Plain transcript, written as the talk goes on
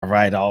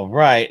All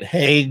right.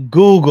 Hey,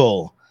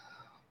 Google,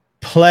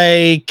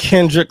 play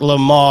Kendrick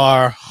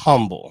Lamar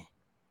Humble.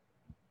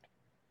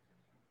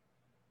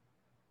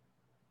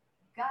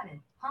 Got it.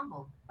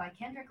 Humble by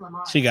Kendrick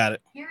Lamar. She got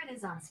it. Here it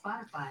is on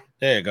Spotify.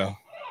 There you go.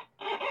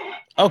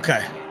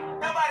 Okay.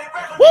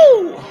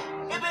 Woo! All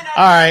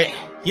right.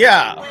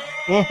 Yeah.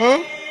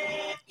 Mm-hmm.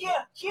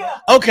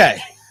 Okay.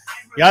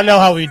 Y'all know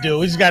how we do.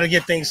 We just got to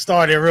get things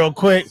started real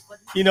quick.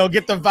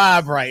 Get the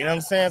vibe right. You know what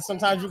I'm saying?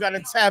 Sometimes you got to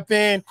tap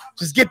in,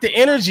 just get the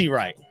energy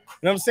right. You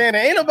know what I'm saying?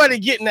 There ain't nobody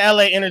getting the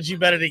LA energy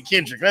better than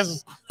Kendrick. Let's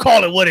just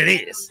call it what it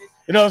is.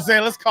 You know what I'm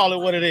saying? Let's call it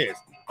what it is.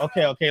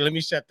 Okay. Let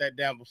me shut that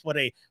down before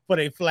they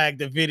flag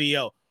the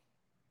video.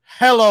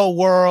 Hello,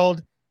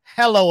 world.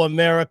 Hello,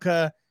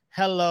 America.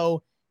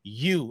 Hello,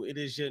 you. It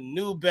is your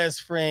new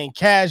best friend,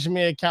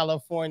 Cashmere,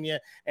 California,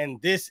 and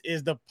this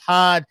is the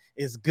Pod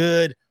is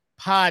Good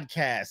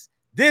podcast.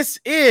 This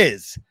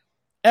is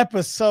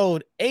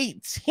episode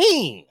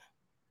 18.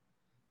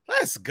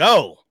 Let's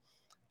go.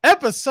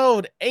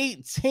 Episode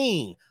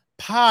 18.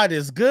 Pod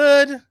is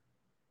good.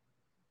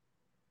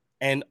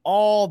 And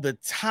all the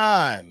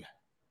time.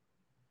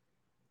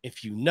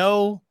 If you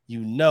know,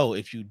 you know.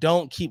 If you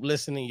don't, keep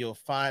listening. You'll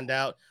find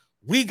out.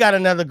 We got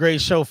another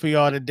great show for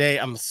y'all today.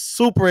 I'm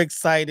super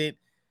excited.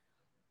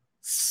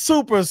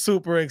 Super,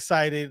 super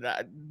excited.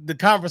 The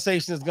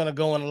conversation is going to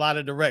go in a lot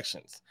of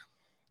directions.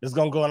 It's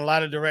going to go in a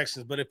lot of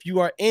directions. But if you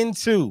are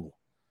into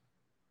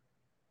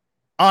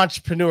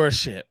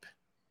entrepreneurship,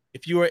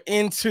 if you are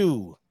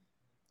into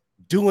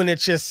doing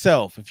it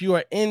yourself, if you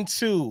are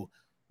into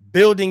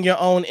building your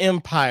own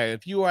empire,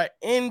 if you are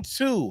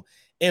into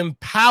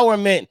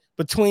empowerment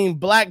between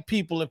Black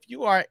people, if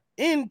you are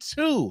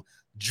into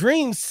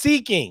dream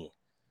seeking,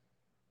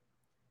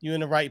 you're in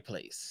the right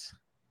place.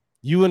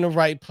 You in the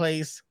right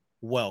place.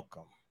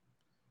 Welcome.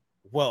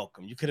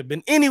 You could have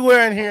been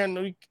anywhere in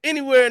here,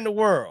 anywhere in the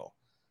world,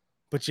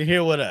 but you're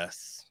here with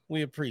us.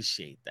 We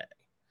appreciate that.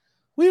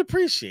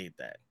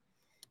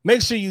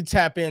 Make sure you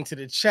tap into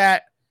the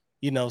chat.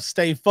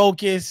 Stay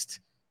focused.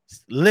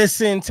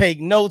 Listen,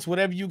 take notes,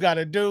 whatever you got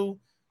to do.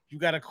 You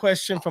got a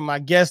question from my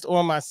guest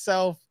or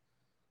myself,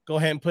 go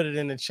ahead and put it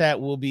in the chat.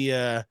 We'll be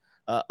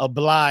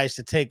obliged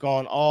to take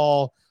on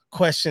all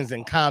questions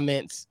and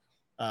comments.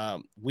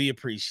 We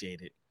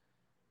appreciate it.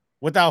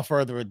 Without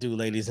further ado,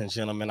 ladies and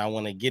gentlemen, I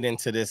want to get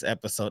into this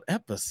episode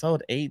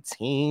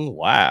 18.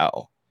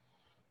 Wow.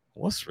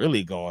 What's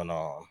really going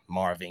on,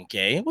 Marvin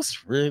Gaye? What's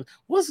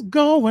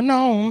going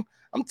on?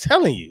 I'm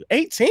telling you,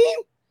 18?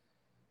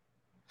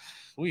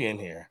 We in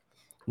here.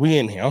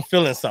 I'm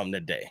feeling something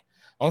today.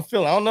 I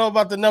don't know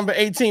about the number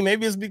 18.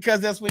 Maybe it's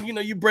because that's when,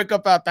 you break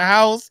up out the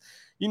house.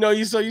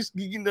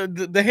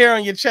 The hair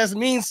on your chest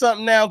means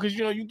something now because,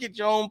 you get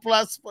your own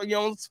plus for your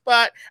own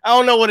spot. I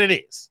don't know what it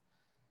is.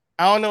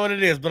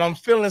 But I'm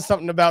feeling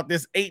something about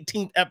this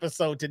 18th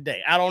episode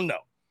today. I don't know.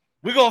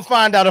 We're going to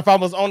find out if I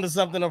was onto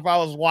something or if I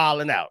was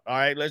wilding out. All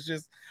right,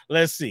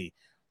 let's see.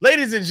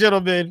 Ladies and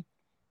gentlemen,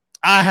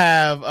 I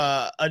have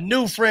a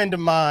new friend of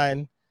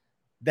mine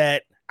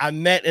that I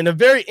met in a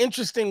very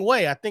interesting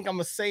way. I think I'm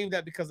going to save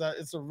that because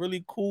it's a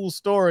really cool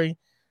story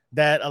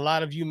that a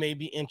lot of you may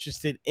be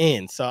interested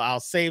in. So I'll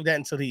save that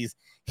until he's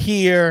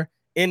here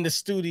in the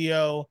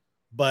studio.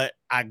 But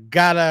I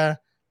gotta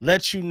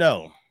let you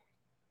know,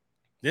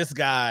 this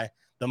guy,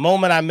 the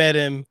moment I met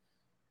him,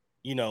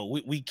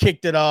 we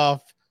kicked it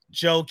off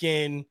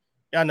joking.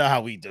 Y'all know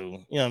how we do. You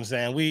know what I'm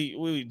saying?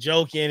 We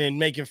joking and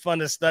making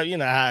fun of stuff. You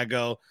know how I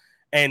go.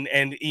 And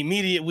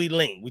immediately we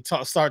link. We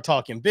start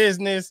talking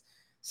business.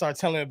 Start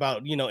telling me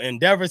about,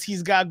 endeavors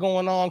he's got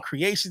going on,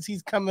 creations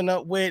he's coming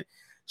up with,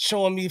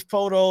 showing me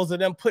photos of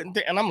them putting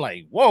things. And I'm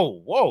like,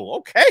 whoa,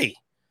 okay,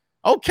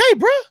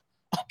 bro.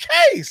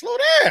 Okay, slow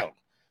down.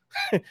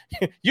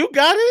 You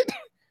got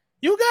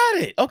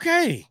it.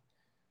 Okay.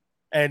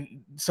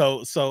 And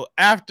so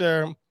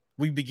after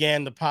we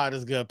began the Pod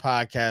is Good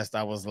podcast,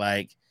 I was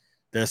like,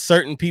 there's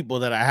certain people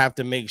that I have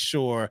to make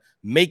sure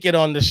make it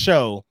on the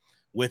show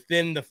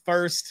within the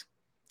first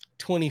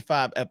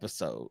 25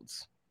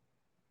 episodes.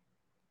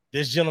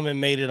 This gentleman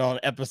made it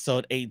on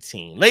episode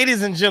 18.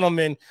 Ladies and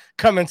gentlemen,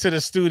 coming to the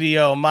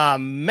studio, my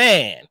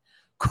man,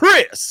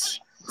 Chris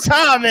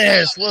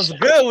Thomas. What's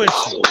good with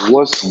you?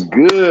 What's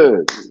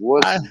good,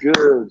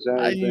 James?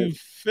 How you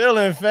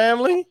feeling,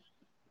 family?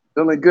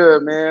 Feeling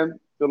good, man.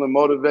 Feeling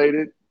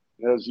motivated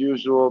as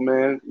usual,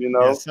 man.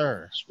 Yes,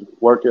 sir.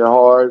 Working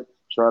hard,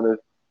 trying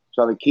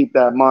to keep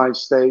that mind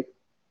state.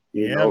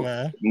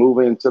 Man.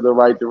 Moving into the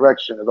right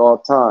direction at all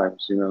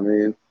times. You know what I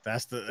mean?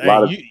 That's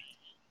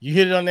you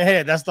hit it on the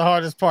head. That's the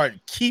hardest part.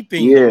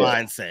 Keeping the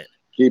mindset.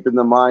 Keeping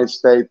the mind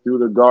state through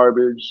the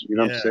garbage,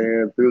 what I'm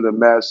saying? Through the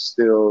mess,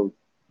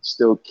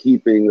 still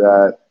keeping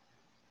that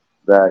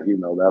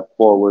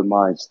forward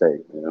mind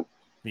state, man.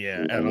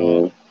 Yeah,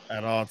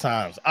 at all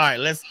times. All right,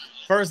 let's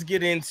first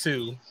get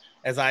into,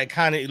 as I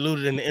kind of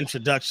alluded in the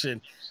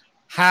introduction,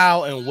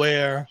 how and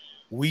where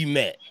we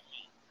met.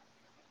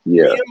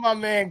 Yeah. Me and my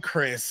man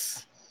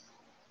Chris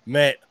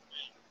met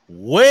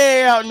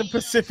way out in the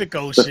Pacific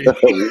Ocean.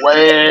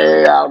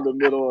 Way out in the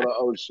middle of the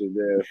ocean,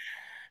 man.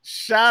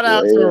 Shout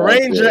out to Way out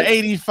Ranger there.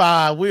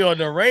 85. We on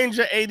the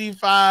Ranger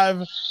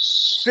 85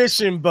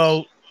 fishing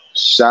boat.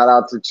 Shout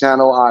out to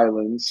Channel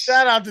Islands.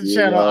 Shout out to You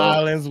Channel know,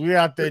 Islands. We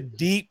out there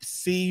deep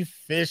sea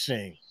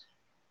fishing.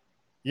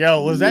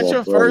 Yo, was that yeah,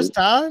 your buddy. first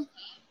time?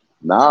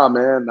 Nah,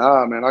 man.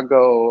 Nah, man. I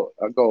go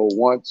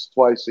once,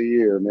 twice a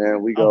year,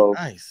 man. We Oh, go,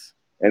 nice.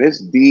 and it's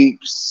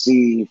deep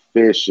sea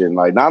fishing.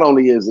 Like, not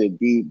only is it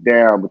deep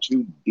down, but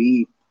you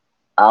deep You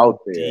out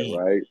there, deep.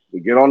 right?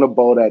 We get on the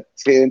boat at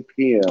 10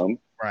 p.m.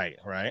 Right,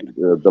 right.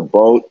 The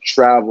boat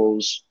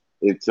travels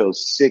until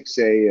 6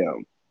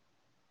 a.m.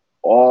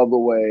 all the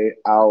way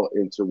out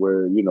into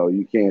where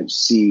you can't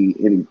see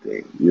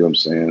anything. You know what I'm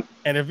saying?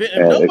 And if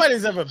And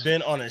nobody's ever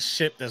been on a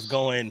ship that's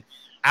going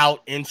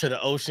out into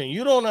the ocean,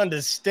 you don't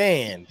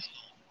understand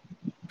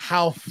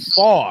how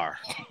far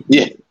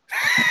yeah,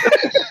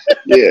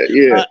 yeah,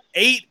 yeah, an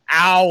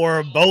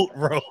 8-hour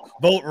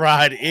boat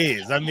ride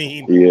is. I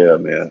mean, yeah,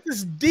 man.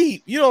 it's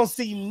deep. You don't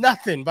see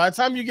nothing. By the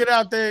time you get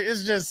out there,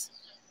 it's just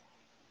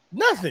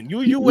nothing.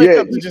 You wake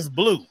Yeah, up to just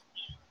blue.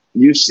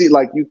 you see,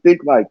 like you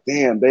think, like,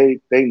 damn, they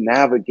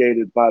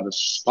navigated by the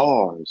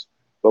stars.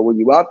 But when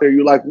you out there,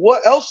 you're like,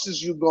 what else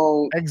is you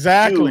gonna do,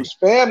 Exactly.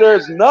 man?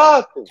 There's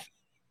nothing.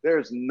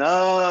 There's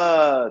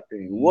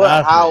nothing.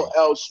 What? How Nothing.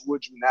 else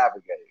would you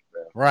navigate,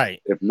 man?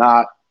 Right. If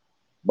not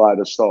by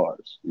the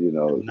stars, you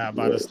know? Not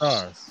by the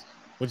stars,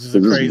 which is a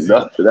There's crazy.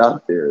 nothing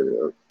out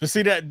there. But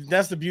see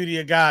that's the beauty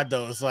of God,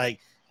 though. It's like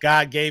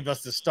God gave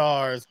us the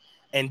stars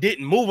and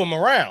didn't move them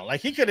around.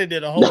 Like he could have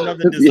did a whole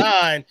nother yeah,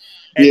 design,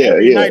 and yeah,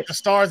 every yeah, night the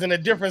stars in a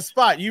different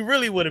spot. You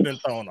really would have been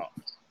thrown off.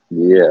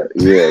 yeah,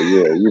 yeah,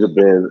 yeah. It'd have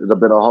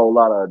been a whole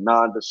lot of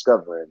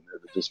non-discovering.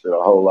 It'd have just been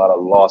a whole lot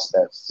of lost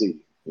at sea.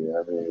 You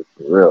know what I mean?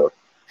 For real.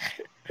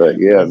 But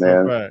yeah, That's a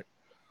man. fact.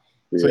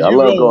 So Yeah, I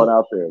love going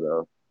out there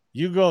though.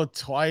 you go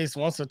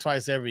once or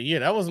twice every year.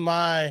 That was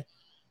my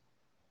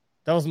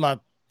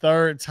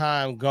third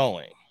time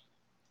going.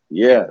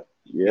 Yeah,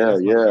 Yeah, yeah,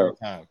 that's my yeah. third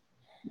time.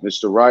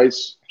 Mr.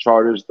 Rice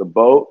charters the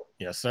boat.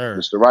 Yes, sir.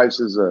 Mr. Rice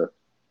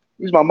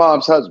he's my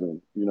mom's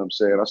husband. You know what I'm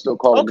saying? I still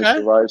call him Okay.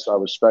 Mr. Rice. I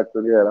respect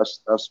him. Yeah,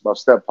 that's my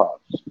step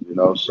pops.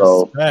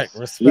 So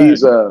Respect.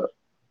 he's a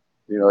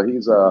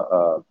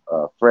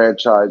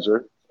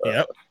franchisor,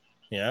 Yep.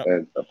 Yep.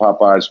 and a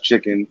Popeye's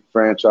chicken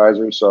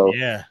franchisor. So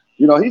Yeah.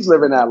 he's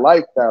living that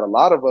life that a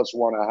lot of us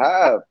want to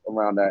have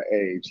around that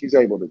age. He's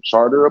able to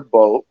charter a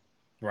boat.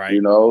 You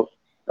Right. know,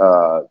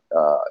 uh,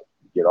 uh,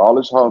 get all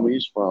his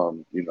homies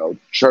from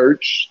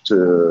church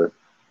to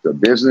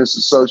business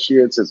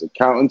associates, his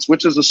accountants,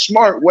 which is a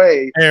smart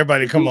way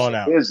Everybody to come do on some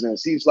out.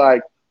 business. He's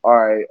like, all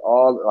right,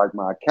 all like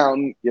my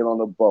accountant, get on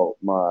the boat.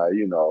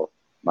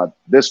 My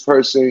this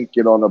person,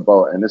 get on the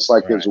boat, and it's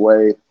like his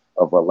Right. way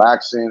of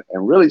relaxing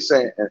and really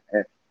saying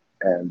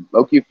and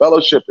low key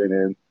fellowshipping.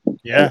 And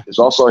Yeah. it's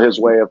also his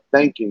way of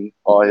thanking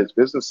all his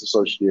business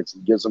associates. He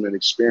gives them an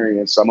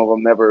experience. Some of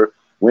them never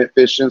went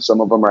fishing.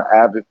 Some of them are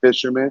avid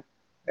fishermen.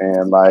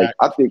 And like,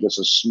 I think it's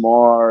a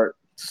smart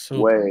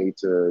Super. way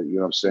to, you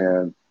know what I'm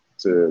saying,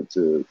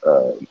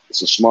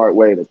 it's a smart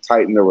way to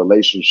tighten the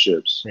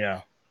relationships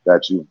Yeah.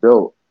 that you've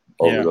built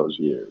over Yeah. those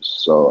years.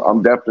 So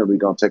I'm definitely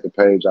going to take a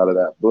page out of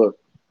that book,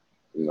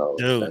 and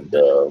Dude, I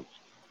do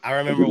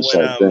remember the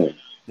same thing.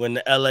 when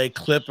the LA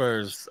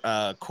Clippers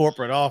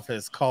corporate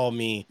office called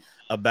me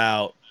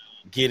about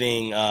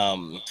getting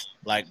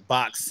like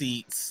box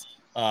seats,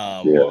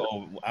 Yeah,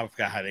 or I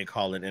forgot how they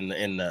call it in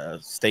the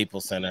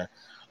Staples Center.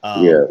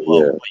 yeah, Well,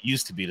 yeah, what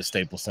used to be the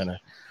Staples Center.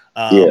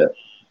 Um, yeah,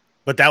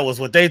 but that was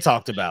what they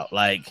talked about.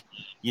 Like,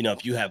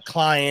 if you have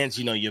clients,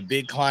 your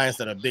big clients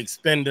that are big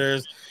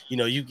spenders,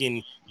 you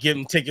can give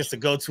them tickets to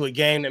go to a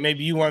game that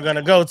maybe you weren't going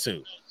to go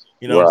to.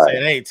 You know what I'm right,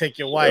 saying? Hey, take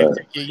your wife,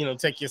 right.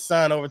 take your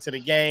son over to the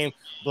game,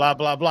 blah,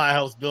 blah, blah. It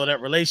helps build that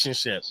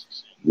relationship.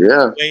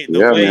 Yeah, The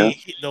yeah,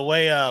 man.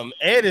 way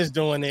Ed is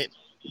doing it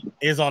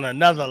is on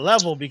another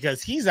level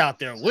because he's out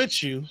there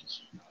with you.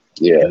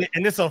 Yeah,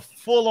 And it's a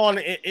full on,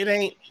 it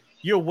ain't,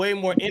 you're way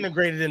more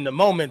integrated in the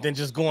moment than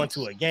just going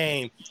to a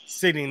game,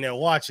 sitting there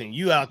watching.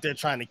 You out there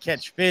trying to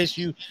catch fish,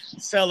 you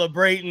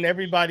celebrating,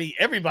 everybody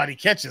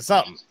catches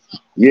something.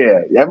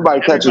 yeah. Everybody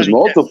catches Everybody catches.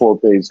 multiple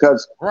things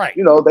because Right.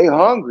 they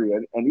hungry,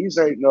 and these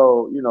ain't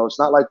no. It's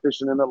not like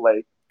fishing in the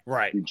lake.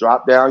 Right. You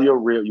drop down your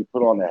reel, you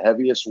put on the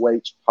heaviest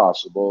weights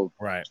possible,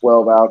 Right.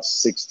 12 ounce,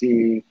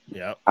 16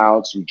 Yep.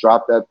 ounce. You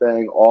drop that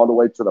thing all the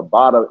way to the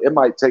bottom. It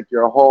might take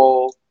your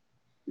whole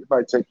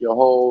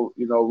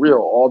reel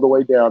all the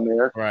way down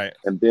there, Right.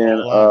 and then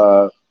All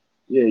out.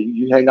 yeah,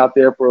 you hang out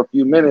there for a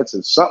few minutes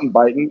and something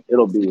biting.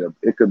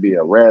 It could be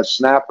a red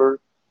snapper,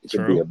 it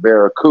could be True. a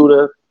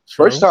barracuda.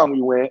 First True. time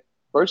we went,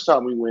 first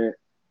time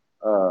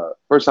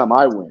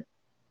I went,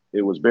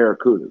 it was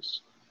barracudas.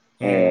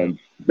 Mm. And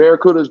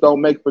barracudas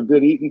don't make for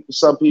good eating for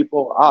some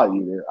people. I'll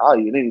eat it. I'll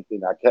eat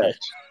anything I catch.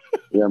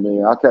 You know what I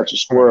mean? I'll catch a Right.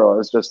 squirrel.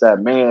 It's just that,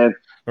 man.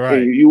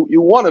 Right.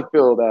 You want to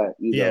feel that,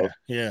 Yeah.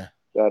 Yeah.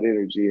 that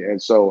energy.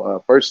 And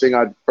so first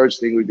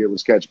thing we did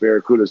was catch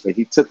barracudas. That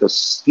he took a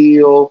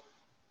steel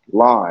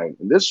line,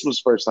 and this was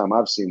first time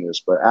I've seen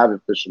this, but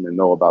avid fishermen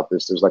know about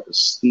this. There's like a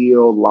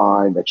steel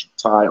line that you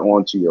tie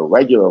onto your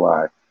regular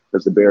line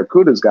because the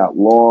barracuda's got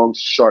long,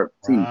 sharp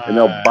teeth, and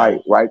they'll Right.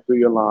 bite right through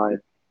your line.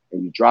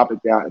 And you drop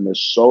it down, and they're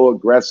so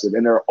aggressive,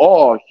 and they're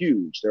all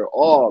huge. They're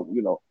all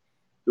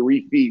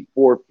 3 feet,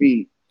 4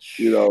 feet,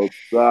 three or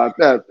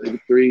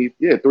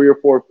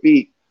 4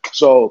 feet.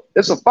 So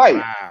it's a fight.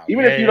 Wow.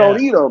 Even Yeah, if you yeah. don't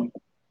eat them,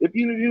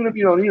 even if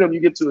you don't eat them, you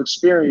get to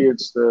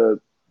experience the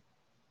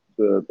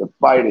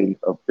fighting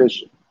of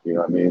fishing. You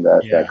know what I mean?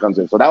 That Yeah. comes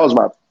in. So that was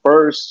my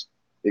first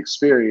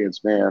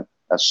experience, man.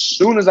 As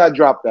soon as I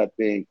dropped that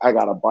thing, I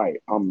got a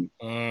bite. I'm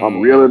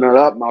reeling Mm. it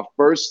up. My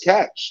first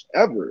catch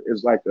ever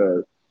is like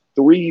a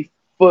 3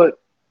 foot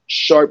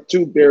sharp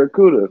tooth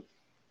barracuda.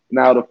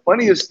 Now the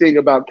funniest thing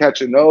about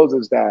catching those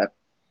is that,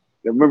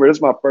 remember, this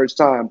is my first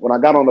time. When I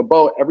got on the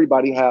boat,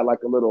 everybody had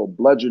like a little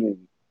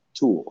bludgeoning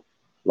tool.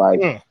 Like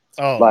Mm.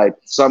 Oh, like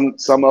some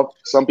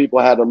people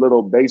had a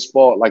little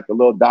baseball, like the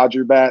little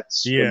Dodger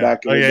bats from yeah.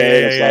 back in Oh, the yeah, day.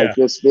 yeah, It's yeah, like yeah.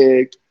 this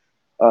big.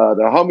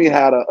 The homie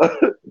had a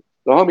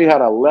the homie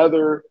had a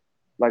leather,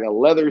 like a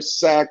leather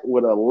sack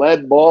with a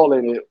lead ball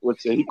in it,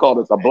 which he called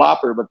it the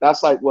blopper. But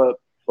that's like what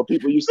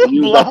people used to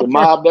use back in Blopper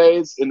mob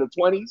days in the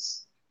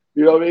 20s.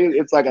 You know what I mean?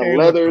 It's like a came with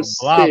leather the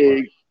blopper.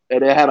 stick,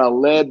 and it had a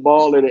lead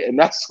ball in it, and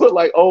that's what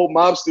like old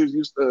mobsters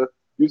used to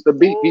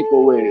beat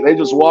people with. They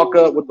just walk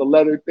up with the Ooh.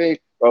 leather thing.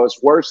 Bro,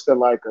 it's worse than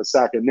like a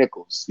sack of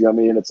nickels. You know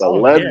what I mean? It's a Oh,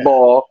 lead yeah.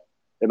 ball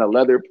and a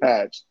leather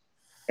patch.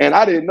 And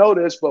I didn't know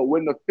this, but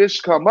when the fish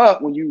come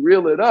up, when you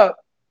reel it up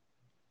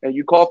and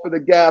you call for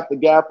the gaff, the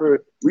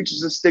gaffer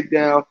reaches his stick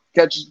down,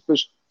 catches the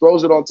fish,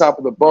 throws it on top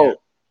of the Yeah. boat.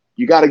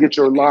 You got to get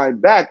your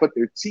line back, but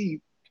their teeth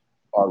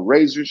are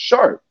razor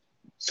sharp.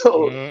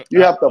 So Mm.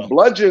 you have to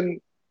bludgeon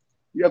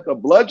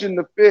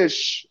the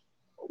fish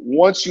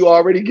once you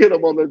already get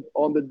them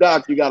on the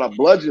dock. You got to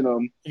bludgeon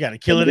them, You got to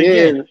kill and it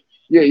again. then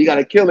you got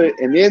to kill it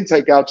and then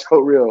take out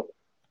your reel.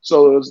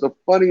 So it was the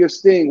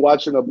funniest thing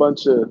watching a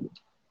bunch of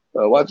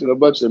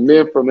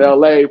men from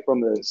LA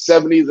from the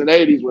 70s and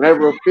 80s.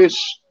 Whenever a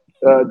fish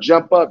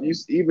jump up,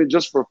 even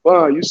just for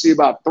fun, you see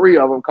about three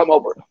of them come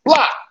over,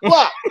 block,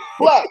 block,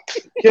 block,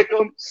 kick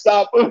them,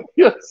 stop them.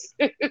 Yes.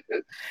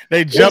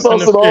 They It's jumping on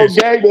the some old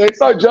fish. game. They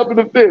start jumping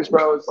the fish,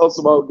 bro. It's on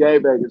some old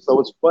game bangers. So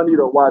it's funny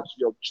to watch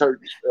your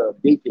church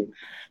deacon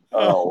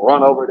Oh,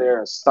 run over there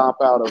and stomp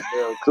out a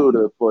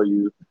barracuda for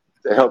you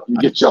to help you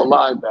get your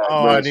line back,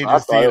 oh, I man. So need I to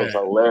thought see it was that.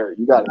 hilarious.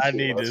 You got to I see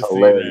it. need It's to see that.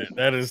 hilarious.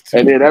 That is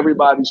And too then funny.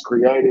 everybody's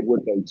creative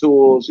with their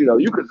tools.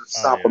 You could just Oh,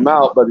 stomp yeah. them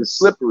out, but it's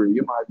slippery.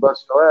 You might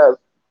bust your ass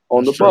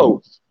on That's the true.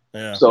 boat.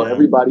 Yeah, So yeah.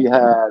 everybody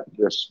had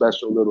their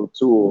special little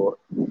tool.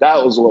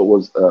 That was what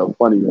was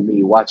funny to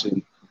me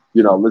watching,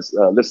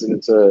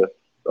 listening to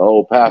the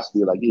old pastor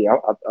be like, yeah,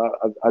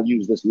 I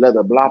use this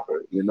leather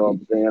blopper. You know what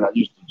I'm saying? I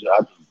just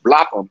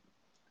blop them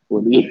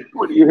when he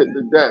when he hit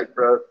the deck,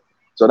 bro.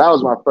 So that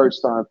was my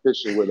first time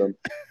fishing with him,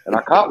 and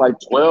I caught like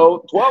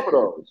 12 of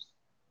those.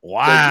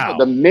 Because Wow.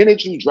 the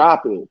minute you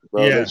drop it,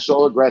 bro, they're Yeah.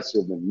 so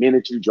aggressive. The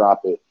minute you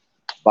drop it,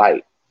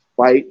 bite,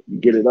 fight, you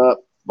get it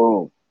up,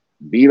 boom,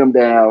 beat them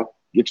down,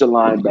 get your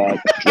line back,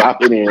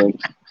 drop it in,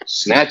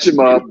 snatch them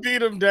You up,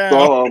 beat him down.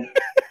 throw them.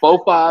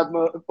 Four,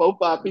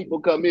 five people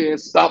come in,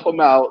 stop them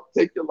out,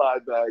 take your line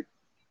back.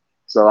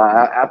 So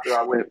after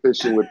I went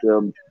fishing with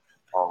them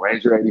on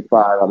Ranger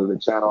 85 out of the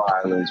Channel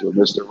Islands with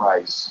Mr.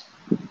 Rice,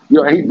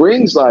 he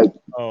brings like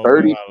Oh, I love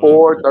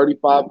 34, that.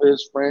 35 of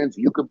his friends.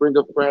 You could bring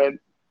a friend.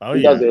 Oh,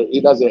 He yeah. does it.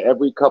 He does it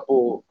every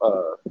couple.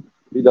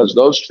 He does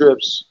those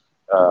trips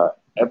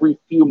every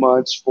few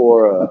months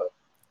for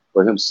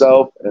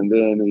himself, and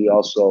then he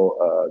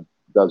also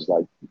does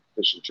like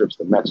fishing trips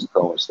to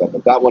Mexico and stuff.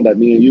 But that one that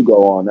me and you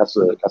go on, Yeah.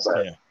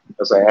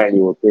 that's an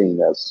annual thing.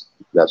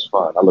 That's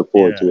fun. I look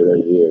forward Yeah. to it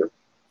every year.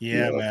 You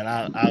Yeah, know.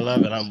 man. I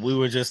love it. We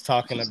were just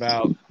talking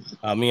about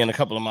me and a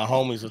couple of my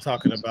homies were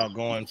talking about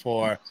going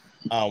for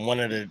one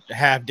of the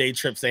half day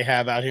trips they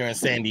have out here in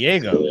San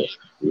Diego. Yeah,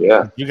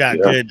 yeah, You got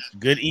yeah,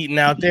 good eating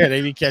out there.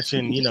 They be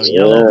catching, yeah,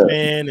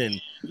 yellowfin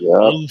and yeah,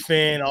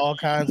 bluefin, all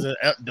kinds of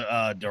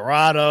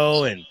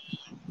dorado, and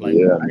like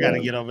yeah, I got to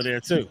man. get over there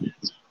too.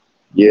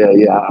 Yeah,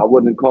 yeah. I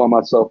wouldn't call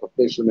myself a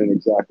fisherman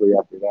exactly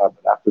after that,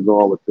 but after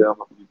going with them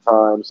a few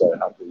times, I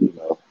have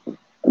to,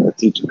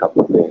 teach a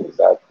couple of things.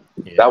 That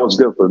Yeah, was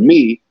good for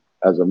me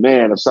as a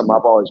man. It's something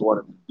I've always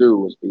wanted to do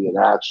was be an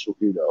actual,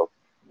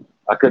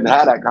 I couldn't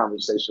have that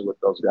conversation with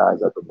those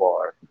guys at the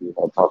bar,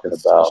 talking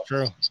that's about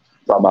true.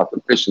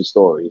 the fishing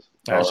stories.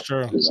 That's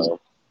true. You know,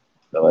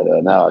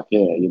 but now I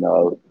can.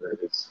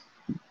 It's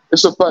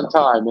it's a fun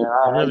time, man. It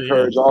I really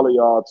encourage is. all of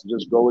y'all to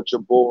just go with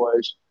your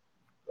boys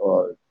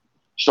or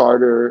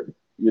charter,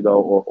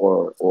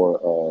 or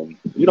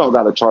you don't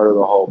got to charter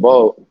the whole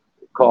boat.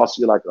 It costs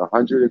you like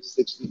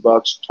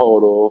 $160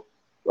 total,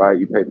 right?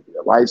 You pay for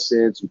your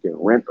license, you can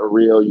rent a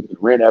reel, you can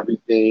rent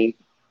everything.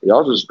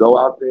 Y'all just go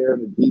out there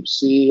in the deep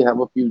sea, have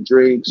a few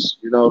drinks,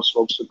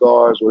 smoke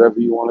cigars, whatever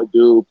you want to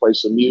do, play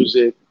some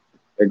music,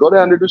 and go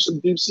down there and do some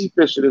deep sea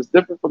fishing. It's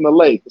different from the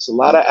lake. It's a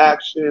lot of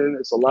action.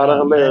 It's a lot of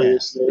Oh man, people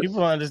hilariousness.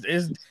 don't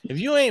understand. If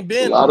you ain't It's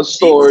a been lot of deep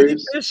sea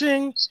stories.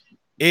 fishing,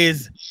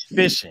 is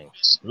fishing.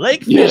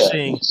 Lake Yeah,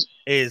 fishing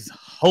is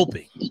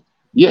hoping.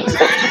 yeah,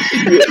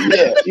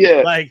 yeah,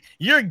 yeah, Like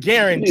you're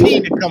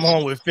guaranteed yeah, to come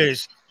home with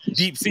fish,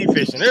 deep sea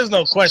fishing. There's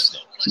no question.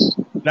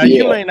 Now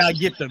you yeah. may not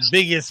get the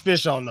biggest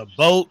fish on the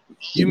boat.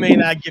 You may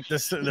not get the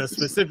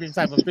specific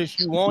type of fish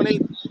you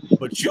wanted,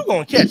 but you're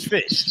gonna catch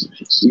fish.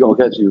 You gonna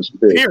catch you some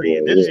fish,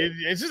 Period. boy.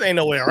 It just ain't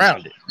no way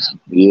around it.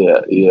 Yeah,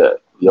 yeah,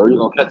 yeah. Or you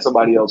gonna catch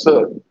somebody else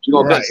hook. You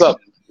gonna catch Right,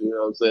 something. You know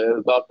what I'm saying? It's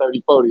about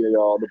 30, 40 of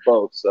y'all on the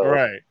boat, so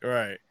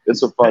right.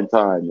 it's a fun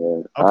time,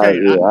 man.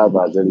 Okay, I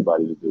advise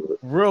anybody to do it.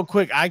 real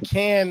quick, I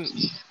can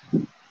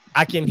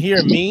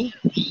hear me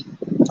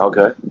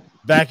Okay.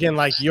 back in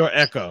like your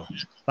echo,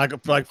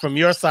 like from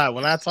your side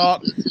when I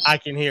talk, I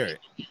can hear it.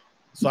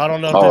 So I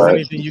don't know if All there's right.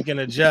 anything you can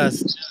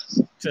adjust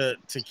to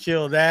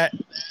kill that,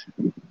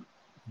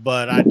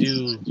 but I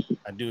do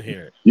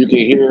hear it. You can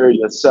hear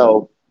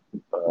yourself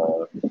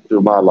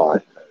through my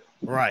line.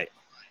 Right.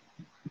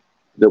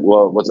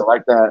 Well, was it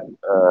like that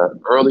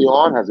early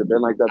on? Has it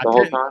been like that I the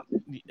whole couldn't time?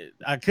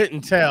 I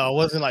couldn't tell. I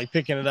wasn't like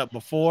picking it up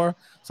before,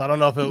 so I don't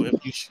know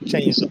if you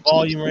changed the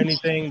volume or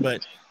anything,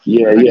 but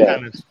Yeah, I yeah.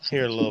 kind of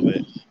hear it a little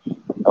bit.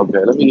 Okay,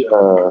 let me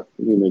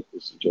make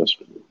this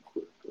adjustment real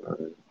quick.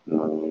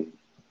 All right.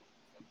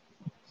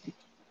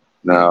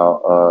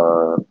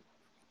 Now,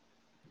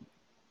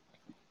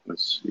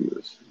 let's see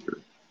here.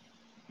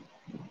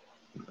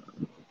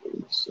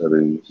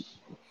 Settings.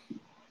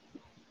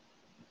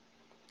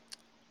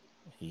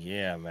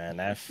 Yeah, man,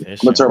 that I'm gonna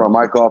fishing. turn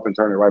my mic off and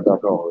turn it right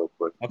back on real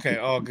quick. Okay,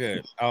 all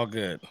good, all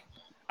good.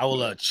 I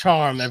will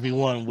charm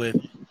everyone with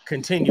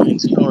continuing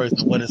stories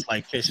of what it's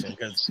like fishing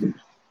because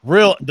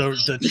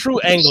the true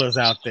anglers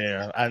out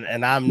there,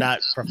 and I'm not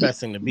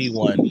professing to be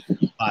one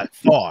by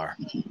far,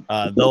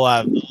 though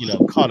I've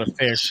caught a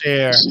fair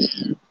share.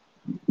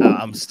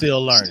 I'm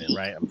still learning,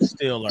 right? I'm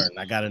still learning.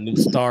 I got a new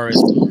Staris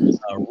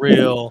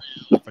reel.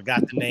 I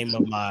forgot the name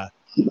of my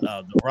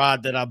the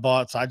rod that I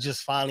bought, so I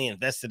just finally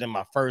invested in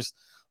my first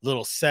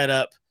little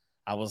setup.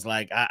 I was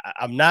like,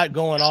 I'm not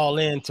going all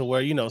in to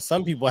where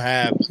some people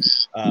have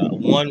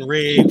one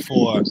rig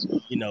for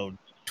you know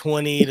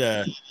 20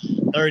 to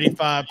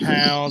 35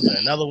 pounds, and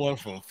another one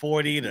from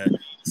 40 to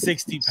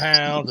 60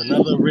 pounds,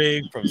 another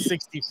rig from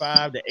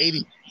 65 to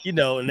 80,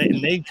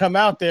 and they come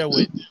out there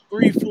with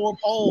 3, 4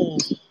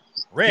 poles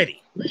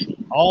ready,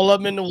 all of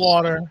them in the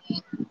water,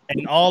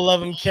 and all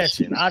of them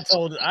catching. I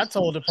told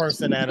the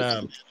person at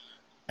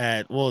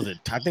what was it?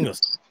 I think it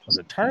was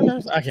it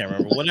Turner's? I can't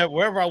remember. Whatever,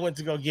 wherever I went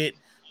to go get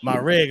my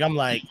rig, I'm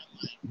like,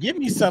 give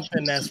me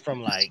something that's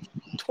from like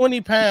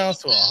 20 pounds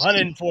to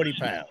 140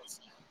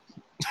 pounds.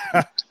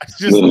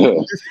 just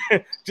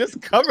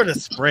just cover the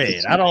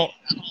spread. I don't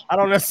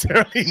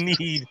necessarily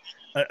need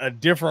a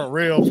different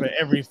reel for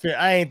every fit.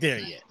 I ain't there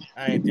yet.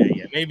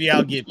 Maybe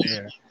I'll get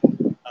there,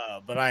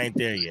 but I ain't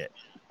there yet.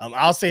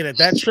 I'll say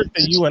that trip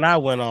that you and I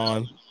went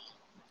on,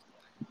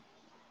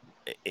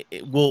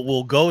 it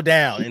will go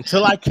down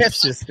until I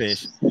catch this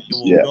fish. It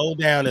will Yeah, go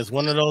down as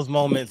one of those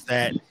moments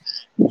that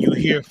you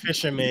hear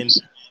fishermen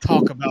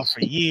talk about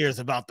for years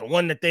about the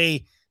one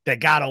that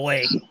got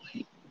away,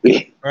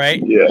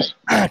 right? yeah,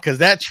 Because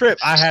that trip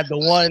I had the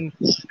one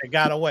that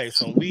got away.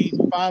 So when we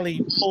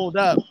finally pulled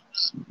up,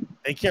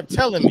 they kept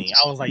telling me,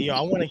 I was like, yo,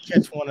 I want to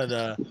catch one of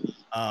the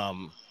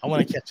I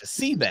want to catch a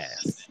sea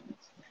bass.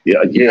 yeah,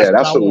 That's yeah. what I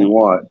That's what we want.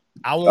 want.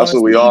 I want That's a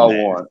what we sea all bass.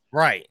 want.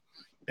 Right.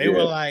 They were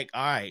Yeah, like,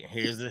 all right,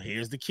 here's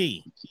the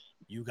key.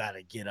 You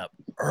gotta get up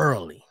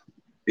early.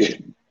 yeah,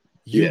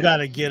 You yeah.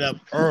 gotta get up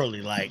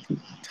early, like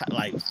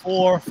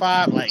 4 or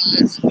 5, like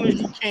as soon as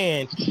you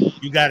can,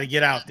 you gotta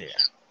get out there.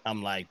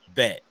 I'm like,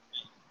 bet.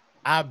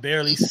 I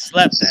barely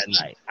slept that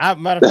night.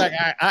 Matter of fact,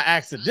 I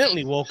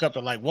accidentally woke up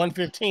at like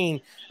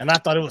 1:15 and I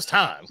thought it was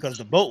time because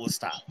the boat was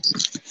stopped.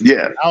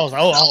 Yeah, I was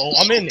like, oh,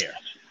 I'm in there.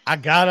 I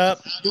got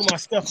up, threw my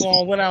stuff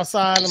on, went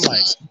outside. I'm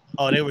like,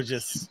 oh, they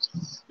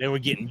were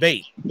getting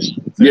bait.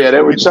 So they yeah. were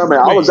They were catching chumming.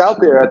 I was squid.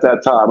 out there at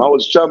that time. I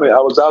was chumming. I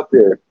was out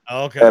there,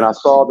 and Okay. I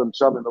saw them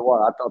chumming the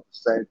water. I thought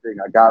the same thing.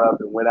 I got up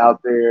and went out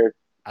there,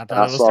 I and thought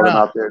I it was saw them time.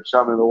 out there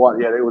chumming the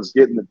water. Yeah, they was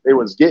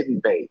getting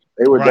bait.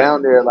 They were Right.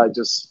 down there like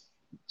just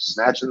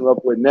snatching them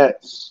up with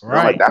nets. And I'm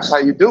like, Right. that's how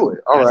you do it.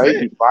 All That's right,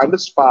 it. you find the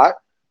spot,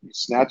 you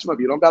snatch them up.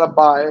 You don't gotta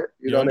buy it.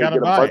 You don't They gotta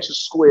get a buy bunch it. of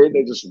squid.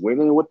 They just went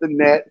in with the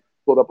net,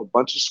 pulled up a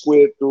bunch of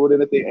squid, threw it in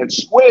the thing. And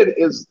squid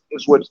is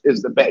what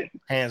is the bait.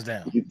 Hands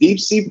down. You deep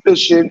sea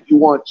fishing, you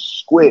want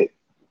squid,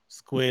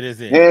 Squid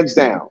is it. hands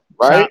down,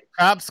 right?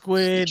 Chop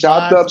squid,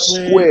 Chopped live up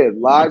squid, squid, or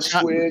live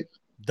chop squid.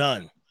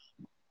 done.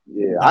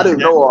 Yeah, I Done. didn't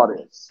know all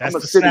this. I'm That's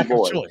a the city snack of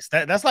boy. choice.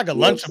 That's like a You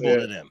know what I'm lunchable saying?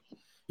 to them.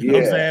 You know what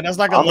I'm Yeah, saying? That's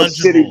like a I'm a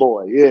city lunchable.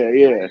 boy. Yeah,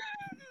 yeah.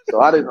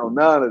 So I didn't know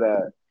none of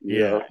that. You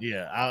Yeah, know.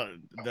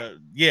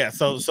 yeah.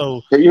 So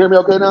Can you hear me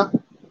okay now?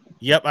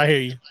 yep, I hear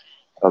you.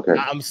 Okay.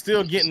 I'm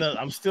still You getting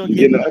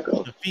getting the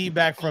echo? the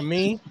feedback from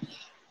me.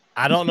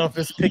 I don't know if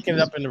it's picking it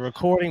up in the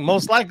recording.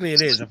 Most likely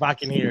it is. If I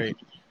can hear it,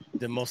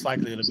 then most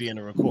likely it'll be in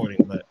the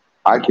recording. But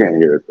I can't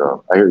hear it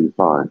though. I hear you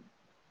fine.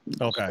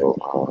 okay.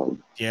 So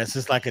Yeah, it's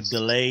just like a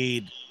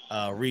delayed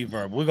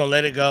reverb. We're gonna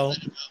let it go,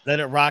 let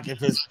it rock.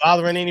 If it's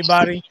bothering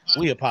anybody,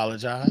 we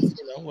apologize.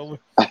 You know what we,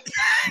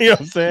 you know what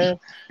I'm saying?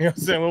 You know what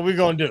I'm saying? What we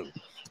gonna do?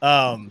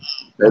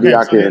 Maybe Okay,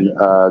 I so then can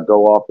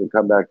go off and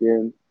come back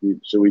in.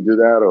 Should we do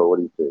that, or what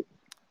do you think?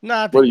 no,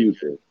 I What think do we you good.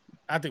 think?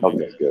 I think we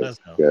Okay, good. good, Let's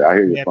go. good. I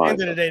hear I you mean, at the fine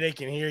end of the though. day, they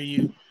can hear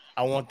you.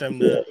 I want them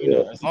Yeah, to,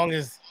 yeah. as long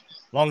as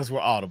we're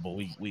audible,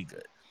 we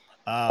good.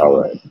 All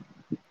Um, right.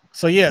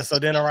 so yeah, so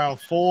then around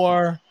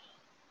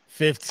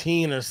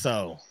 4:15 or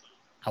so,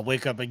 I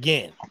wake up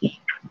again.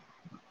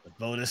 The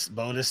boat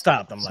is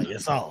stopped. I'm like,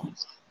 it's on.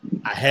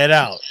 I head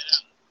out.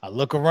 I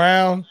look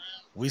around.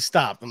 We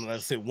stopped. I'm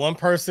like, sit one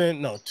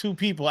person, no, two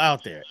people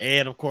out there.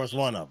 Ed, of course,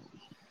 one of them.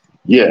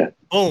 Yeah.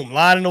 Boom,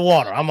 line in the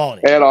water. I'm on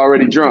it. And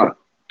already drunk.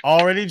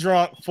 Already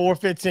drunk.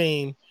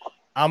 4:15.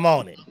 I'm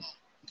on it.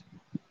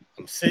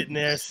 I'm sitting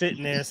there,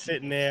 sitting there,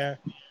 sitting there.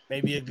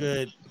 Maybe a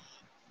good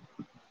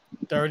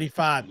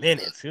 35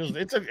 minutes.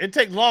 It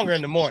takes longer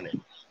in the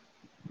morning.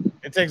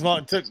 It takes long.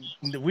 It took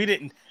we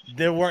didn't.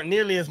 There weren't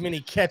nearly as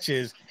many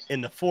catches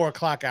in the 4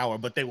 o'clock hour,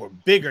 but they were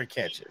bigger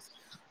catches.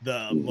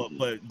 Mhm.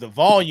 But the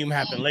volume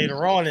happened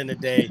later on in the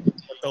day, but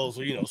those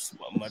were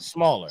much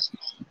smaller.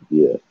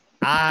 Yeah.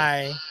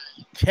 I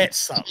catch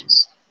something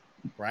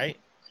right,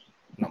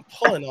 and I'm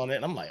pulling on it,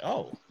 and I'm like,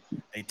 oh,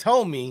 they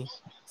told me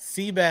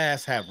sea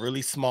bass have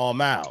really small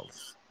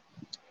mouths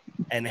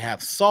and they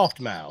have soft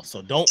mouths,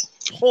 so don't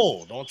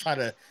pull, don't try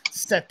to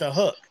set the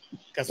hook,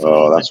 because for Oh,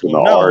 those that that's when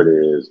the don't art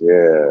know. is.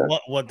 Yeah.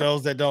 What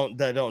those that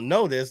don't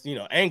know this,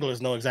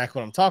 anglers know exactly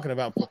what I'm talking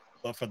about.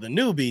 But for the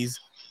newbies,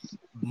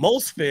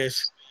 most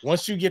fish,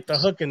 once you get the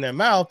hook in their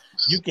mouth,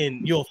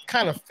 you'll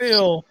kind of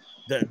feel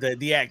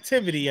the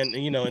activity and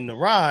in the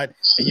rod,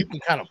 and you can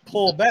kind of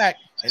pull back,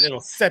 and it'll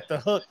set the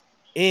hook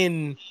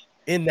in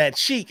in that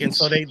cheek, and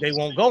so they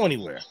won't go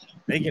anywhere.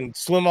 They can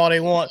swim all they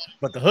want,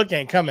 but the hook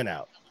ain't coming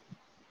out.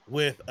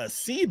 With a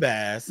sea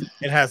bass,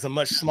 it has a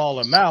much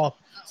smaller mouth,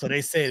 so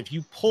they said if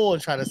you pull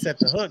and try to set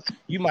the hook,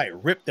 you might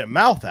rip their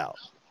mouth out,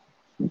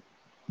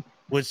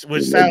 which No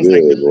sounds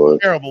like good, just boy. a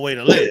terrible way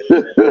to live.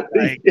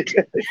 Like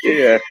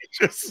Yeah.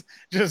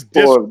 just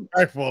Boy,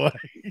 disrespectful.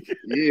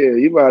 yeah,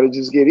 you might have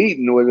just get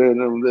eaten with it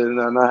and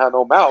not have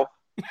no mouth.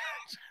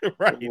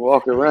 Right.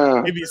 Walk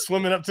around. Maybe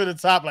swimming up to the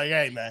top, like,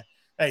 hey man,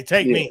 hey,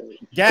 take Yeah. me, Come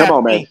gap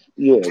on, man. me.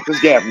 Yeah,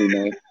 just gap me,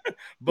 man.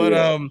 But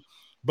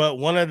Yeah.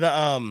 one of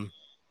the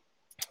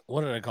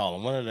what do they call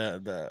them? One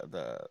of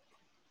the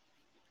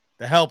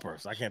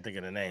helpers. I can't think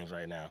of the names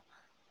right now.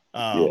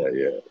 Yeah, Um,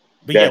 yeah.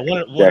 but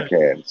yeah,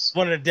 Deckhands.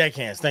 one of the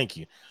deckhands. Thank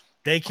you.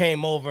 They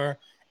came over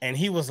and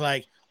he was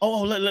like,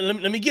 "Oh,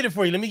 let me get it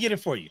for you. Let me get it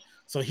for you."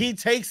 So he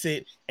takes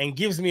it and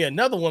gives me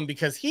another one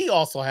because he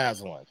also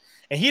has one,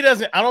 and he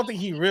doesn't. I don't think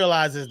he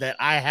realizes that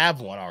I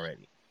have one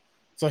already.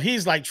 So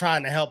he's like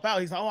trying to help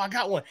out. He's like, "Oh, I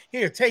got one.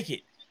 Here, take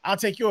it. I'll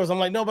take yours." I'm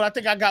like, "No, but I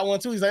think I got one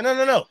too." He's like, "No,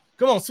 no, no.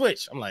 Come on,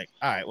 switch." I'm like,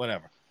 "All right,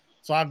 whatever."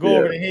 So I go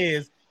over Yeah. to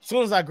his. As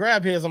soon as I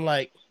grab his, I'm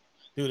like,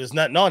 "Dude, there's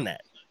nothing on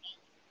that."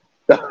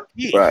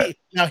 Right.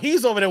 Now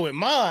he's over there with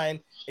mine,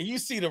 and you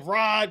see the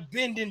rod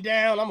bending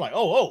down. I'm like,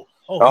 oh,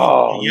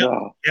 Oh yep,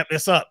 no. yep,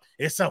 it's up.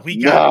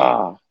 We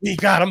got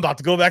it. Nah. I'm about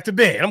to go back to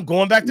bed. I'm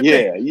going back to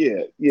bed.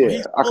 Yeah, yeah, So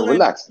yeah. I can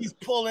relax now. he's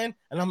pulling,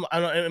 and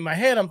and in my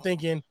head, I'm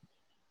thinking,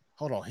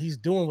 hold on, he's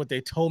doing what they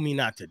told me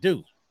not to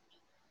do.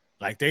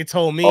 Like they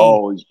told me,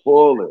 Oh, he's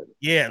pulling.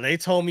 yeah, they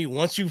told me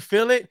once you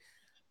feel it,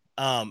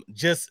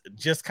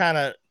 just kind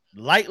of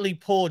lightly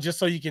pull, just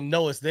so you can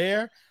know it's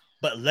there,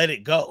 but let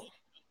it go.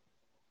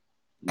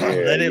 Yeah,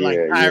 Let it like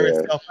yeah, tire yeah.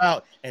 itself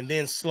out and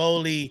then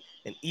slowly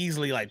and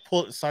easily like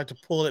start to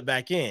pull it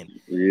back in.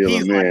 Reel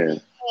He's him like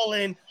in.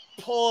 pulling,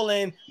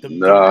 the rod is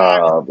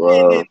Nah,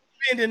 bro.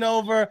 bending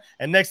over,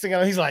 and next thing I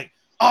know, he's like,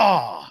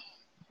 oh,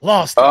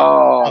 lost it.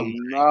 Oh, I'm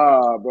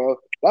nah, bro.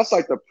 That's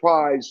like the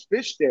prize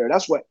fish there.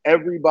 That's what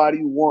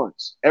everybody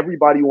wants.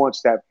 Everybody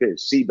wants that fish,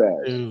 sea bass.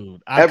 dude,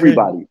 I couldn't.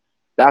 Everybody.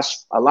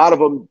 That's a lot of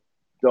them.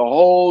 The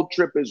whole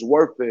trip is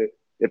worth it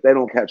if they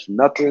don't catch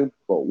nothing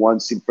but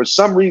one sea. For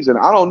some reason,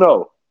 I don't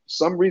know. For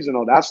some reason,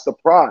 oh, that's the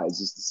prize.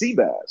 It's the sea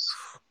bass.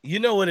 You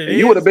know what it And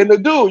you would have is? been the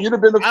dude. You'd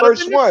have been the I'd have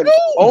first been the one. dude.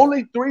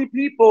 Only three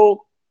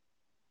people.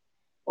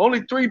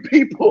 Only three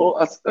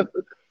people.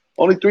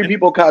 Only three And,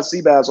 people caught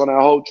sea bass on that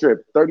whole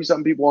trip. 30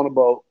 something people on the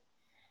boat.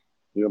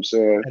 You know what I'm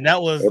saying? and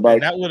Everybody.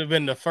 that would have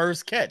been the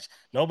first catch.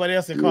 Nobody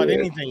else had caught Yeah.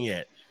 anything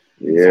yet.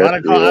 So Yeah.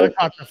 I'd Yeah. have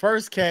caught the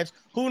first catch.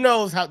 Who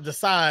knows how the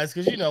size?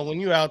 Because when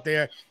you're out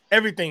there,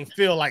 everything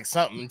feel like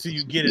something until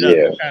you get it up.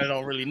 Yeah. You kind of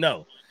don't really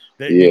know.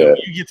 That Yeah. when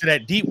you get to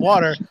that deep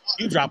water,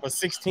 you drop a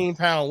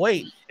 16-pound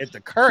weight. If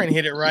the current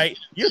hit it right,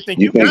 you think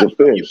You you think got of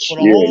something. You fish. pull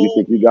a Yeah. You whole,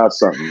 think you got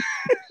something.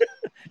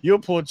 you'll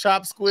pull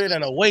chop squid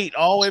and a weight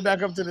all the way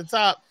back up to the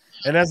top,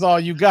 and that's all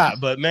you got.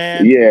 But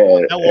man,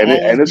 Yeah. that will always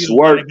And be it's the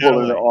one that worth got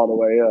pulling it away. all the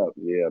way up.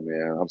 Yeah,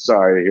 man. I'm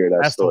sorry to hear that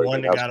That's the story,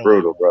 one man. that That's got away,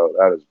 brutal, bro.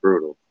 That is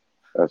brutal.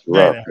 That's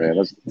rough, man. man.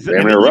 That's And damn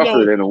then near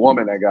rougher than a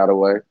woman that got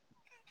away.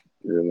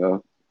 You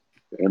know?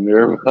 Damn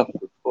near rough.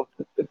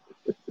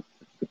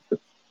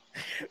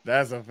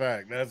 That's a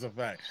fact. That's a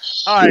fact.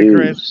 All right,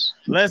 Chris. Jeez.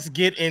 Let's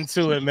get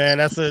into it, man.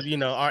 That's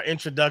our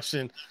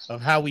introduction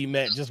of how we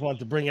met. Just wanted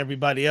to bring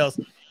everybody else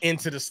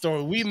into the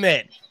story. We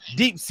met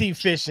deep sea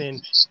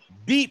fishing,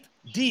 deep,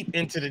 deep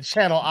into the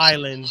Channel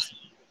Islands,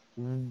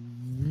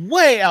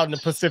 way out in the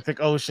Pacific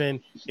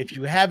Ocean. If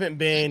you haven't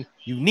been,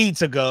 you need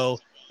to go.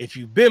 If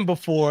you've been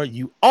before,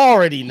 you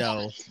already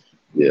know.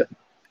 Yeah.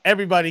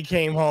 Everybody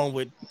came home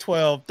with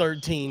 12,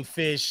 13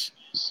 fish.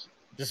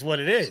 Just what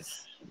it is.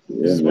 It's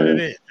Yeah, just what it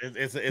man.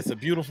 is. It's a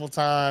beautiful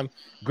time,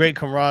 great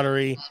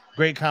camaraderie,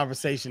 great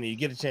conversation, and you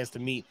get a chance to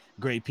meet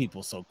great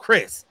people. So,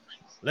 Chris,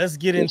 let's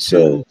get Yes, sir.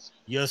 into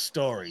your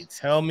story.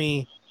 Tell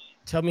me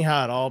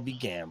how it all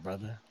began,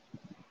 brother.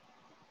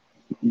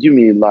 You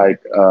mean like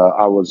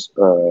I was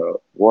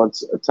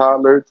once a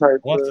toddler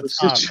type Once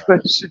a toddler.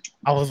 situation?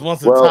 I was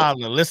once a Well,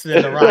 toddler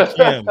listening to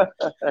Rakim.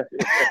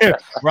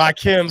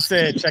 Rakim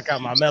said, check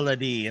out my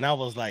melody. And I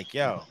was like,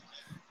 yo.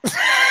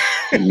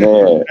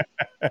 man,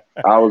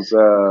 I was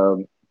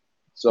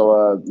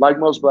like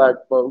most black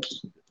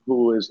folks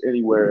who is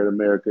anywhere in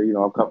America. You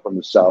know, I come from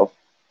the South,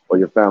 or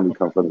your family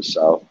come from the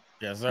South.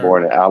 Yes, sir.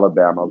 Born in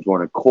Alabama. I was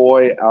born in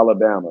Coy,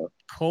 Alabama.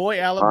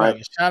 Coy, All right,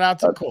 Alabama. Shout out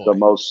to the Coy.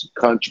 most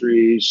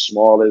country,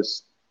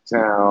 smallest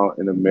town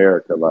in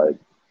America, like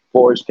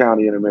Forest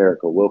County in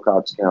America,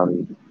 Wilcox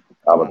County,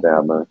 Wow.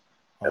 Alabama.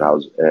 And I Wow.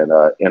 was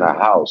in a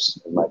house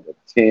in like a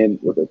tin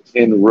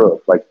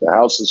roof. Like the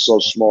house is so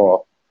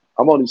small.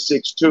 I'm only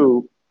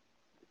 6'2".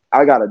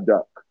 I got a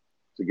duck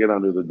to get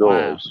under the Wow.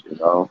 doors, you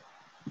know.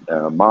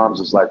 Mom's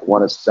is like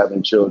one of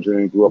 7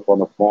 children, grew up on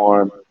the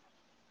farm.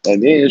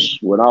 And then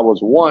when I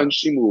was one,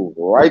 she moved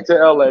right to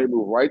LA,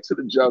 moved right to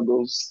the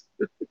jungles,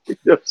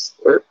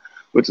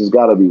 which has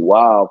got to be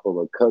wild from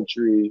a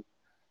country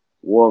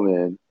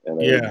woman and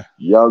a Yeah.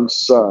 young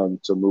son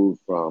to move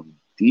from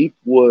deep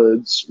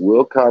woods,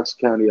 Wilcox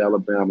County,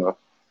 Alabama,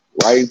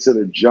 right into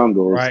the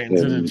jungles Right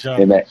into the in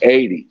jungle. the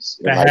 80s,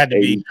 in That like had to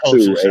be culture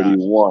 82, shock.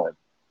 81.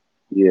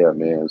 Yeah,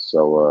 man.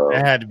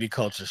 That had to be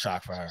culture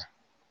shock for her.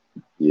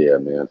 Yeah,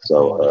 man. That's a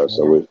whole different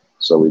world.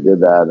 So we did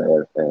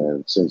that,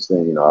 and since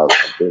then, you know,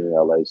 I've been in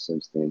LA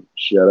since then.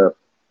 Shut up.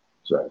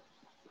 Sorry,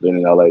 been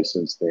in LA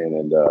since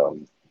then,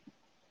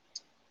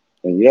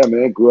 and yeah,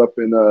 man, grew up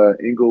in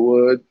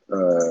Inglewood,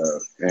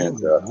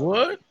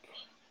 Inglewood?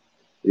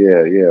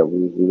 yeah,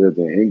 we lived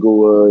in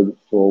Inglewood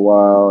for a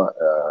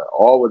while,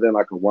 all within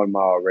like a 1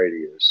 mile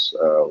radius.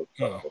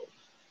 Hmm.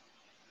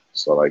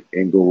 So like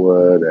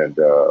Inglewood and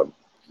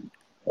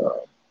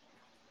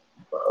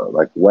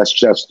like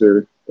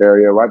Westchester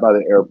area, right by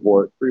the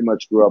airport. Pretty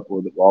much grew up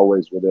with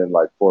always within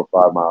like 4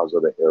 or 5 miles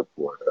of the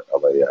airport,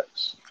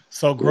 LAX.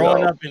 So You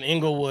growing know, up in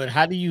Inglewood,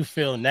 how do you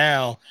feel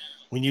now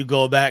when you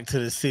go back to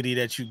the city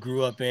that you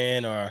grew up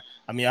in? Or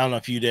I mean, I don't know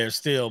if you there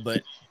still,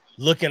 but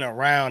looking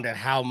around at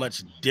how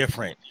much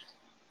different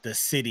the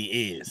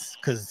city is.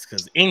 Cause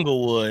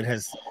Inglewood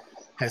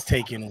has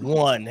taken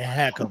one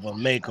heck of a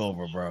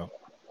makeover, bro.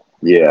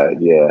 yeah,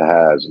 it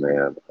has,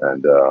 man,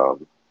 and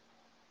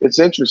it's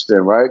interesting,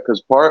 right?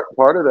 Because part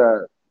of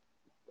that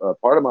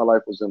part of my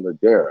life was in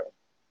Ladera.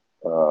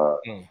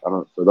 Hmm. I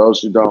don't. For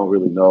those who don't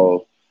really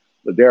know,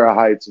 Ladera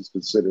Heights is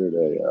considered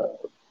a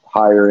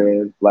higher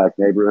end black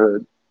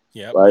neighborhood,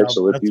 Yep, right? y'all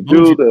So if that's you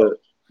do bougie folk. the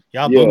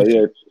Y'all yeah,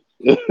 bougie.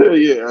 yeah,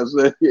 yeah, I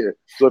said, yeah.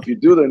 So if you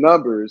do the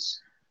numbers,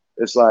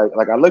 it's like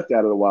I looked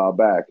at it a while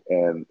back,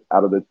 and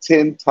out of the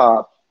 10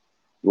 top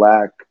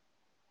black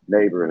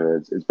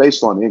neighborhoods, it's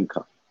based on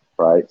income,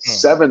 right? Hmm.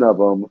 7 of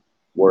them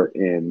were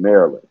in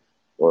Maryland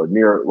or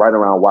near right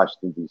around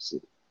Washington D.C.,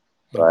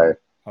 Okay. right?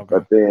 Okay.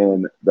 But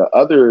then the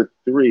other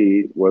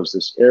three was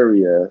this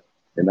area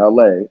in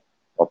LA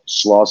off of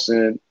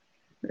Slauson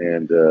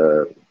and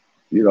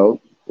you know,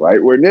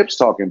 right where Nip's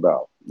talking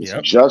about. It's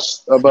Yep.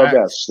 just above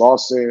that, Facts.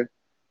 Slauson,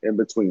 in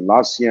between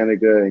La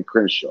Cienega and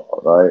Crenshaw,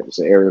 right? It's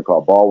an area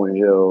called Baldwin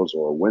Hills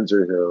or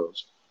Windsor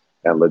Hills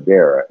and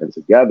Ladera. And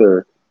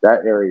together,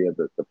 that area,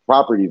 the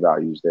property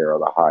values there are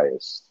the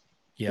highest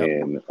Yep.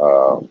 in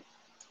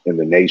in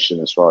the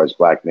nation as far as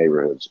black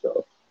neighborhoods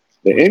go.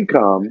 The Which is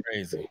income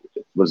crazy.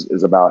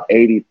 is about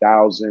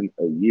 80,000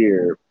 a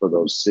year for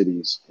those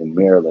cities in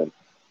Maryland.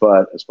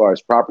 But as far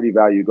as property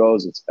value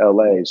goes, it's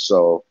LA.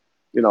 So,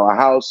 you know, a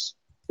house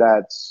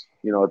that's,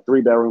 you know, a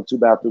 3 bedroom, 2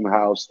 bathroom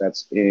house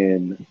that's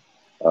in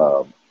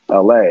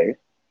LA,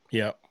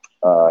 Yep.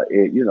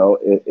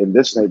 in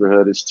this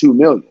neighborhood is 2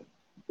 million,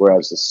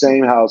 whereas the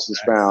same house is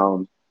Facts.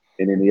 found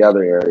in any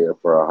other area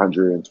for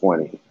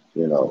 120,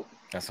 you know,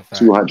 That's a fact.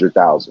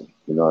 200,000.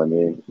 You know what I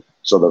mean?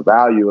 So the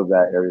value of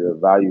that area, the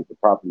value, the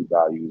property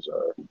values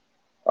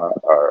are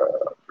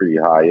pretty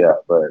high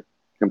up, but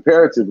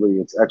comparatively,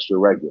 it's extra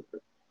regular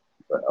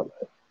for LA.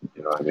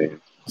 You know what I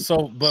mean?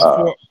 So, but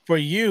Uh, for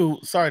you,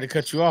 sorry to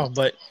cut you off,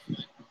 but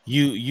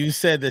you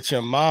said that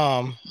your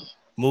mom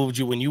moved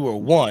you when you were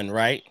one,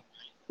 right?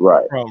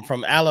 right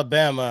From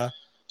Alabama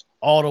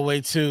all the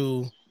way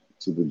to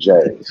the to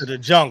Jays. the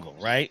jungle,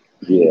 right?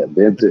 Yeah,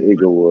 then But, to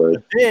Inglewood,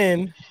 but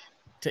then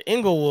to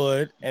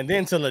Inglewood and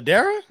then to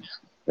Ladera.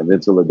 and then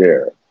to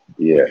Ladera.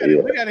 Yeah,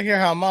 yeah. We gotta hear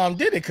how mom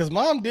did it because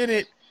mom did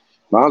it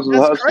Mom's was a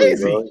That's hustler,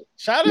 crazy. bro.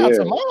 Shout out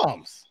to Yeah,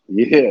 moms.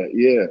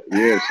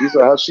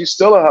 yeah. She's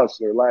still a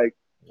hustler. Like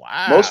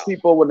Wow. most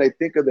people, when they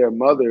think of their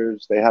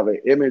mothers, they have an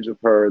image of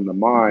her in the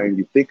mind.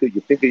 You think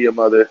of your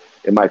mother.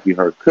 It might be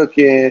her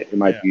cooking. It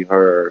might Yeah. be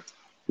her,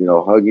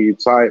 hugging you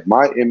tight.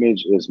 My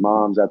image is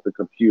mom's at the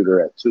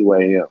computer at 2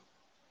 a.m.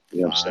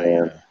 You know what I'm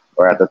saying? Fire.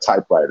 Or at the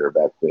typewriter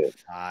back then.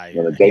 I'm Fire.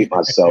 gonna date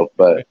myself,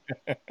 but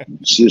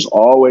she's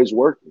always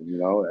working.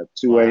 At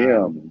 2 Wow.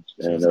 a.m.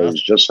 She and was it was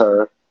hustling. just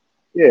her.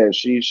 Yeah,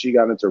 she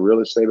got into real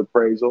estate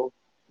appraisal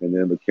and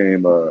then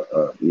became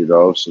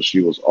so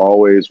she was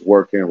always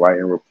working,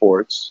 writing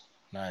reports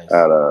Nice.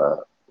 at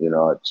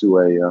at 2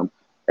 a.m.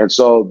 And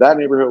so that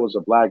neighborhood was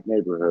a black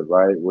neighborhood,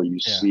 right? Where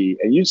Yeah.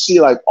 you see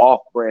like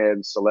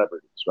off-brand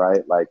celebrities,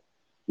 right? Like,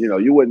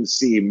 you wouldn't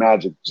see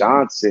Magic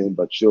Johnson,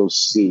 but you'll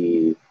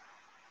see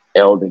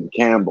Eldon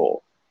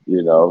Campbell,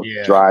 Yeah.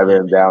 Yeah.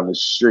 driving down the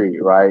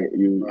street, right?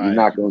 You're Right.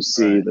 not gonna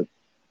see Right.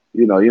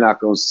 you're not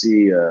gonna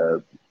see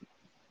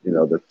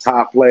the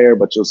top player,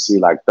 but you'll see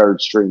like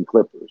third string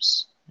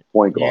Clippers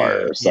point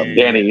guard Yeah. or something,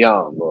 Yeah. Danny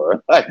Young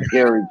or like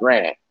Gary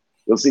Grant.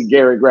 You'll see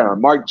Gary Grant or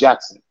Mark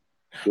Jackson.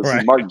 You'll see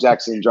Right. Mark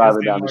Jackson You'll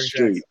driving see down the Mark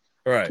street. Jackson.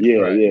 Right. Yeah,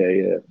 Right. yeah,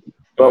 yeah.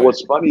 But Right.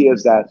 what's funny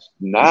is that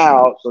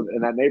now, so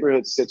and that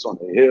neighborhood sits on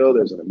the hill.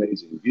 There's an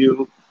amazing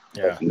view,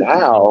 but Yeah.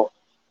 now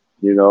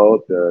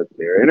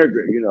they're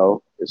integrated.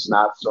 It's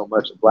not so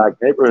much a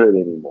black neighborhood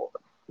anymore.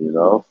 You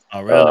know,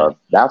 Oh, really?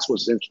 that's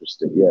what's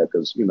interesting. Yeah,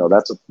 because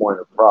that's a point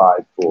of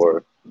pride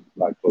for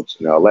black folks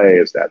in LA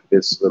is that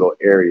this little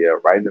area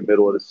right in the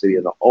middle of the city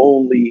and the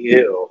only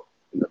hill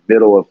in the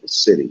middle of the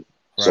city.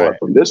 So Right.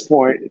 from this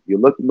point, if you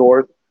look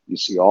north, you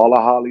see all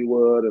of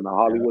Hollywood and the Yeah.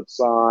 Hollywood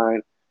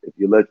sign. If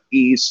you look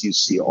east, you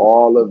see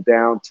all of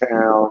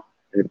downtown.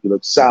 And if you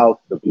look south,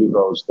 the view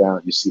goes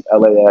down. You see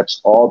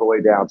LAX all the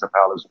way down to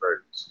Palos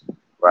Verdes,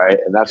 right?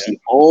 And that's Yeah.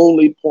 the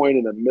only point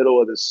in the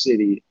middle of the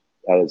city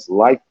that is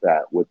like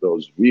that with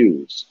those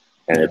views.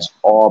 And Yeah. it's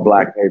all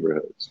black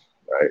neighborhoods,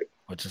 right?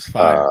 Which is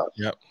fire. Uh,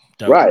 Yep.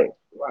 Dope. right,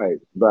 right.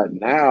 But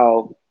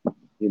now,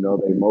 they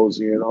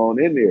moseying on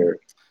in there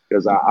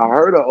because I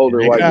heard an Here older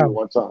they white dude come.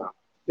 one time.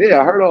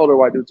 Yeah, I heard an older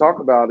white dude talk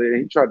about it.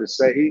 And he tried to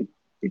say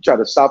he tried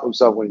to stop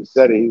himself when he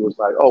said it. He was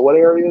like, "Oh, what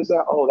area is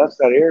that? Oh, that's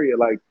that area."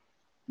 Like,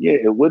 yeah,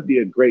 it would be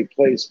a great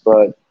place,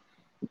 but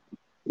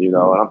and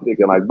I'm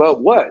thinking like,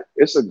 but what?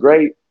 It's a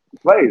great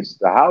place.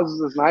 The houses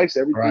is nice,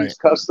 Right. everything's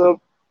custom.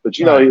 But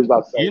he Right. was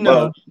about to say, You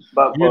know.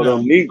 but You for them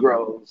know.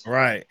 Negroes,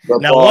 Right.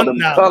 but Now, for all one them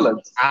now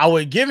colors, I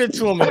would give it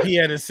to him if he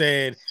had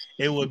said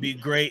it would be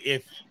great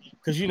if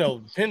because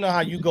depending on how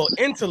you go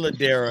into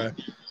Ladera,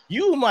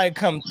 you might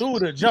come through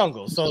the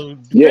jungle. So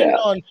depending yeah,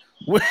 on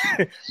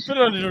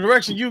depending on the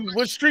direction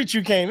which street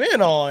you came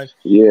in on,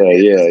 yeah, yeah,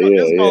 yeah,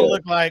 it's gonna yeah.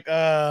 look like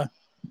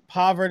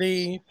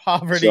poverty, So we're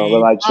poverty,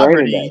 like training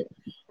poverty. day.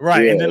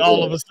 Right. And Yeah, then all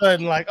yeah. of a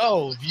sudden, like,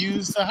 oh,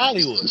 views to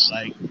Hollywood.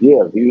 Like,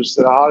 Yeah, views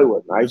to Hollywood,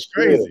 it's nice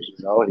crazy.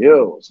 cribs,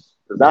 hills.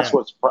 Because Yeah.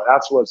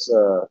 that's what's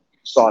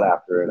sought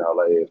after in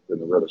LA in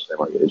the real estate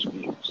market is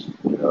views.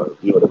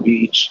 View of the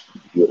beach,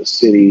 view of the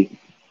city.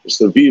 It's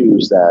the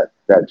views that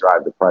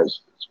drive the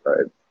prices,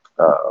 right?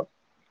 Uh,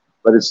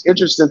 but it's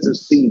interesting to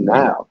see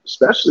now,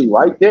 especially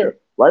right there,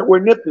 right where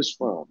Nip is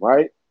from,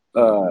 right?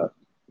 Uh,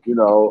 you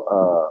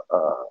know,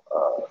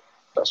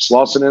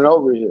 Slauson and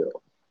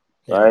Overhill,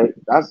 Yeah. right?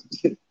 That's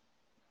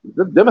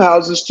them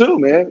houses too,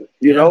 man.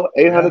 Yeah.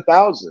 Yeah.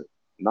 800,000,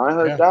 nine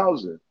hundred Yeah.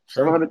 thousand,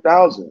 seven True. hundred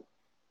thousand,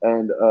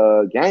 and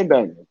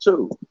gangbanging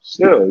too,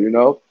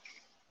 still.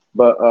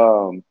 But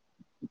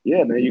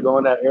yeah, man, you go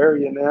in that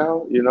area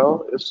now,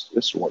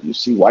 it's what you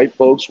see white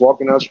folks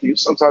walking down the street. You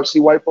sometimes see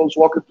white folks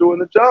walking through in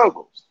the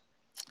jungles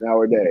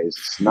nowadays.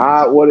 It's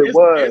not what it It's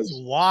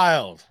was.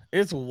 wild.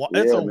 It's Yeah,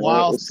 a man.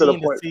 wild It's to the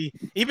scene to point. see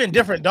even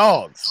different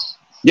dogs.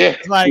 Yeah.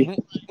 Like when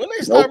they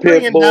No start pit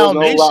bringing bull,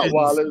 no Dalmatians,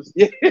 Rottweilers.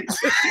 Yeah.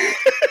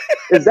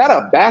 Is that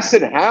a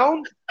basset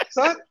hound,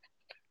 son?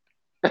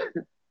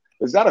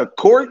 Is that a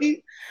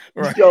corgi?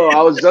 right? Yo,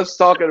 I was just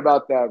talking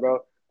about that, bro.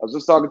 I was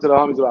just talking to the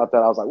homies about that.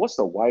 I was like, "What's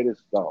the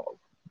whitest dog?"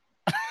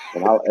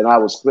 And I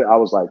was clear. I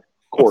was like,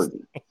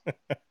 "Corgi."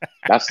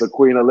 That's the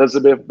Queen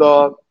Elizabeth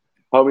dog.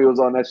 Homie was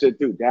on that shit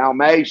too.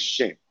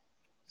 Dalmatian.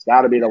 It's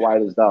got to be the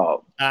whitest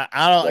dog. I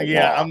don't. Like,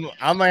 Yeah, nah.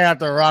 I might have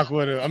to rock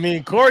with him. I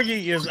mean,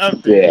 Corgi is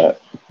up there, Yeah.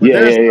 but Yeah,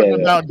 there's yeah, something yeah,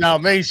 yeah. about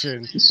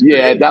Dalmatian.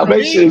 Yeah,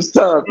 Dalmatian is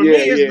tough. For me,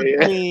 Yeah,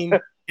 yeah, yeah.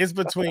 it's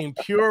between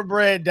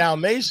purebred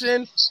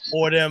Dalmatian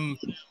or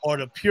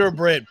the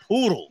purebred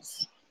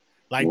poodles,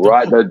 like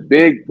Right, the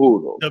big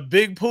poodle. the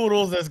big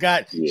poodles that's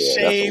got Yeah, that's a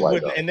shaved white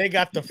with, dog. and they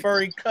got the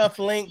furry cuff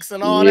links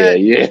and all Yeah, that.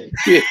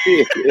 yeah,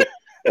 yeah.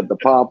 And the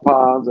pom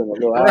poms and the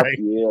little hat. Right.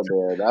 Yeah,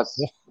 man.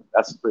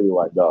 That's a pretty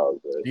white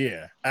dog, man. Yeah, Yeah,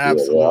 man. I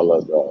absolutely.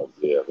 love dogs.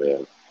 Yeah,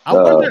 man. I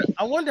Uh, wonder.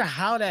 I wonder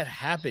how that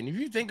happened. If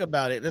you think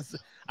about it, that's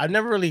I've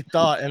never really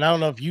thought, and I don't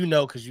know if you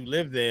know because you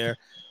live there,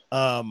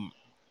 um,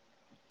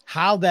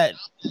 how that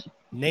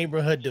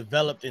neighborhood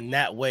developed in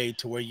that way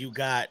to where you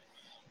got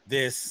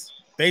this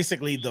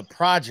basically the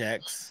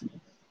projects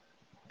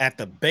at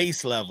the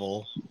base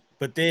level,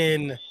 but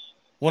then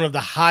one of the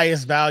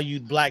highest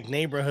valued black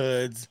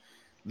neighborhoods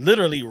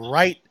literally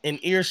right in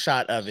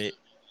earshot of it.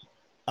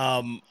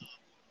 Um,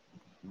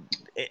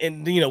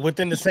 and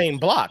within the same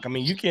block. I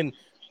mean, you can,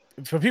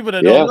 for people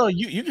that don't Yeah, know,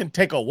 you can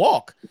take a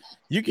walk.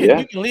 You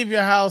yeah, can leave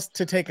your house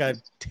to take a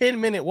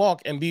 10-minute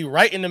walk and be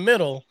right in the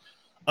middle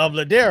of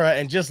Ladera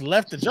and just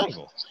left the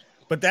jungle.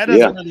 But that yeah,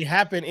 doesn't really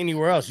happen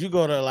anywhere else. You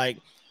go to like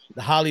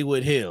the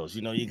Hollywood Hills,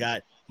 you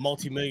got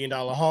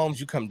multi-million-dollar homes.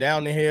 You come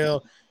down the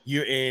hill,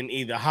 you're in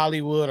either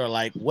Hollywood or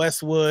like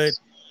Westwood.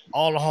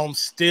 All the homes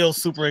still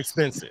super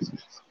expensive.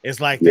 It's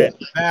like yeah. that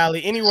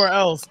valley. Anywhere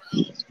else,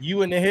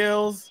 you in the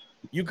hills,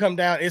 you come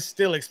down, it's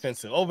still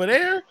expensive. Over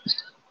there,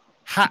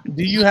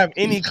 do you have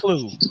any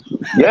clue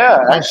Yeah,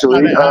 how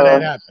actually,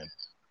 that happened?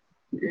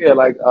 yeah,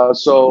 like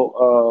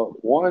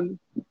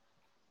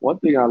one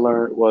thing I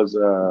learned was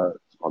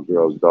my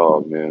girl's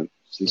dog, man.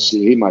 Hmm.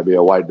 He might be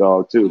a white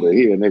dog too, but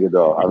he a nigga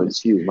dog. I mean,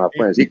 excuse my he,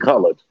 friends. He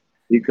colored.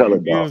 He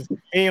colored he dog. was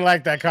he ain't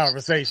like that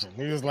conversation.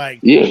 He was like,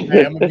 "Hey,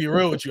 Yeah, I'm gonna be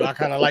real with you. I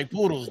kind of like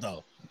poodles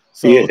though.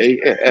 yeah, So,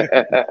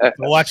 yeah.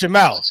 so watch your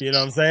mouth. You know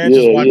what I'm saying?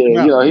 Just Yeah, watch yeah.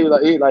 your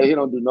mouth." He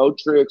don't do no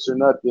tricks or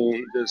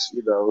nothing.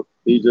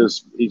 He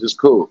just he just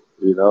cool.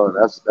 And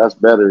that's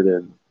better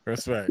than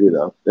Respect.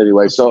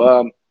 Anyway,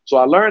 so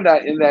I learned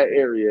that in that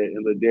area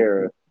in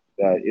Ladera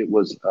that it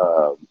was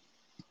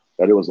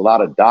a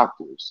lot of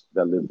doctors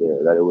that lived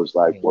there. That it was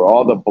like Hmm. where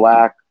all the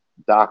black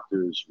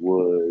doctors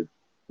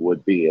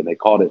would be, and they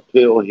called it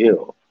Pill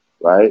Hill,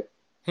 right?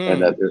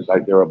 And Hmm.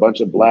 that there were a bunch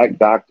of black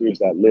doctors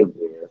that lived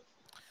there,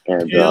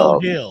 and Hill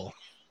Hill.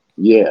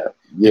 yeah, Did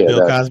yeah,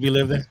 Bill Cosby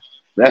live there?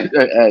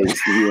 hey,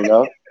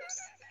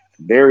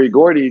 Barry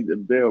Gordy,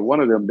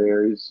 one of them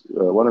Barrys,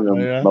 one of Oh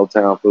them yeah.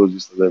 Motown fools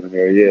used to live in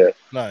there. Yeah.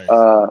 Nice.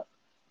 Uh,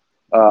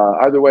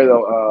 Either way,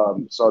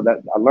 though, so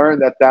that I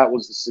learned that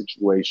was the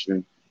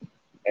situation,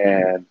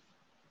 and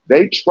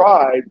they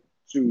tried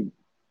to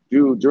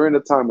do during the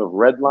time of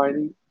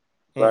redlining,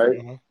 right?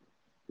 Mm-hmm.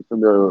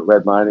 From the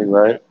redlining,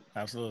 right? Yep.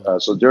 Absolutely.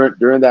 So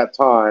during that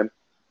time,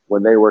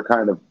 when they were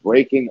kind of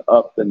breaking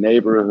up the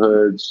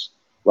neighborhoods,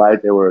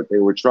 right? They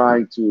were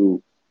trying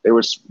to they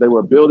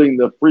were building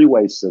the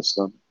freeway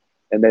system,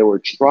 and they were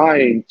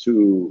trying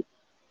to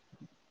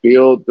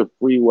build the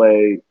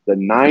freeway, the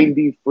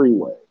 90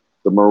 freeway,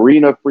 the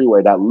Marina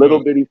freeway, that little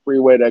Mm. bitty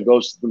freeway that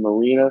goes to the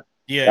Marina.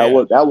 Yeah,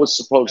 That yeah. was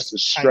supposed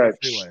That's to a tiny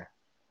stretch. freeway.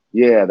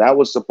 Yeah, that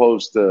was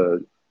supposed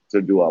to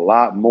do a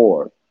lot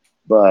more,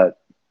 but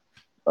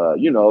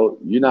you're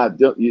not.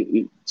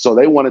 So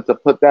they wanted to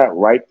put that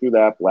right through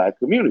that black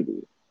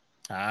community,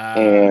 Ah.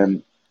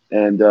 and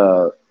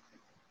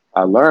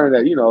I learned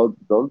that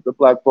the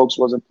black folks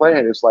wasn't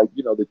playing. It's like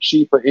the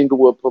chief of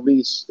Inglewood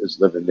Police is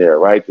living there,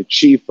 right? The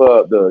chief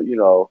of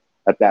the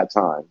at that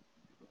time,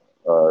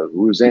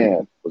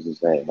 Roseanne was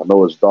his name. I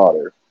know his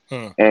daughter,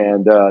 Hmm.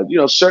 and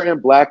certain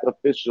black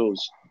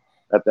officials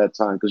at that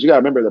time, because you got to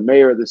remember the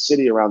mayor of the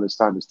city around this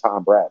time is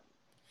Tom Bradley,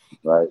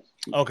 right?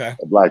 Okay.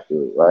 A black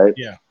dude, right?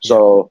 Yeah. Yeah.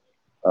 So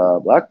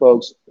black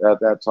folks at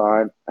that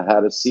time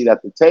had a seat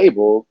at the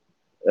table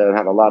and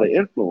had a lot of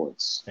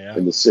influence Yeah.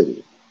 in the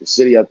city. The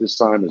city at this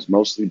time is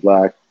mostly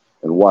black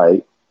and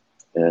white,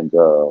 and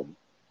um,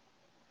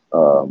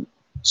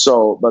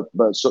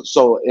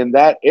 so in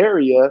that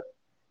area,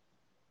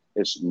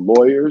 it's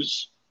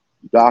lawyers,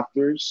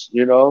 doctors,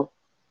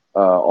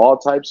 all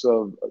types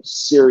of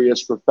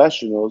serious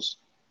professionals,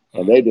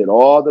 and Hmm. they did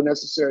all the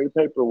necessary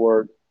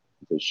paperwork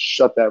to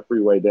shut that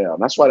freeway down.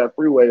 That's why that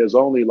freeway is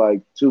only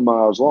like 2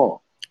 miles long.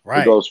 It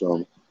Right. goes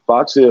from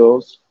Fox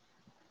Hills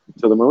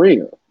to the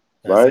Marina,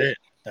 That's right? it.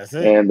 That's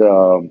it.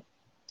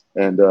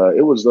 And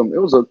it was a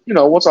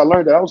once I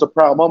learned that was a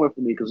proud moment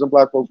for me because some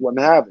black folks wasn't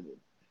having it.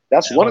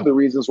 That's At one of all. the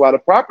reasons why the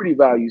property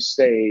value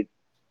stayed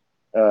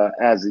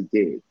as it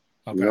did.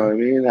 You know Okay. what I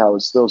mean? How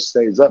it still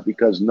stays up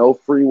because no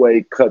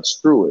freeway cuts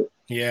through it.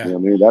 You Yeah. know what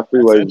I mean? That That's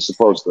freeway was interesting.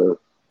 supposed to,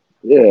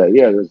 yeah,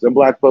 yeah. There's them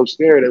black folks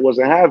there, they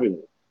wasn't having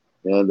it,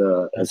 and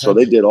That's so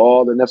they did interesting.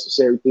 all the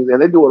necessary things,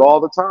 and they do it all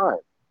the time.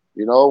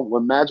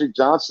 When Magic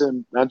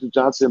Johnson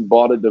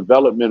bought a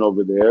development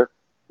over there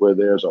where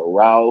there's a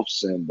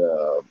Ralph's and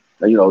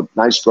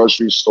nice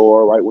grocery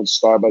store. Right when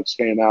Starbucks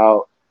came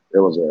out,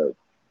 there was a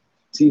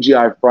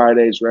TGI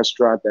Fridays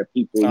restaurant that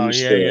people Oh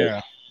used yeah, to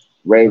yeah.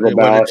 rave Where the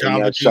about in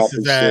Jamba that Juice shopping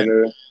is at.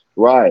 center.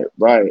 Right,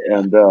 right. Yeah.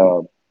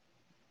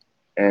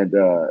 And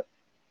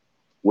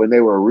when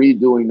they were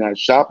redoing that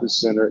shopping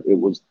center, it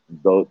was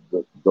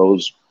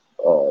those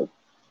uh,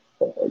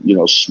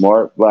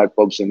 smart black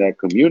folks in that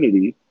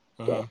community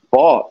that Hmm.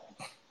 fought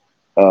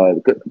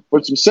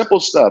for some simple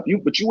stuff.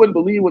 But you wouldn't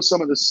believe what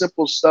some of the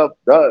simple stuff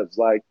does.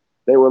 Like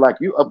they were like,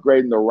 you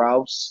upgrading the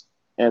Ralphs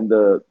and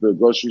the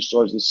grocery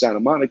stores in Santa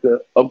Monica,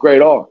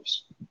 upgrade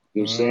ours.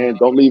 You know what I'm saying?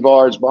 Don't leave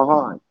ours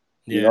behind.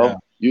 Yeah.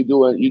 You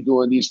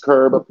doing these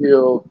curb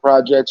appeal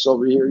projects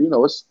over here.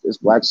 It's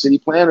black city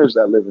planners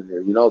that live in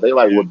here. They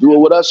like, well, Yeah. do it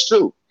with us too.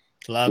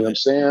 You know Love what I'm it.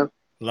 saying?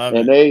 Love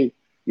And it.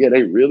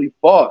 they really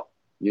fought.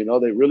 They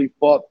really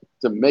fought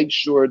to make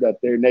sure that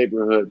their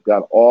neighborhood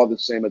got all the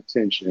same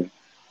attention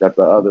that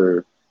the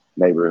other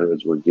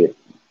neighborhoods were getting.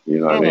 You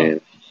know what I Hmm.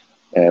 mean?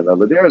 And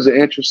Ladera is an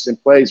interesting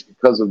place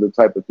because of the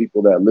type of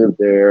people that live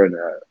there, and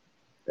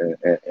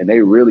and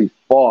they really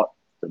fought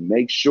to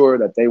make sure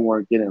that they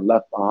weren't getting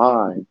left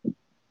behind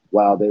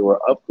while they were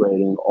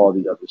upgrading all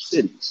the other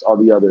cities, all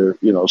the other,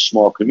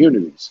 small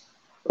communities,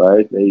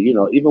 right? They,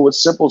 even with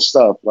simple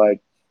stuff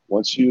like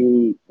once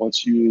you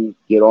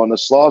get on the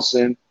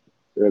Slauson,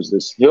 there's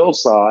this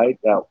hillside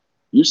that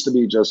used to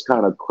be just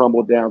kind of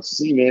crumbled down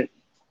cement.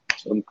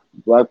 Some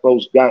black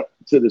folks got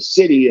to the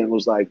city and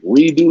was like,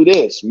 redo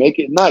this, make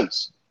it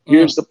nice. Mm.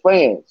 Here's the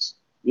plans.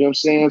 You know what I'm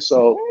saying?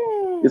 So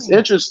it's Mm.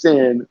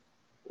 interesting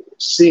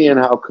seeing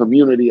how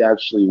community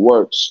actually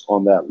works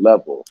on that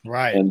level.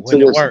 Right. And to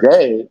When it this works.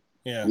 day,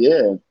 Yeah.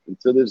 yeah, and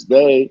to this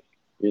day,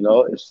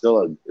 it's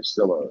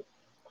still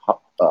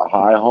a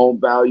high home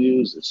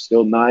values. It's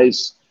still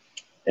nice.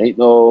 Ain't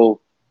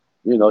no,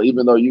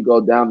 even though you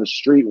go down the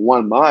street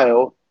 1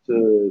 mile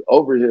to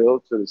Overhill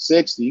to the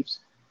 60s,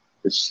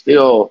 it's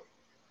still,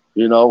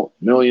 $1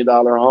 million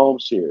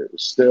homes here.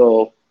 It's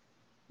still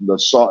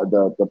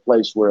the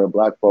place where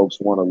black folks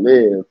want to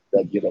live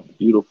that get a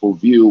beautiful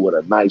view with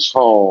a nice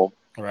home.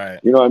 Right.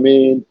 You know what I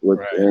mean?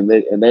 Right. And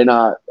they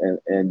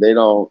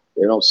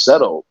don't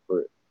settle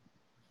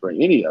for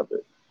any of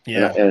it. And,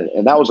 Yeah.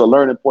 and that was a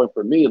learning point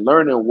for me,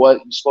 learning what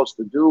you're supposed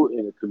to do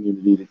in a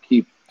community to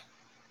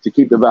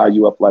keep the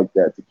value up like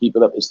that, to keep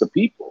it up. It's the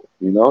people,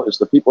 it's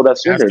the people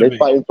that's in Has there. to They be.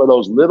 fighting for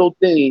those little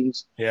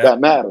things Yeah. that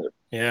matter.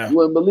 Yeah. You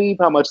wouldn't believe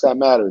how much that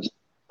matters.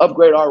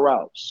 Upgrade our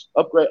routes,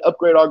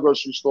 upgrade our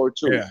grocery store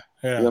too. Yeah.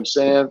 You know what Yeah. I'm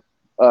saying?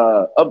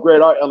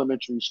 Upgrade our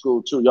elementary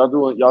school too.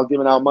 Y'all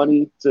giving out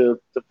money to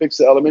fix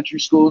the elementary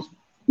schools.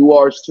 Do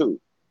ours too.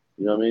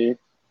 You know what I mean?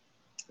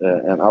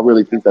 And I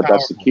really think That's that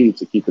that's the powerful. key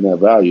to keeping that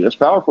value. It's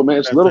powerful, man.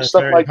 It's little That's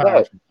stuff very like that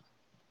powerful.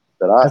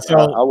 that And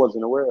so I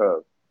wasn't aware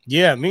of.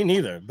 yeah, me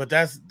neither. But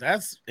that's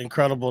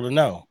incredible to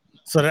know.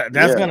 So Yeah,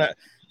 that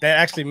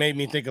actually made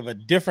me think of a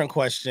different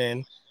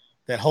question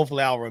that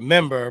hopefully I'll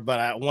remember. But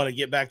I want to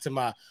get back to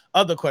my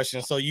other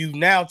question. So you've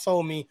now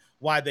told me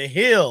why the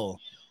hill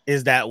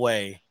is that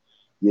way,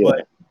 yeah,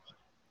 but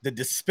the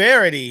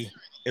disparity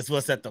is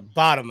what's at the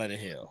bottom of the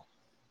hill.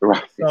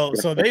 right.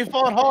 So they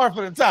fought hard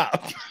for the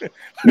top.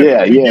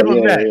 Yeah, We yeah, give them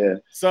yeah, that. yeah.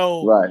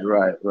 So Right,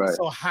 right, right.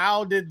 so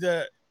how did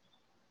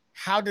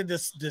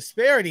this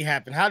disparity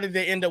happen? How did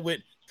they end up with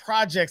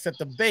projects at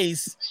the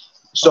base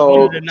of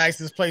one of So the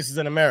nicest places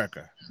in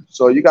America?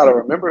 so you got to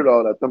remember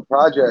though that them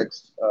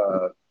projects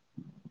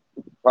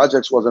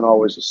wasn't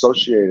always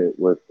associated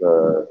with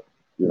hood.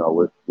 You know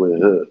what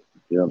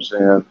I'm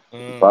saying? The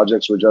Mm,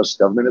 projects were just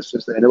government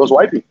assisted, and it was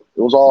white people.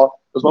 It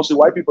was mostly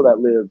white people that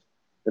lived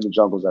in the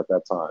jungles at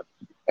that time,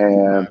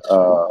 and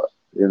gotcha.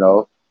 you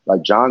know,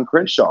 like John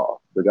Crenshaw,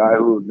 the guy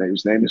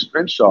whose name is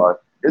Crenshaw,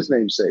 his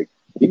namesake,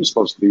 he was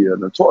supposed to be a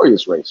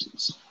notorious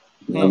racist.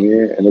 You know what I Hmm,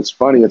 mean? And it's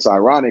funny, it's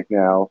ironic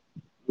now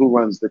who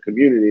runs the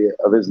community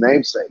of his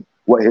namesake,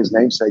 what his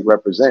namesake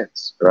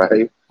represents,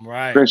 right?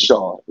 right.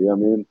 Crenshaw, you know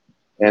what I mean?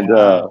 And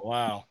Wow.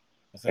 Wow.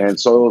 That's and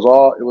interesting.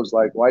 so it was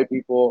like white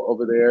people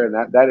over there, and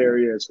that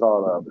area is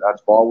called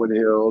that's Baldwin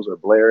Hills or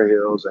Blair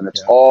Hills, and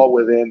it's Yeah, all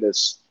within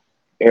this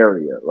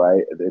area,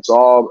 right? It's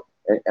all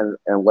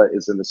and what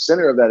is in the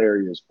center of that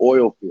area is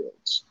oil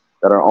fields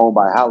that are owned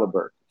by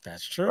Halliburton,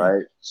 that's true.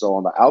 right? So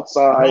on the They're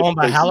outside owned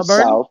by facing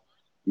Halliburton. south,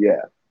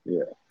 yeah,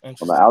 yeah, on the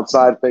Interesting.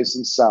 outside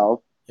facing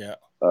south, Yeah.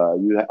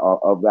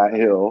 of that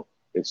hill,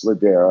 it's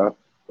Ladera,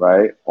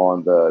 right?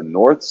 On the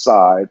north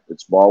side,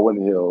 it's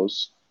Baldwin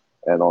Hills,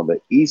 and on the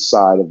east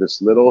side of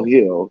this little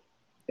hill,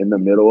 in the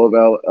middle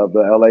of the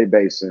LA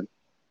basin,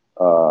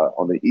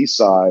 on the east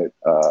side,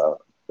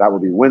 that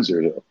would be Windsor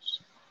Hills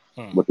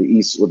Hmm, with the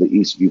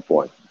east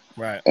viewpoint,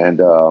 right. and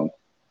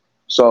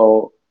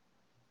so.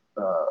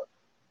 Uh,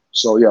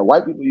 so yeah,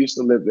 white people used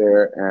to live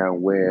there,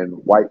 and when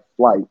white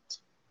flight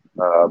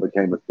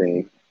became a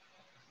thing,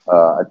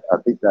 I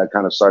think that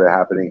kind of started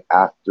happening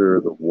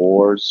after the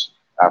wars,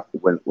 after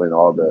when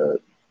all the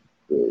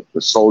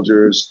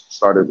soldiers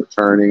started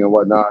returning and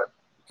whatnot.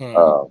 Hmm,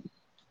 Um,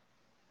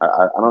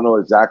 I don't know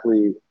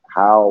exactly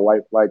how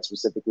white flight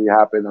specifically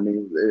happened. I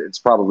mean, it's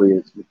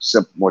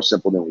more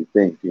simple than we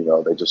think.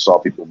 They just saw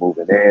people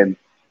moving in,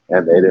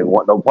 and they didn't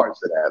want no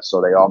parts of that,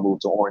 so they all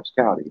moved to Orange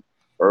County,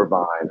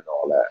 Irvine, and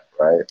all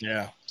that, right?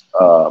 yeah.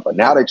 But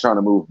now they're trying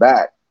to move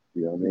back.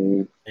 You know what I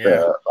mean?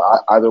 Yeah.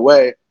 Either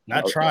way,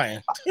 Not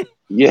trying.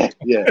 yeah,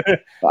 yeah. They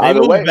Either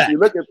moved way, if back. you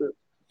look at the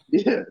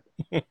yeah,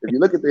 if you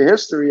look at the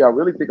history, I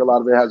really think a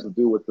lot of it has to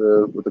do with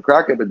the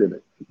crack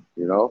epidemic.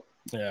 You know,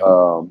 Yeah.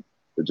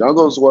 the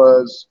jungles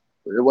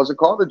wasn't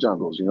called the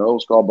jungles. It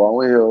was called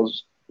Baldwin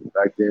Hills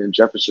back then,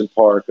 Jefferson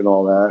Park, and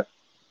all that.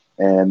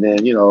 And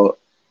then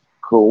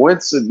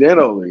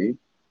coincidentally,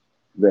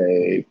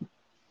 they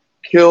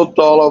killed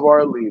all of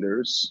our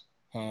leaders,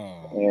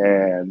 Hmm.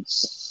 and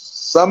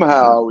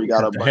somehow we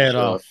got Cut a the head bunch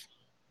of off.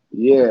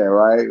 yeah,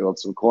 right, on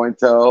some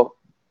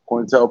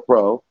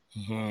COINTELPRO,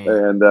 Hmm.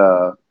 and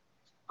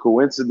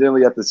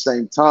coincidentally at the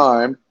same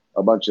time,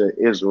 a bunch of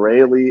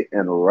Israeli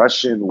and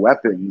Russian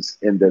weapons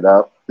ended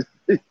up,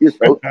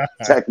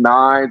 Tech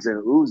Nines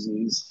and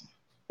Uzis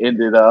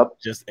ended up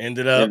Just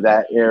ended up in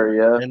that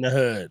area, in the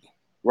hood.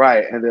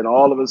 right? And then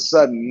all of a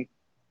sudden,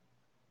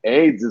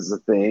 AIDS is a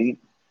thing,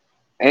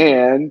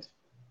 and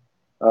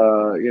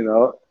you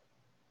know,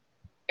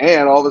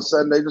 and all of a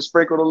sudden they just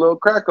sprinkled a little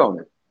crack on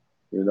it,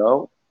 you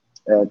know,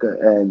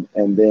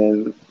 and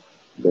then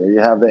there you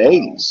have the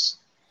 '80s,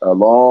 a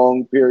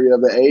long period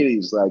of the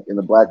 '80s, like in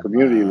the black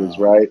community was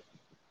Wow. right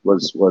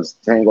was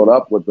tangled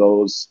up with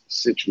those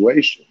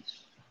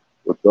situations,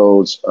 with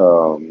those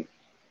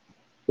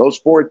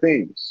four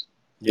things,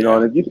 you know. Yeah.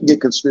 And if you can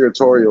get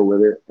conspiratorial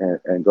with it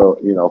and go,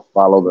 you know,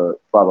 follow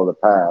the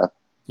path,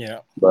 Yeah.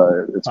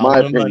 but it's my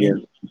Follow the money.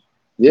 opinion.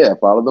 Yeah,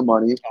 follow the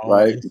money,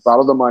 right? You Always.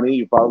 follow the money,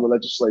 you follow the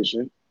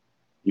legislation,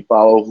 you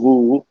follow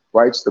who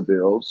writes the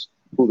bills,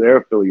 who they're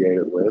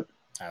affiliated with.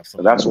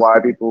 And that's Absolutely. why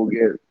people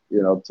get,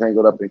 you know,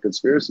 tangled up in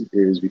conspiracy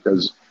theories,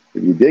 because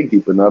if you dig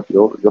deep enough,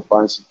 you'll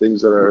find some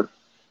things that are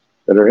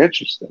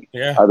interesting.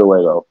 Yeah. Either way,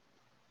 though,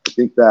 I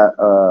think that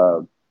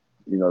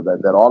you know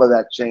that all of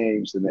that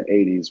changed in the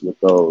 '80s with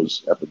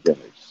those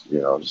epidemics. You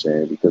know what I'm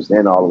saying? Because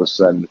then all of a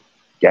sudden,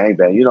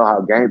 gangbang. You know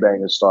how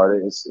gangbanging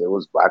started? It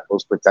was black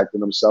folks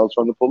protecting themselves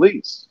from the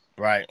police.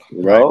 Right.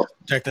 You Right. know,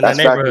 Protecting their that's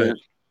back neighborhood. when.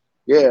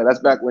 Yeah, that's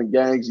back when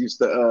gangs used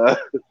to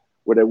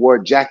where they wore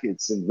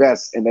jackets and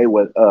vests, and they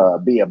would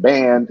be a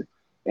band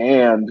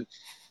and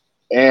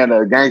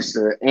a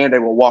gangster, and they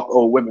would walk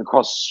old women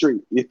across the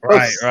street. You know what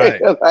I'm Right.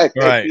 Right. saying? Like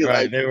they'd Right. be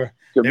Right. like They were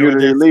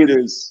community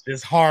leaders.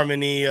 this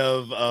harmony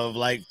of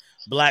like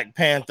Black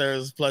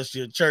Panthers plus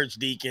your church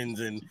deacons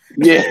and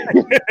Yeah,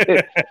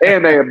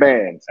 and they a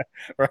band,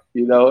 right.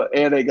 you know,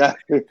 and they got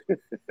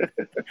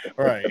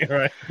Right.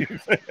 Right.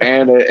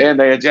 and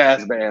they a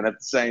jazz band at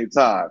the same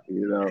time,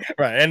 you know.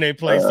 Right. And they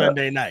play Uh,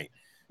 Sunday night.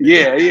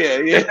 yeah, yeah,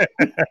 yeah,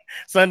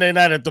 Sunday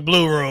night at the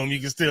Blue Room, you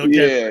can still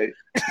catch yeah,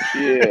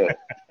 yeah,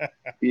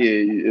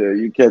 yeah.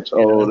 You catch it.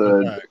 Yeah, old, that's a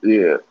fact.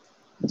 yeah.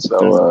 That's a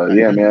So fact.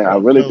 yeah, That's man, I so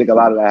really so think a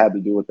lot of that had to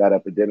do with that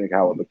epidemic,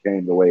 how it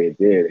became the way it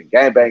did. And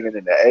gangbanging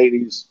in the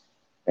 '80s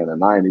and the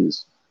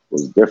 '90s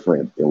was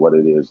different than what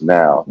it is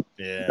now.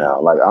 yeah.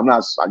 Now, like I'm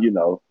not, you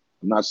know,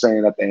 I'm not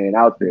saying that they ain't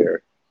out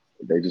there.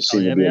 They just Oh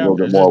seem to yeah, be they a out little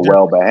there. bit It's just more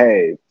well different.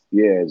 behaved.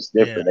 Yeah, it's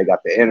Yeah. different. They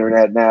got the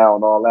internet now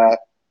and all that.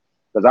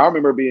 Because I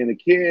remember being a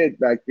kid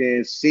back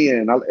then, seeing,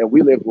 and when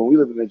we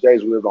lived in the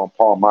Jays, we lived on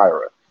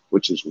Palmyra,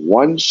 which is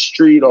one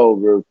street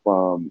over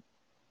from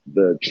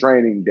the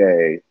training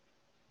day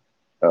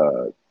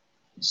uh,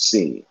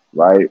 scene,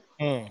 right?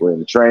 Mm, When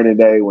the training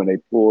day, when they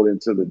pulled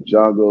into the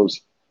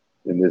jungles,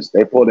 and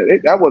they pulled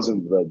it. That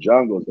wasn't the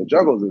jungles. The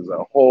jungles is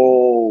a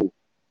whole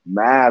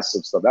mass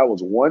of stuff. That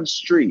was one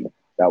street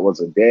that was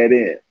a dead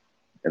end,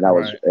 and that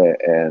was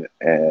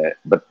right.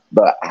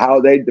 but how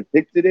they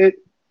depicted it,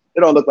 it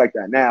don't look like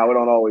that now. It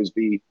don't always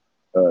be,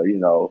 you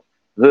know,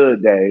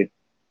 hood day.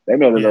 They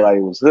made it look Yeah. like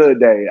it was hood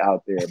day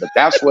out there, but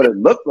that's what it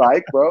looked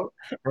like, bro.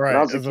 When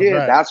I Right. was a That's a kid,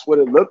 fact. that's what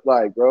it looked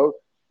like, bro.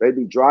 They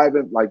be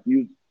driving like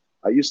you.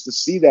 I used to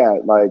see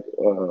that, like,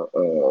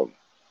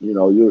 you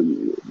know,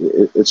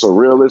 it's a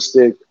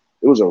realistic.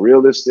 It was a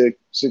realistic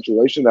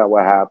situation that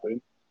would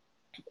happen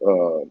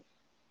uh,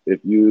 if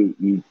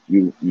you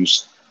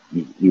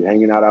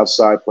hanging out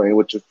outside playing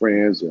with your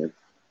friends, and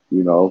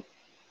you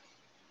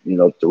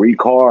know, three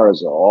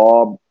cars are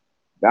all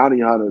bounty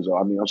hunters, or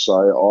I mean, I'm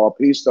sorry, all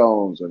P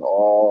stones and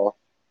all,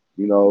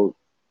 you know,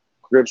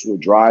 Crips would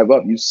drive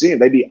up. You see them,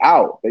 they be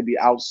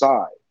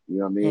outside. You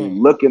know what I mean?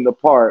 Mm, Looking the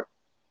part,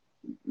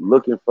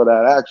 looking for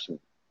that action.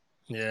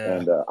 yeah.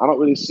 And I don't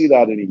really see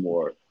that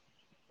anymore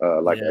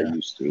like I Yeah.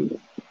 used to.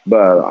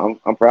 But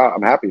I'm proud.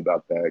 I'm happy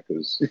about that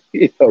because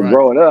you know, Right.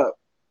 growing up,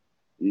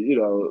 you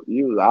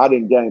know, I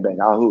didn't gangbang.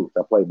 I hooped.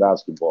 I played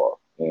basketball,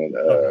 and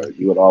Okay.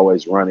 you would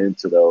always run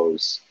into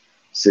those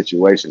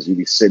situations. You'd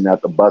be sitting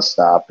at the bus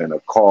stop in a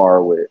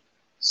car with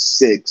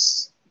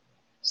six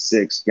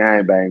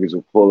gangbangers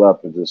would pull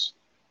up and just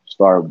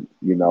start,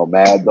 you know,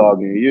 mad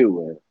dogging you.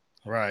 And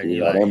Right. you You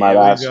know, like, they might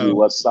here we ask you go.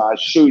 what size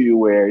shoe you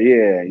wear.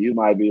 Yeah, you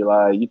might be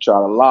like, you try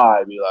to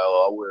lie, be like,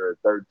 oh, I wear a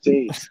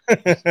 13.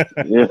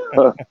 Yeah,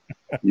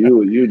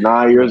 you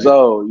 9 years Right.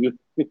 old. You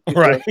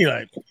Right. know, You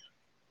like,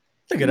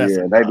 think of that yeah,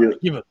 some they nine. be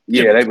Give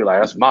yeah, it they to be like,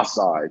 that's my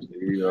size.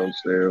 You know what I'm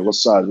saying? What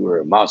size you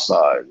wear? My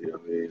size. You know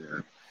what I mean?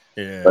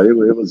 me. But Yeah.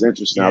 it was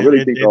interesting. I Yeah.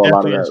 really It, think it though a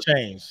lot of definitely has that.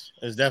 changed.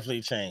 It's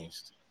definitely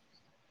changed.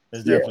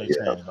 It's Yeah, definitely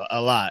yeah. changed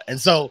a lot. And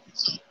so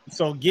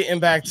getting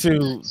back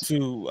to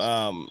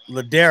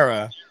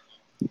Ladera,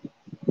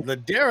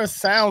 Ladera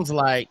sounds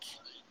like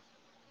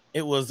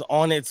it was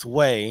on its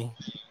way.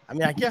 I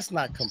mean, I guess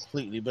not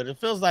completely, but it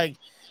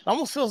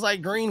almost feels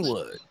like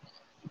Greenwood.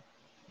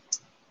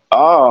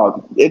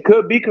 Oh, it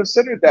could be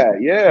considered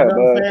that. You Yeah, know what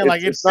I'm but saying?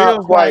 Like it it's not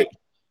feels quite. like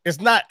it's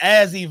not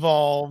as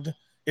evolved.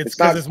 It's It's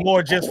because not. it's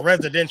more just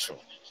residential.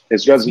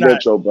 It's It's not.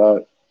 residential,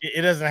 but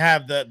It doesn't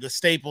have the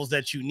staples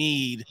that you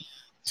need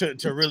to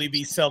really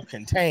be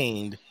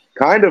self-contained.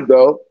 kind of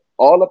though.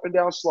 All up and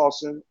down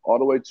Slauson, all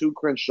the way to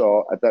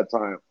Crenshaw at that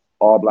time,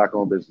 all black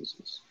owned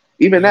businesses.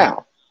 Even Mm,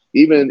 now,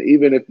 even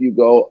if you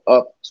go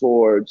up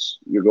towards,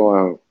 you're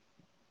going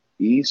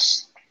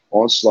east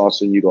on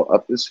Slauson, you go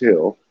up this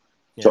hill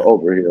to yeah,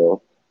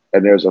 Overhill,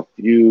 and there's a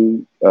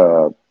few,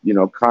 you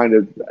know, kind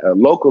of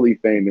locally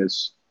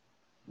famous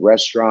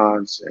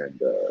restaurants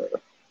and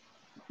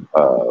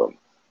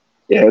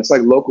Yeah, it's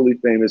like locally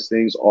famous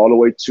things all the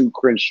way to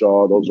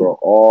Crenshaw. Those are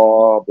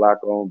all black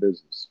owned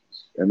businesses,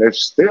 and they're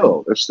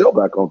still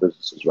black owned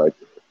businesses right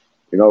there.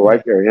 You know, Yeah.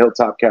 right there,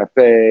 Hilltop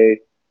Cafe,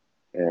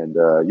 and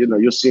you know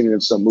you'll see it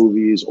in some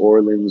movies.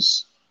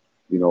 Orleans,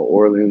 you know,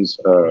 Orleans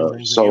Orleans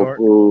and Soul York.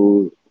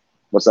 Food.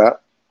 What's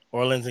that?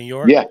 Orleans and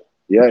York. Yeah,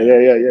 yeah, Yeah. yeah,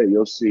 yeah, yeah.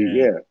 You'll see,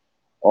 Yeah. yeah,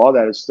 all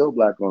that is still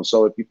black owned.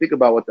 So if you think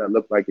about what that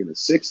looked like in the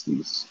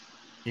 '60s,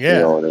 you Yeah.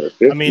 know, and in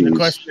the I mean, the '50s,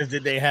 question is,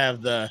 did they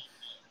have the?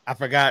 I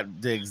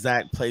forgot the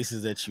exact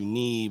places that you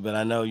need, but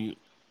I know you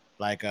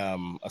like a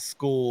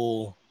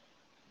school,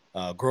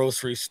 a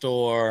grocery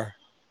store,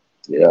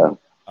 yeah,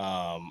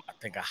 I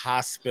think a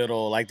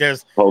hospital. Like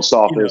there's, post you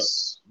know,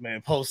 office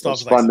man, post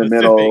was office like specific.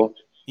 fundamental.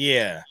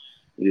 Yeah. Like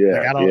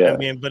Yeah, I don't. I yeah.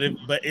 mean, but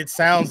it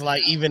sounds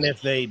like even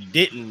if they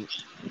didn't,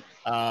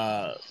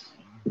 uh,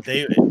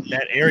 they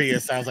that area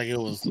sounds like it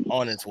was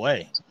on its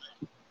way.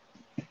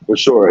 For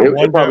sure. I It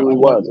wonder. probably I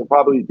wonder. was. It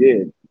probably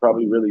did. It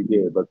probably really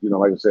did. But you know,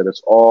 like I said,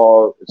 it's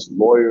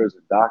lawyers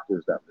and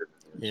doctors that live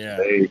in there.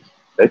 So Yeah.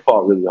 they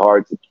fought really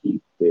hard to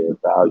keep their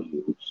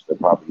values, their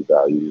property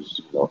values,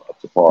 you know, up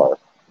to par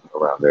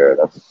around there.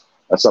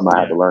 That's something I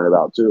had Yeah. to learn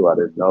about too. I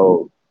didn't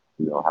know,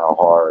 you know, how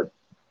hard,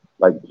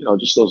 like, you know,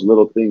 just those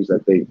little things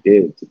that they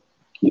did to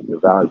keep the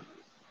value,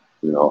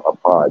 you know, up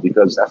high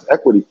because that's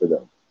equity for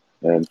them.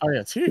 And Oh yeah,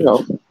 it's you know,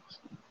 huge.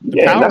 The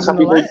yeah, and that's power's how in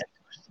the people. land.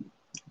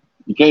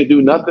 You can't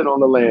do nothing on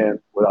the land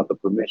without the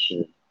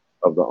permission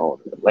of the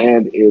owner.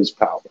 Land is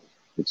power.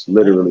 It's Land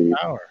is literally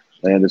power.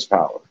 land is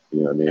power. You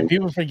know what I And mean?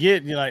 people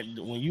forget, like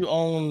when you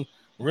own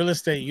real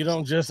estate, you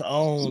don't just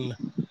own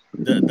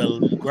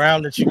the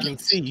ground that you can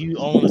see. You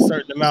own a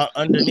certain amount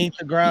underneath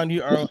the ground.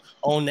 You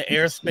own the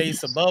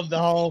airspace above the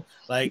home.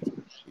 Like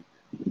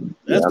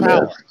that's Yeah, man.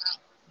 power.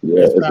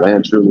 Yeah, It's it's power.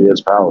 land truly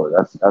is power.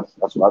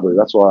 That's what I believe.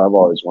 That's why I've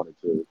always wanted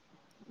to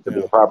be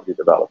a Yeah. property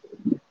developer.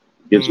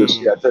 Gives you,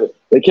 Mm. yeah, I tell you,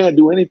 they can't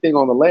do anything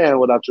on the land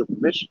without your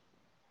permission.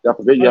 God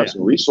forbid Oh you have yeah.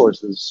 some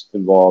resources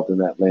involved in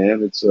that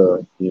land. It's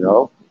a you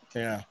know,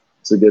 Yeah.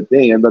 it's a good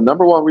thing. And the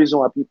number one reason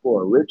why people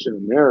are rich in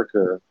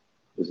America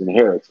is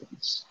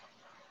inheritance.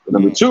 The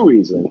number Mm. two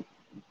reason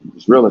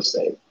is real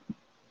estate.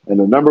 And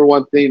the number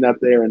one thing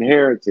that they're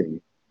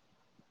inheriting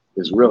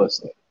is real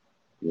estate.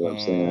 You know what I'm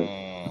saying?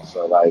 Mm.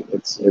 So like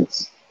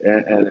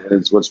and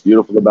it's what's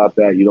beautiful about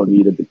that. You don't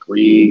need a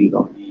degree, you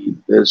don't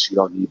need this, you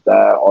don't need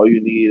that. All you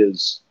need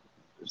is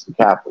the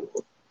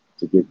capital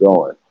to get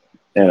going.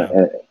 And Yeah.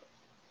 and,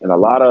 and a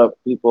lot of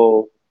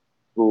people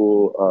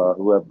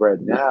who have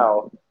bread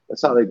now,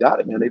 that's how they got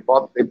it, man. They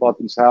bought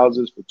these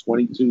houses for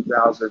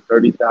 22,000,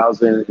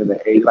 30,000 in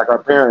the age like our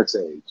parents'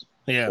 age.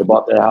 They Yeah.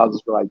 bought their Yeah.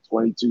 houses for like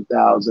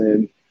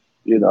 22,000.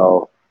 You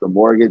know, the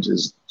mortgage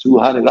is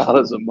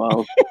 $200 a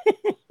month,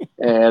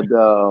 and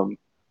um,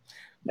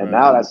 and Right.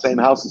 now that same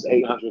house is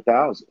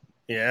 800,000,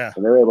 Yeah.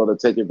 and they're able to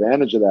take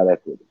advantage of that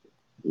equity.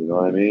 You know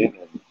what I mean?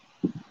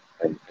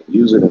 And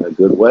use it in a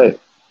good way.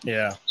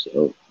 Yeah. So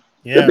good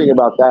Yeah. thing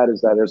about that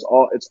is that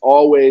it's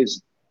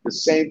always the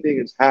same thing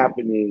is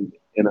happening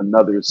in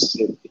another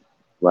city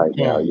right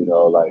now. Mm. You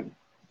know, like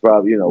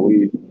probably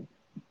we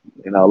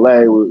in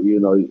LA. You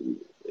know,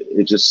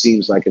 it just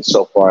seems like it's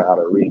so far out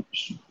of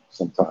reach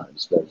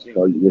sometimes because you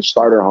know your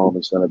starter home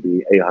is going to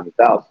be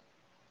 800,000,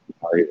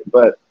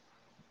 but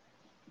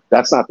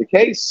that's not the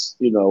case.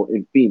 You know,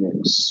 in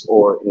Phoenix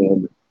or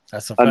in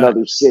That's a fact.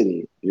 another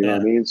city. You know what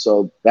Yeah. I mean?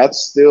 So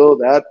that's still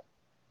that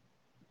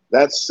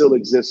still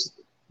exists.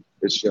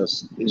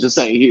 It just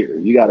ain't here.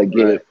 You got to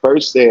get Right. it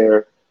first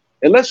there,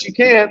 unless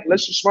you're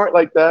smart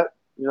like that.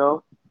 You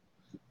know,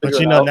 But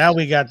figure it out. now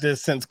we got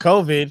this since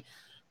COVID,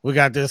 we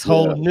got this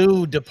whole Yeah,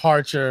 new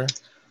departure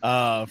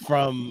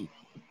from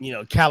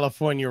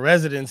California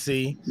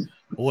residency,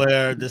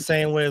 where the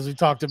same way as we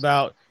talked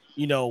about,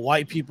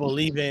 white people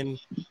leaving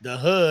the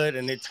hood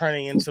and it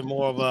turning into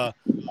more of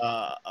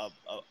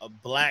a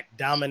black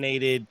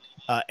dominated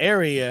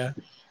area.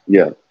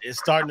 yeah, It's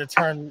starting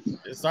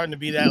to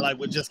be that like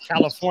with just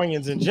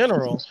Californians in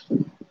general,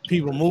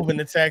 people moving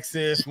to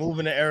Texas,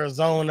 moving to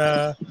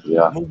Arizona,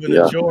 yeah, moving to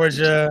yeah,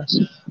 Georgia.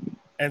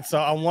 And so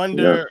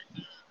yeah.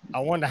 I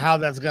wonder how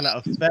that's going to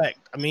affect.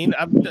 I mean,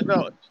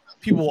 no,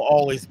 people will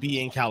always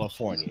be in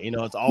California.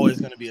 It's always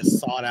going to be a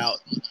sought out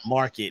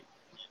market.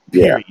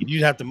 Yeah. Period.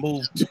 You'd have to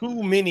move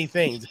too many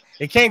things.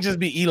 It can't just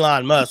be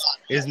Elon Musk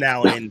is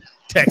now in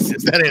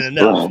Texas. That ain't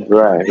enough.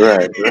 Right, right,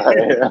 right,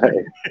 right,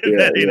 right. Yeah,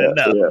 That ain't yeah,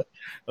 enough. yeah,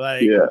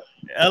 Like yeah.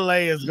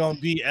 LA is going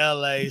to be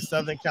LA.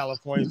 Southern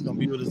California is going to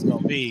be what it's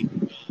going to be.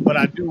 But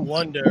I do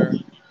wonder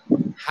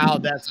how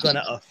that's going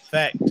to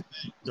affect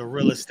the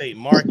real estate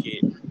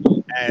market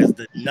as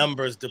the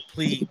numbers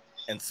deplete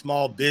and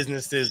small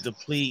businesses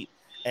deplete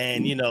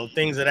and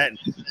things of that.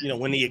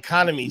 When the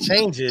economy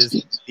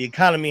changes, the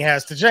economy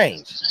has to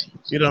change.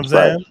 You know what I'm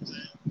Right, saying?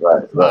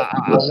 right, So right,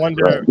 I right,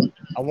 wonder. right.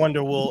 I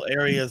wonder will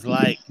areas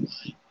like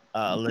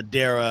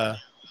Ladera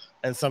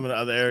and some of the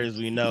other areas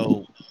we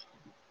know,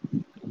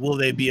 will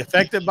they be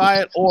affected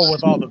by it, or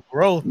with all the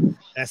growth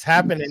that's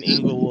happened in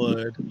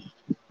Inglewood,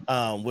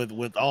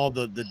 with all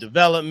the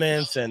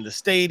developments and the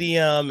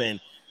stadium, and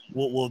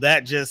will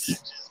that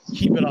just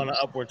keep it on an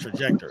upward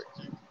trajectory?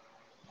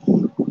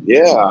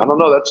 Yeah, I don't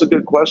know. That's a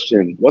good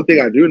question. One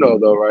thing I do know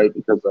though, right?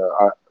 Because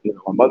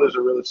my mother's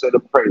a real estate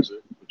appraiser.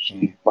 Mm.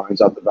 She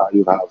finds out the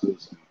value of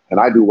houses, and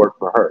I do work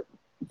for her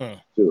Mm.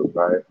 too,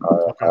 right?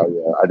 Okay.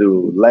 I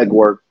do leg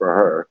work for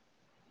her,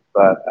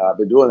 but I've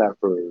been doing that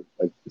for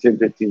like 10,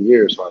 15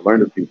 years, so I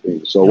learned a few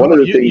things. So You one hold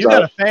of on, the things you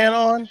got a fan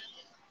on?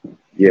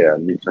 yeah,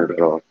 let me turn it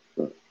off.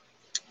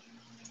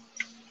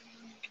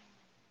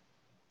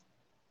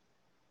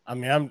 I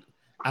mean,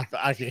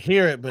 I can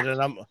hear it, but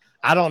then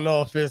I don't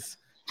know if it's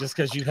just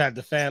because you had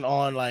the fan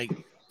on like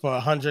for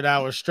 100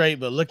 hours straight.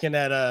 But looking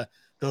at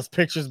those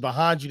pictures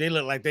behind you, they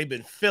look like they've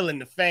been filling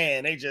the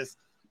fan.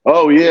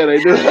 Oh yeah, they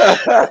do.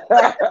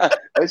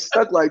 They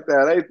stuck like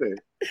that, ain't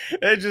they?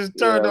 They just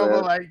turned Yeah, over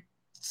man. like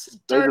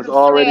They turn just the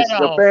already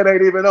fan the off. fan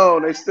ain't even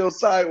on. They still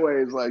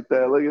sideways like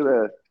that. Look at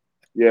that.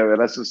 Yeah, man,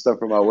 that's just stuff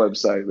from my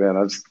website, man.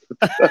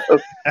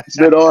 It's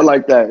been on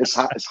like that. It's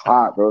hot. It's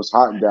hot, bro. It's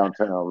hot in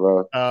downtown,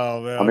 bro.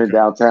 Oh man, I'm in okay.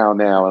 downtown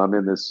now, and I'm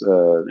in this,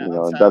 Downtown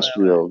LA.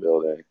 industrial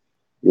building.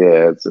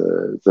 Yeah, it's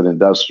an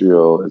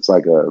industrial. It's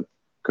like a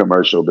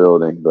commercial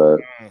building,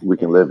 but we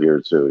can live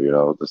here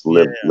too. Just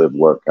Yeah, live,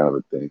 work kind of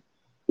a thing.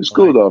 It's I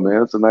cool like though,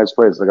 man. It's a nice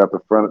place. I got the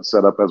front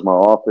set up as my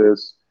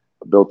office.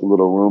 I built a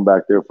little room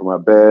back there for my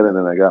bed, and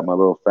then I got my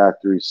little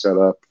factory set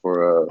up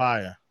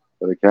fire.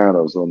 for the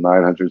candles. Little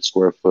 900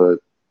 square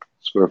foot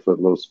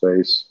little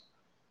space.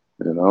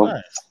 You know.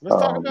 Nice. Let's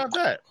talk Um, about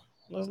that.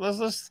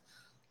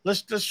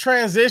 Let's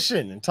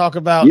transition and talk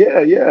about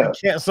yeah, the yeah.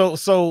 can. So I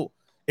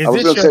is was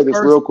this gonna your say this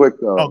first? real quick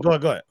Oh, though.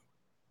 go ahead.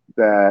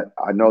 That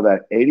I know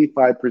that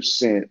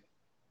 85%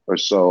 or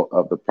so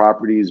of the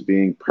properties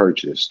being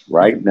purchased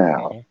right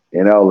now Mhm.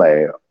 in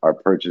LA are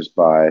purchased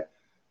by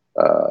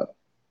uh,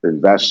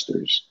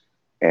 investors,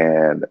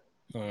 and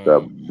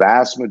the Mm,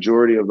 vast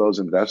majority of those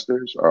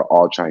investors are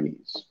all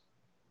Chinese.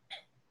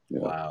 You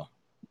know, wow.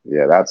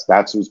 yeah,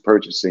 that's who's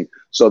purchasing.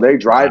 So they're Wow.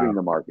 driving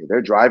the market.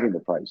 They're driving the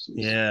prices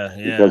Yeah,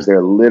 because yeah.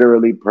 they're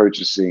literally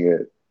purchasing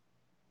it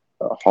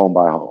home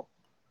by home.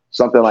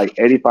 Something like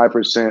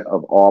 85%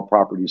 of all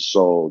properties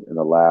sold in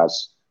the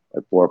last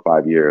like 4 or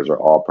 5 years are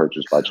all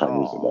purchased by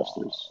Chinese Oh,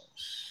 investors.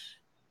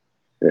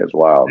 Yeah, it's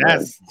wild, man.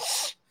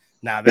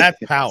 that's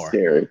It's power.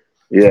 scary.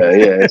 Yeah,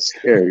 yeah, it's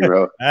scary,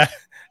 bro.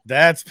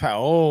 That's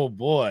power. Oh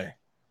boy.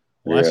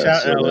 Watch Yeah,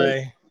 out, so they,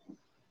 LA.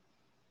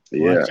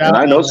 yeah, Watch out,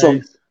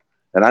 LA.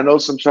 and I know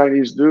some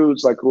Chinese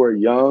dudes like who are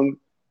young,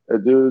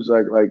 dudes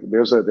like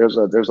there's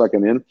like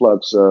an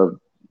influx of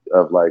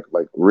like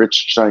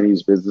rich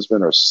Chinese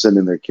businessmen are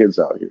sending their kids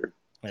out here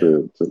Yeah.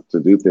 to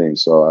do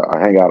things. So I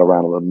hang out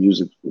around a little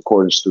music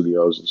recording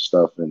studios and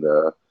stuff, and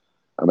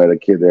I met a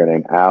kid there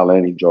named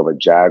Alan. He drove a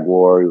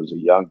Jaguar. He was a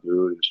young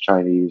dude. He was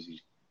Chinese.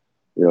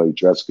 He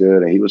dressed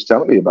good, and he was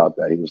telling me about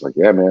that. He was like,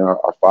 "Yeah, man,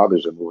 our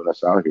fathers are moving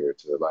us out here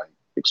to like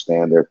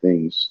expand their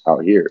things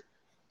out here."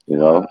 You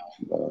Wow.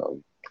 know,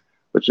 um,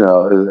 but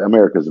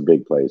America's a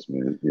big place,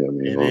 man. You know what I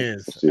mean? It We'll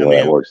is. see I how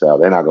that mean, works out.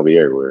 They're not gonna be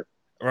everywhere.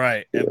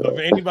 right. But Yeah.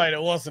 for anybody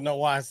that wants to know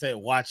why I said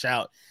watch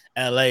out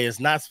LA, it's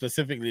not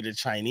specifically the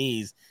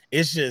Chinese.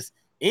 It's just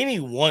any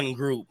one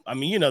group. I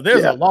mean,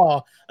 there's a Yeah.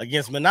 law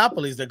against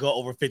monopolies that go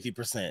over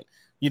 50%.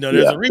 There's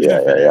Yeah. a reason Yeah.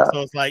 for Yeah. that. Yeah.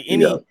 So it's like Yeah.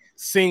 any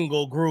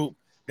single group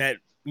that,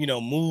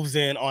 moves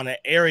in on an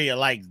area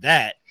like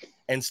that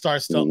and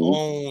starts to Hmm.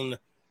 own,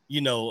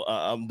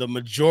 the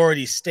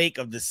majority stake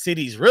of the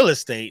city's real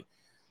estate.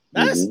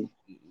 That's, Hmm.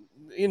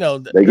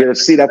 They get a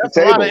seat at the that's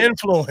a lot of table.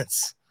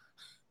 influence.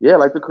 Yeah,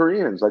 like the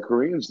Koreans. Like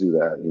Koreans do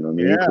that. You know what I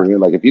mean? Yeah. Korean.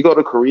 Like if you go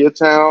to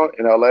Koreatown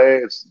in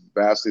LA, it's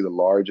vastly the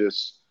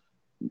largest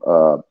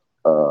uh,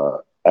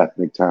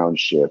 ethnic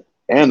township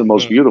and the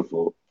most Mm.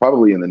 beautiful,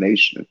 probably in the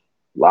nation.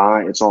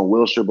 It's on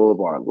Wilshire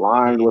Boulevard,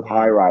 lined with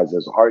high Mhm.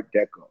 rises, Art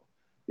Deco.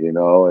 And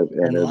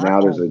And then lot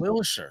now there's on a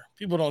Wilshire.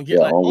 People don't get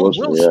yeah like on on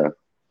Wilshire, Wilshire.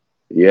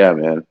 yeah, yeah,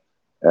 man.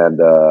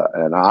 And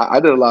I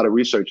did a lot of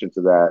research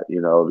into that,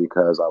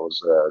 because I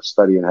was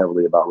studying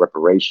heavily about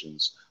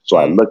reparations. So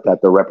I Mm. looked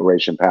at the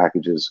reparation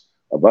packages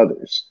of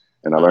others,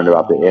 and I learned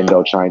about the Ah,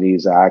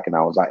 Indo-Chinese Act, and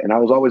I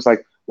was always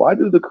like, why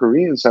do the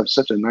Koreans have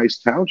such a nice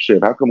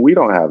township? How come we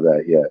don't have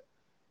that yet?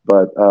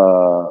 But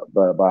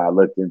I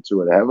looked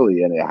into it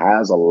heavily, and it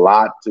has a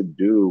lot to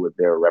do with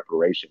their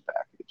reparation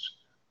package.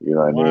 You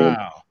know what I mean?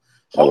 wow.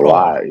 A Hold on.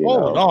 lot,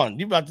 Hold on.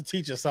 You about to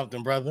teach us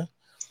something, brother.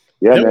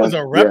 Yeah, There was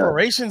man. a Yeah,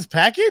 reparations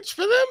package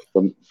for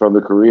them? from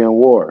the Korean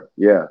War.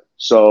 Yeah.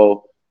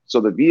 So the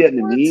What?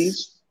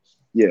 Vietnamese.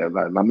 Yeah.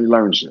 Let me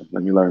learn you.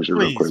 Let me learn you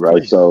real quick, Please,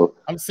 right? please. So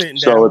I'm sitting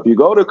so down. if you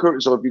go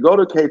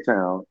to K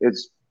Town,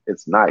 it's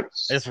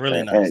nice, It's really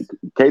and nice.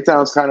 K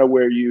Town's kind of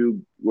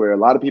where a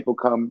lot of people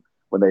come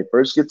when they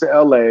first get to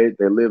LA.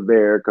 They live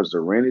there because the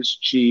rent is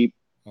cheap.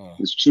 Hmm.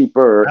 It's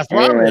cheaper, That's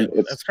where I and live.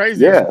 it's That's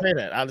crazy that you yeah. say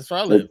that. That's where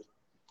I live.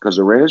 Because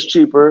the rent is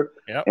cheaper,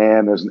 Yep.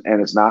 and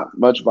it's not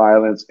much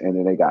violence, and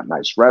then they got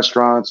nice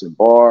restaurants and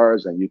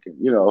bars, and you can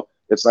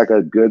it's like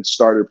a good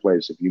starter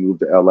place if you move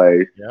to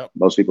LA. Yep.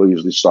 Most people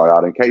usually start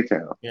out in K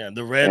Town, Yeah.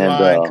 The red and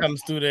line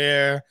comes through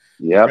there.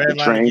 The yep, the red line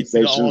to train get you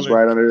to all station's the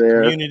right under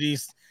there.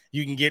 communities.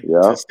 You can get to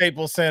Yep,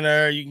 Staples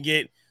Center. You can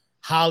get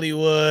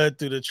Hollywood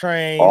through the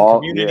train,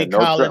 All yeah, community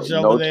college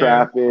over no there.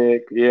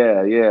 traffic.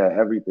 Yeah, yeah,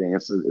 everything.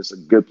 It's a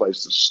good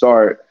place to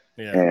start,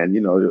 Yeah. and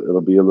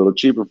it'll be a little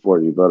cheaper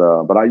for you.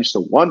 But I used to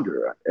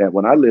wonder, and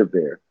when I lived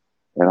there,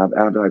 and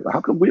I'd be like, how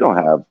come we don't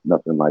have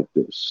nothing like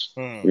this?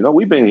 Hmm.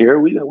 We've been here,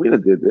 we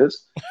done did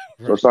this.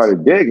 So I Right.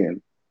 started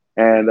digging,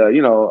 and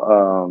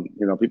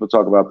people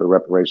talk about the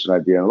reparation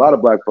idea, and a lot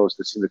of black folks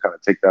they seem to kind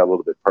of take that a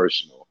little bit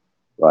personal.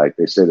 Like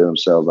they say to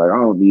themselves, like, I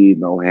don't need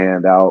no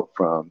handout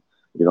from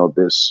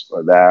this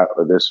or that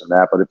or this or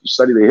that. But if you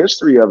study the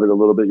history of it a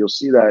little bit, you'll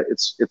see that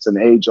it's an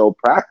age old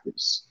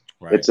practice.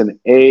 Right. It's an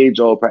age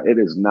old. It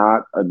is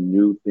not a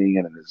new thing,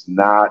 and it is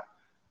not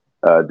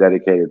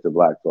dedicated to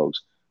black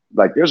folks.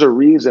 Like there's a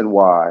reason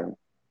why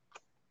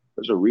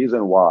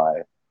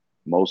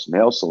most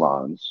nail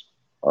salons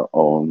are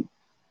owned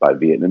by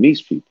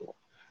Vietnamese people.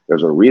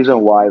 There's a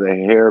reason why the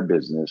hair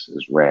business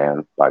is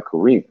ran by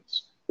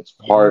Koreans. It's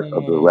part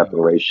of the Mm.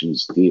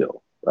 reparations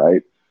deal,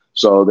 right?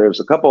 So there's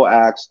a couple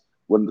acts.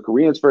 When the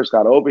Koreans first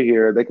got over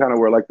here, they kind of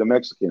were like the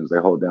Mexicans. They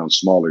hold down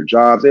smaller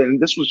jobs. And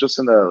this was just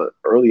in the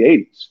early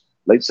 80s,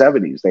 late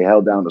 70s. They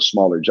held down the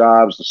smaller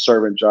jobs, the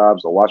servant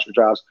jobs, the washer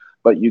jobs.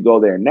 But you go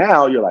there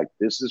now, you're like,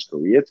 this is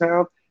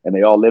Koreatown. And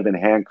they all live in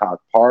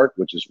Hancock Park,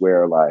 which is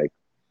where like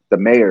the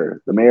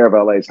mayor of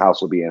LA's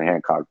house would be in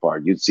Hancock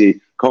Park. You'd see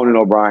Conan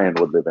O'Brien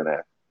would live in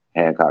a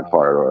Hancock Wow.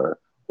 Park,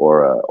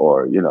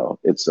 or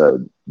it's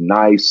a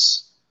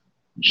nice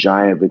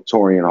giant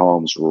Victorian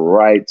homes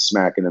right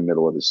smack in the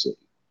middle of the city,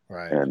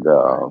 Right. and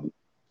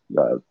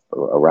Right.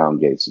 around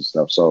gates and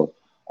stuff. So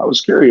I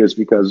was curious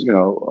because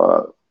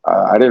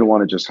I didn't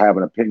want to just have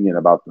an opinion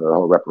about the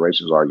whole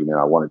reparations argument.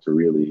 I wanted to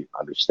really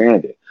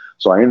understand it.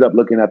 So I ended up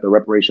looking at the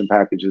reparation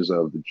packages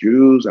of the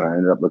Jews, and I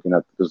ended up looking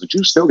at because the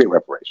Jews still get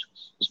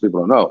reparations, because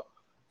people don't know,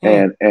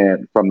 Hmm.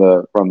 and from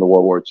the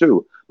World War II,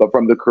 but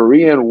from the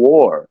Korean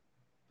War,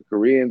 the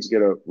Koreans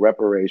get a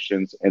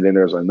reparations, and then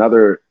there's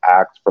another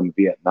act from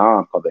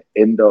Vietnam called the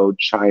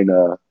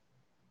Indochina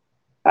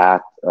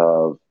Act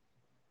of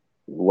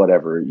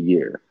whatever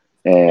year,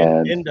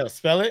 and Indo,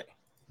 spell it.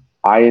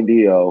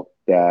 INDO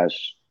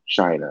dash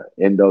China,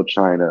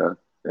 Indochina.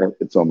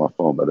 It's on my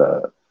phone, but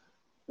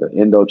the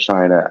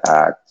Indochina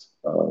Act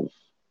of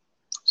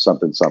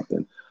something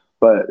something.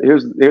 But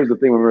here's the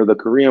thing. Remember, the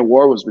Korean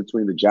War was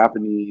between the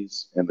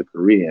Japanese and the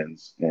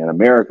Koreans, and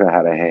America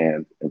had a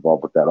hand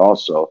involved with that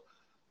also.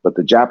 But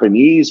the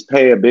Japanese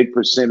pay a big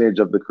percentage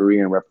of the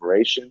Korean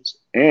reparations,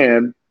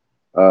 and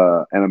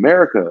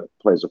America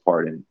plays a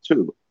part in it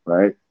too,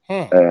 right?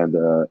 Hmm.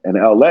 And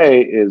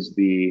LA is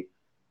the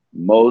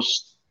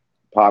most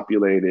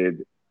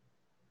populated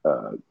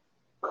uh,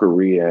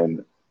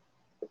 Korean,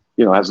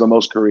 has the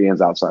most Koreans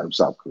outside of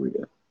South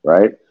Korea,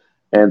 right?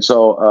 And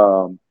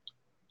so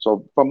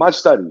from my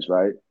studies,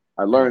 right,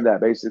 I Right. learned that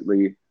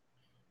basically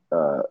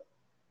uh,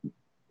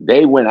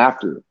 they went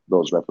after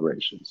those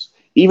reparations.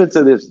 Even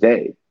to this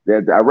day,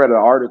 I read an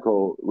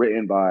article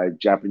written by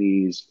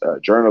Japanese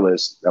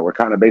journalists that were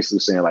kind of basically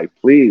saying, like,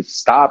 please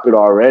stop it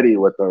already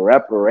with the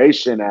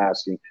reparation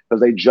asking,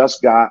 because they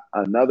just got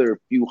another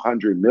few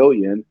hundred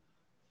million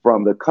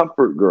from the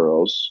comfort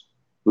girls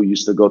who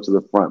used to go to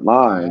the front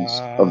lines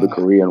of the Ah,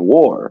 Korean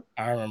War,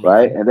 I remember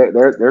right? them. And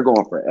they're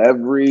going for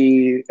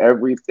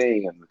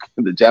everything,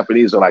 and the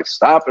Japanese are like,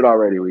 "Stop it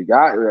already! We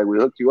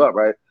hooked you up,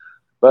 right?"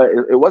 But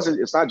it wasn't.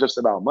 It's not just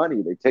about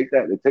money. They take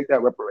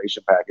that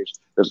reparation package.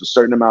 There's a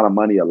certain amount of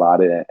money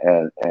allotted,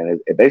 and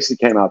it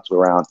basically came out to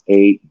around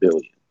 $8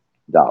 billion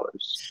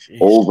Jeez.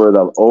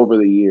 over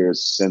the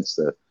years since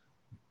the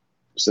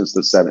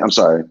seven. I'm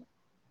sorry,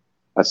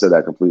 I said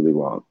that completely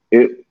wrong.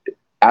 It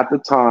At the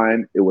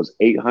time it was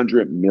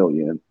 800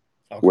 million,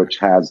 Okay. which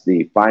has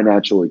the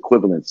financial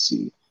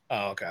equivalency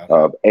Oh, okay. Okay.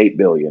 of 8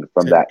 billion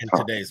from To that in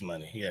time. today's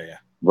money. Yeah. Yeah.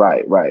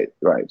 Right, right,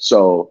 right.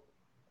 So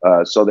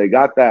they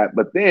got that,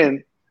 but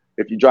then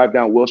if you drive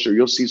down Wilshire,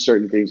 you'll see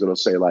certain things that'll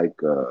say like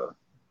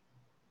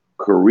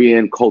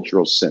Korean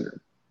Cultural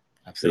Center.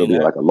 I've It'll seen be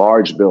that. like a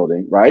large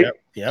building, right? Yep.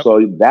 Yep.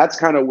 So that's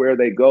kind of where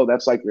they go.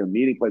 That's like their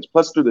meeting place.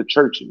 Plus, through the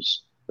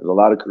churches, there's a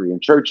lot of Korean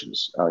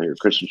churches out here, That's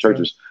Christian true.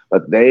 churches,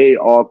 but they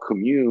all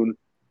commune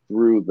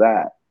through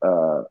that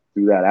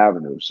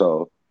avenue.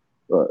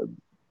 Uh,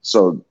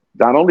 so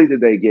not only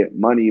did they get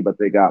money, but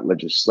they got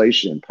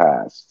legislation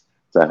passed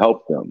to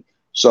help them.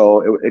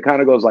 So it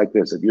kind of goes like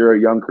this: if you're a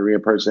young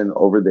Korean person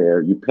over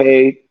there, you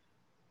pay,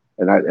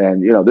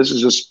 and this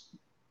is just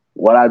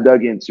what I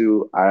dug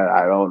into.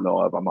 I don't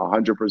know if I'm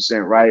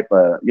 100% right,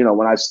 but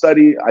when I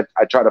study,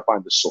 I try to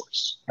find the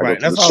source. I go Right.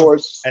 to the That's all.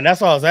 source. And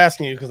that's all I was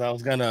asking you because I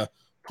was gonna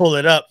pull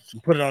it up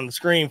and put it on the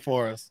screen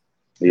for us,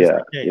 just Yeah,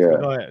 in case. But yeah.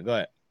 go ahead. Go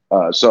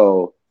ahead.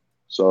 So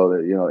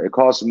that it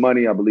costs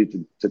money, I believe,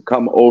 to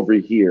come over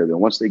here. Then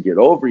once they get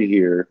over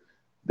here,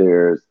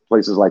 there's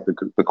places like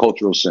the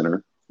cultural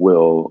center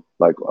will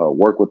like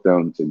work with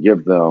them to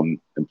give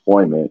them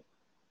employment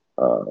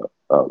uh,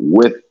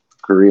 with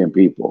Korean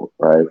people,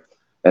 right?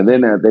 And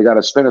then they got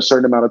to spend a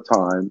certain amount of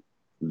time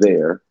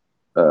there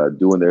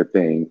doing their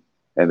thing,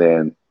 and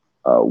then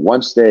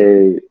once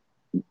they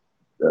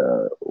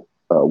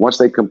once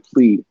they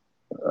complete,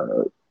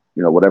 uh,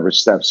 whatever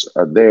steps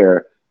are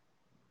there,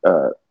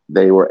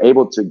 they were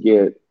able to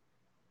get.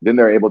 Then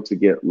they're able to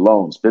get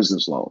loans,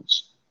 business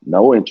loans,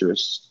 no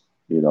interest.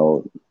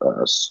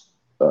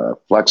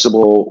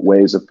 Flexible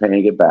ways of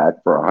paying it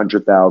back for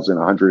 100,000,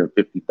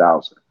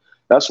 150,000.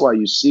 That's why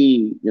you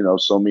see,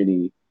 so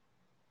many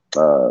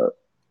uh,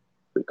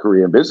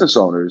 Korean business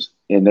owners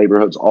in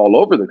neighborhoods all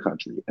over the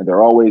country, and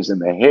they're always in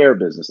the hair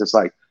business. It's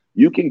like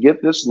you can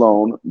get this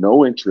loan,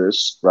 no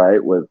interest,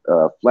 right, with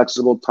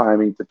flexible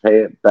timing to pay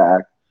it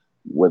back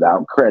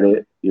without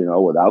credit,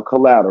 without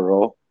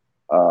collateral,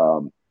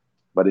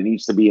 but it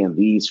needs to be in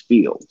these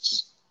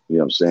fields. You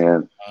know what I'm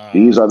saying?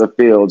 These are the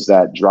fields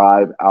that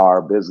drive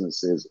our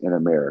businesses in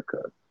America,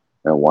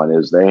 and one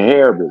is the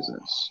hair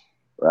business,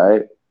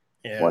 right?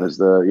 Yeah. One is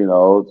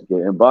the,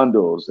 getting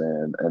bundles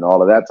and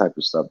all of that type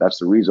of stuff. That's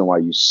the reason why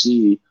you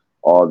see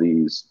all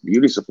these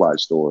beauty supply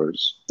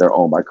stores, they're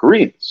owned by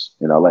Koreans.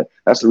 Like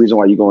that's the reason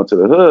why you go into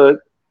the hood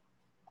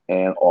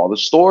and all the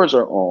stores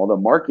the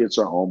markets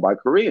are owned by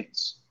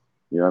Koreans.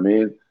 You know what I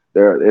mean?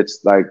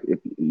 It's like if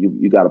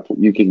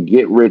you can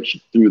get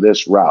rich through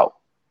this route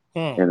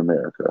in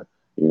America.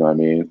 You know what I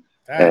mean?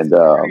 That's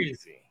And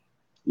crazy.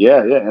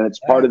 yeah, and it's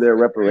part of That's their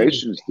crazy.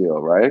 reparations deal,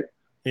 right?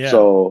 Yeah.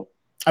 So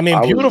I mean,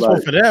 I was beautiful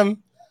like, for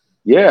them.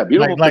 yeah,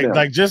 beautiful for them.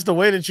 Like just the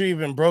way that you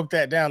even broke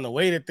that down, the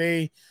way that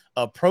they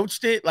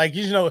approached it. Like,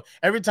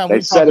 every time They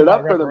we've talked set it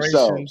about up for reparations,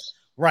 themselves.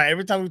 right?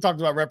 Every time we've talked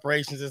about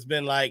reparations, it's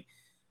been like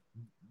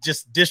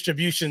just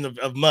distribution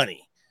of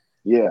money.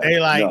 Yeah. They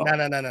like,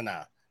 No.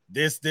 no.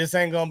 This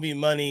ain't gonna be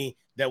money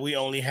that we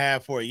only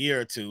have for a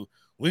year or two.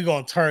 We're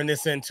gonna turn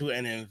this into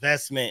an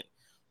investment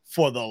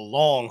for the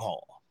long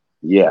haul.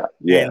 Yeah.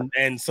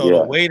 And so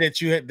the way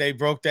that they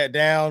broke that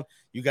down,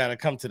 you got to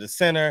come to the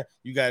center,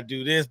 you got to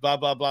do this, blah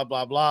blah blah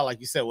blah blah. Like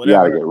you said, You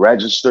got whatever. to get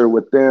registered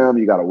with them.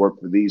 You got to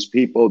work for these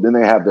people. Then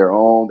they have their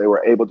own. They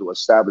were able to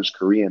establish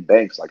Korean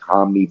banks like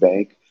Hamni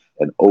Bank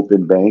and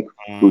Open Bank,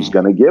 who's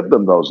going to give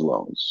them those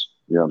loans.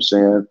 You know what I'm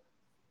saying?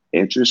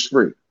 Interest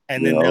free.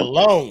 And then their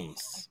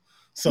loans.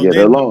 So their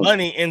then the loans.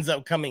 money ends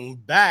up coming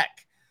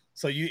back.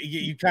 So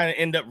you kind of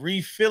end up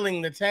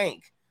refilling the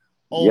tank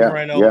over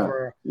and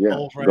over,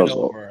 over and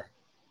over.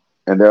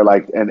 And they're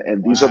like,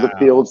 and these are the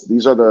fields.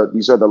 These are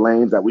the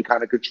lanes that we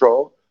kind of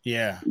control.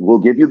 Yeah. We'll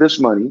give you this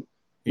money.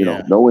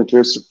 No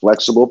interest,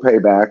 flexible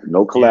payback,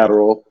 no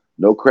collateral,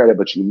 no credit,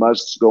 but you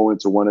must go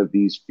into one of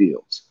these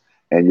fields,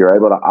 and you're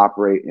able to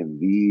operate in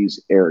these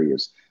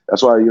areas.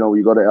 That's why, when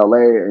you go to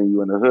LA and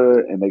you're in the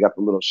hood and they got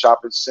the little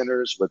shopping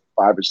centers with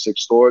 5 or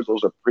 6 stores,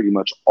 those are pretty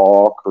much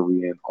all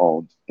Korean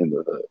owned in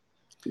the hood.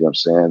 You know what I'm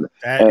saying?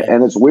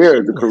 And it's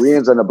weird. The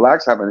Koreans and the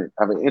blacks have an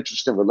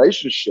interesting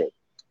relationship,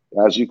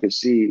 as you can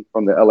see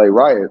from the LA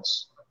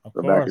riots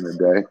back in the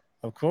day.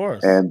 Of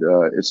course. And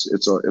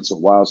it's a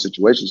wild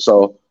situation.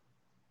 So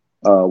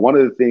one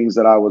of the things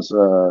that I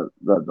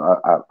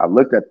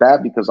looked at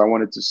that because I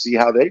wanted to see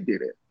how they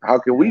did it. How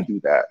can we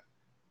do that?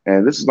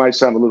 And this might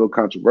sound a little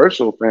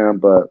controversial, fam,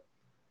 but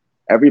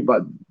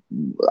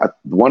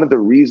one of the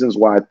reasons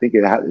why I think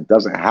it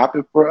doesn't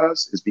happen for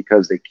us is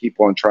because they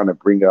keep on trying to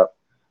bring up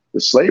the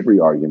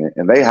slavery argument,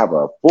 and they have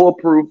a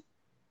foolproof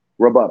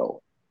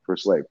rebuttal for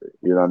slavery.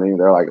 You know what I mean?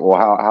 They're like, well,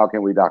 how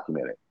can we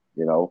document it?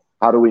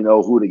 How do we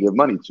know who to give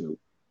money to,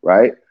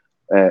 right?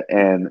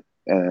 And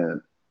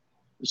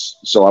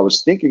so I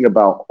was thinking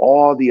about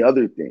all the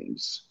other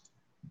things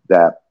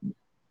that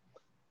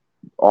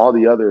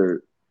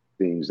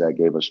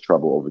gave us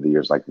trouble over the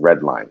years, like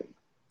redlining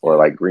or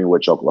like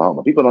Greenwich,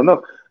 Oklahoma. People don't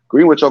know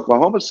Greenwich,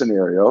 Oklahoma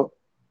scenario,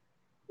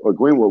 or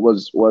Greenwood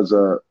was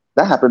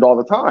that happened all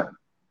the time.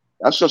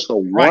 That's just the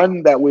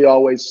one that we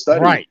always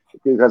study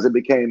because it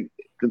became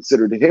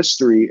considered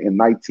history in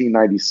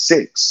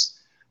 1996.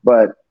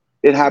 But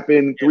it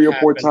happened 3 or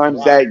 4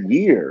 times that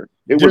year.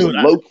 It was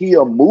low key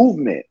a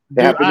movement.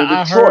 It happened in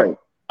Detroit.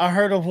 I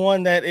heard of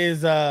one that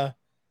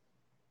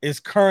is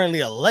currently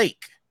a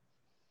lake.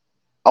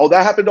 Oh,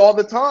 that happened all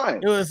the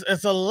time.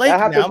 It's a lake. That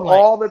happens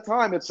all the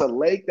time. It's a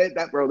lake.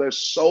 Bro, there's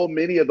so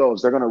many of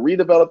those. They're gonna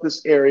redevelop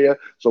this area,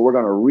 so we're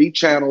gonna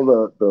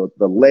rechannel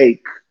the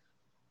lake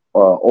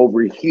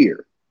over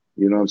here.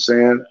 You know what I'm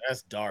saying?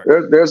 That's dark.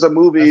 There's a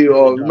movie.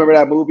 Remember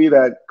that movie,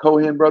 that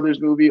Coen Brothers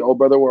movie, "Oh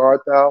Brother, Where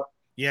Art Thou"?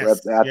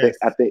 Yes.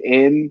 At the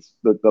end,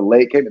 the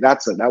lake came. That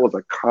was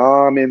a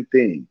common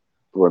thing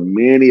for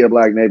many of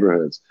black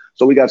neighborhoods.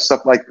 So we got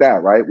stuff like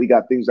that, right? We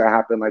got things that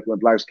happened like when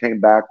blacks came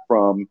back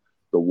from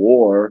the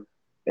war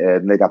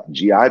and they got the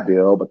GI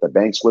Bill, but the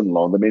banks wouldn't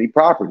loan them any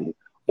property,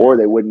 or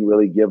they wouldn't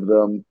really give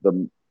them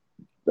the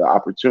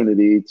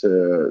opportunity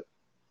to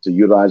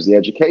utilize the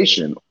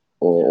education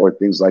or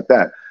things like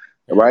that,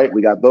 right?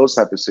 We got those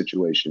type of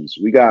situations.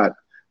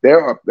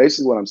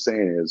 Basically what I'm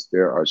saying is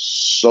there are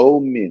so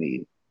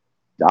many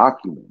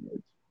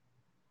documented,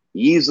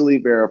 easily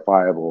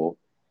verifiable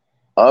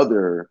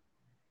other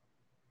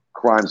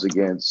crimes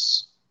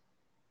against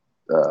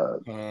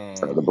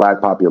the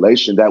black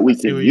population that we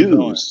can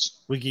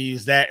use. We can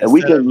use that, and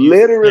we can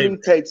literally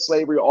take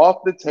slavery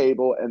off the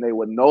table, and they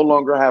would no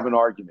longer have an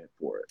argument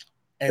for it.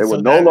 They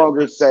would no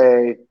longer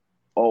say,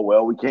 oh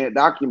well, we can't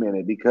document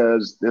it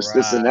because this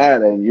and Right.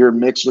 that, and you're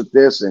mixed with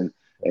this, and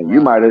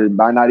you Right.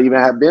 might not even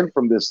have been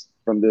from this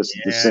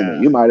descendant.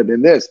 Yeah. You might have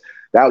been this.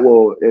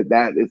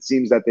 That it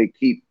seems that they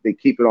keep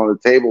it on the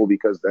table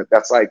because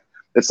that's like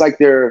it's like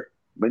they're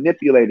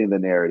manipulating the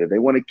narrative. They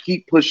want to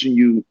keep pushing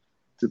you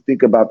to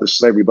think about the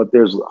slavery, but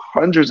there's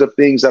hundreds of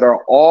things that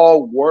are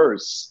all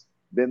worse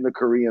than the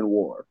Korean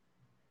War.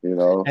 You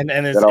know, And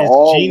that are it's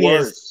all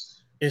genius.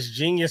 worse. It's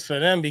genius for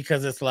them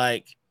because it's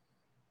like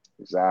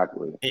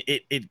Exactly. it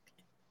it it,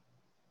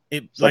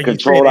 it It's like like you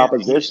said, controlled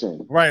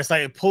opposition. right. It's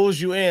like it pulls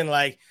you in.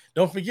 Like,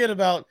 don't forget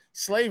about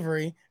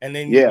slavery, and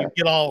then you Yeah,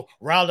 get all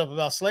riled up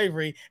about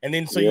slavery, and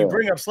then so you yeah,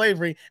 bring up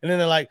slavery, and then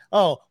they're like,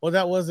 oh, well,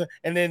 that wasn't,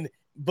 and then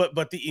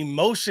but the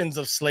emotions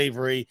of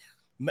slavery,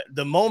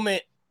 the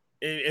moment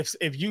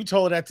if you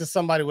told that to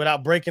somebody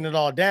without breaking it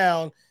all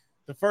down,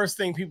 the first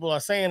thing people are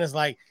saying is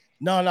like,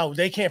 no,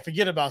 they can't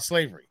forget about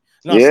slavery.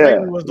 No, yeah,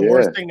 slavery was the yeah.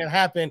 worst thing that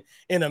happened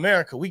in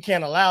America. We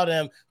can't allow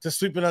them to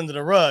sweep it under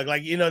the rug.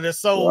 Like,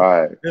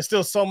 Right. there's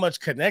still so much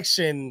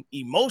connection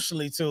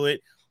emotionally to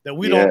it that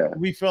Yeah.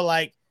 we feel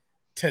like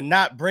to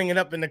not bring it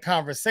up in the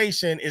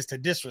conversation is to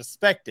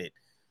disrespect it.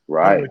 But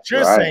Right. what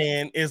you're Right.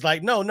 saying is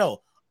like,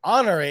 no,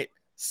 honor it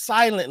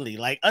silently,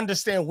 like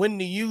understand when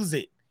to use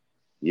it.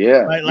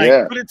 Yeah. Like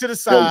Yeah. put it to the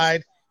Because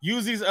side,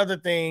 use these other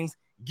things,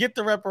 get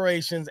the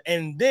reparations,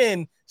 and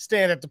then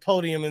stand at the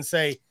podium and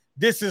say,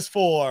 this is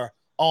for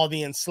all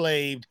the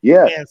enslaved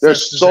yeah, there's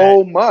ancestors that,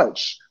 so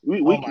much. oh my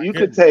goodness.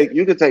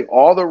 You could take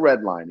all the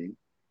redlining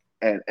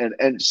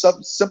and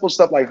stuff simple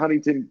stuff like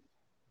Huntington,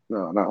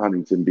 no, not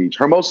Huntington Beach,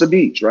 Hermosa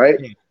Beach, right?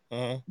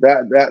 Uh-huh.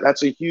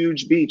 That's a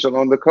huge beach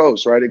along the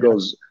coast, right? It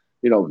goes,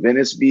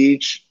 Venice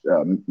Beach,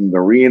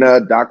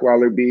 Marina,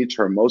 Dockweiler Beach,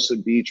 Hermosa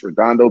Beach,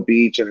 Redondo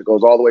Beach, and it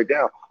goes all the way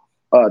down.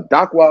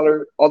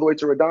 Dockweiler all the way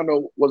to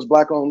Redondo was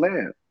black-owned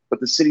land, but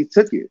the city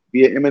took it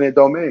via eminent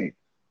domain.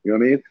 You know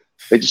what I mean?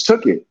 They just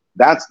took it.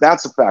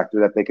 That's a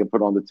factor that they can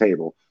put on the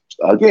table.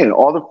 Again,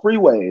 all the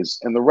freeways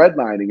and the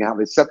redlining, how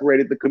they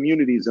separated the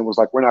communities and was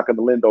like, we're not going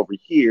to lend over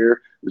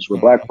here. This is where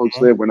black folks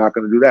Uh-huh. live. We're not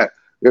going to do that.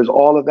 There's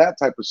all of that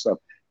type of stuff.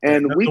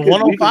 And The we could go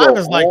 105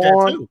 is like that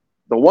on. too.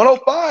 The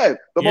 105,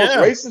 the most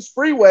Yeah. racist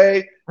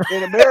freeway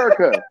in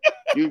America.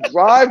 You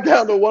drive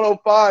down the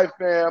 105,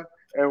 fam,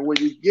 and when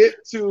you get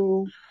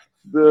to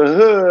the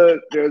hood,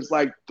 there's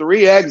like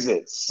 3 All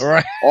exits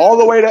right. all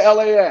the way to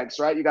LAX,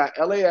 right? You got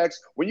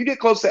LAX. When you get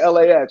close to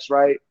LAX,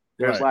 right,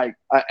 there's Right. like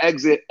an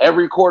exit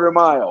every quarter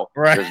mile.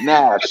 Right. There's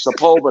Nash,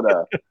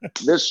 Sepulveda,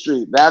 this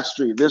street, that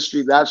street, this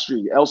street, that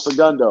street, El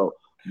Segundo.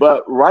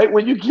 But right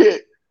when you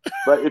get,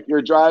 but if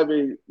you're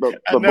driving, I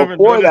but never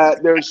before noticed.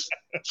 that, there's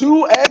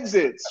 2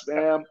 exits,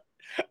 fam,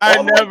 I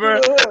all the way through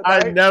never the hood, I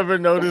right? never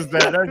noticed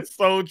that. That's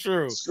so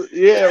true. So,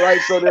 yeah, right.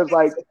 So there's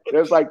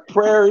like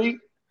Prairie,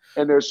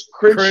 and there's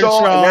Crenshaw, and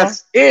Crenshaw.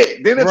 that's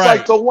it. Then it's like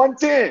Right. the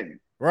 110,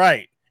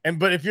 Right. And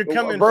but if you're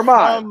coming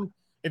Vermont.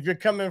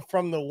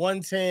 from the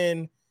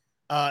 110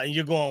 and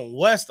you're going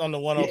west on the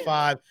Yeah,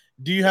 105,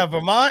 do you have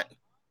Vermont?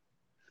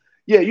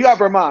 yeah. You got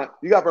Vermont.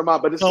 You got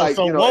Vermont, but it's So like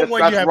one it's way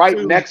you that's have right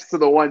two. next to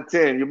the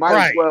 110. You might as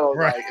Right. well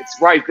Right. like it's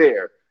right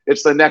there.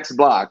 It's the next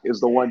block is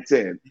the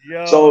 110.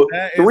 Yo, So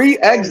that is 3 so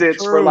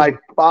exits for true. like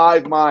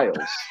 5 miles.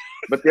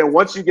 But then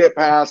once you get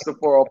past the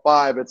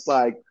 405, it's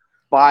like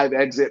 5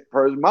 exit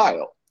per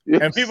mile. You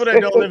know And people what that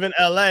I'm don't saying? live in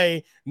LA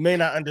may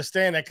not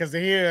understand that because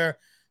they hear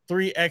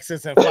 3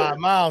 exits and 5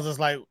 miles. It's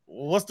like,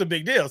 what's the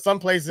big deal? Some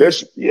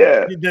places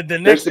Yeah, the there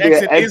next should be an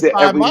exit is exit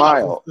 5 every miles.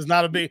 mile. It's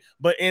not a big,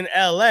 but in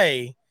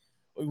LA,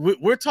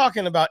 we're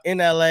talking about in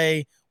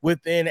LA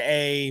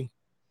within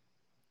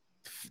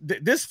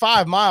this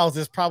 5 miles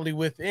is probably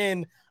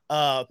within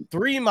a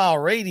 3-mile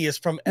radius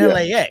from Yeah,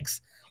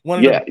 LAX, one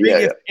of the yeah, yeah,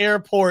 biggest yeah,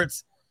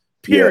 airports,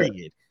 yeah.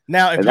 period.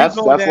 Now, if And you go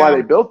that's why they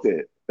down, built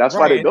it. That's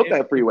why right, they built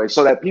that freeway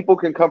so that people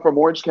can come from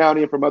Orange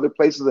County and from other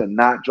places and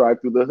not drive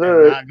through the and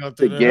hood not go to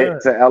through the get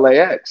hood. to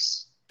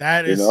LAX.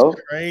 That You is know,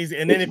 crazy.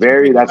 And then it's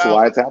very. That's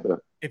why it's happening.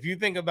 if you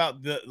think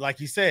about the, like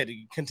you said,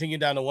 you continue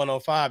down to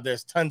 105,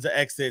 there's tons of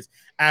exits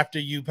after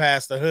you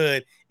pass the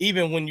hood,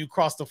 even when you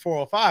cross the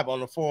 405 on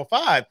the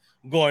 405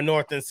 going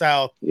north and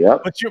south.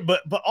 Yep.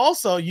 But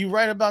also you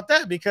right about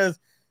that because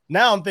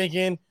now I'm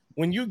thinking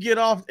when you get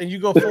off and you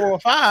go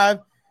 405,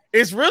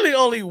 it's really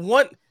only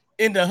one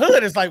in the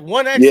hood. It's like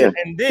one Yeah. exit,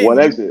 and then One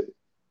exit.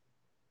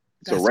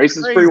 It's a that's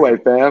racist crazy. freeway,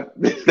 fam.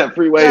 That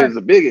freeway That's is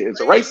a bigot. It's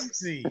a racist.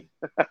 crazy.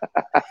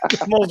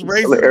 The most It's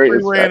racist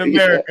hilarious, freeway bro. in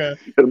Yeah. America.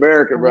 In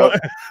America, bro.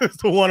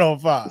 It's the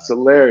 105. It's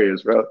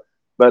hilarious, bro.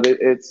 But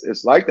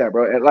it's like that,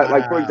 bro. And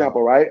like for Wow.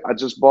 example, right? I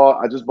just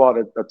bought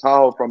a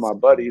Tahoe from That's my funny.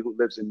 buddy who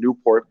lives in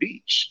Newport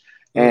Beach,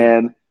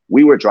 and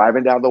we were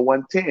driving down the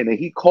 110, and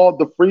he called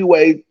the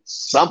freeway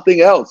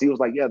something else. He was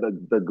like, "Yeah,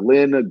 the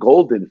Glen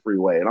Golden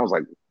Freeway," and I was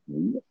like,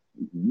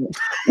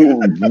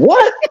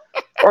 "What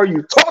are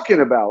you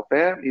talking about,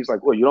 fam?" He's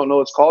like, "Well, you don't know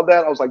it's called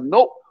that?" I was like,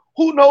 "Nope.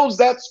 Who knows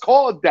that's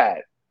called that?"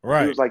 He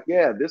Right. was like,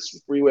 "Yeah,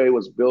 this freeway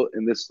was built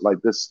in this like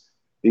this."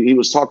 He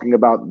was talking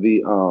about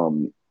the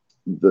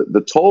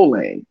toll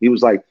lane. He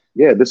was like,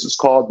 "Yeah, this is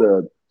called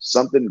the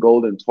something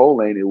golden toll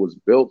lane. It was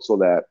built so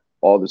that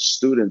all the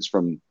students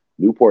from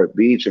Newport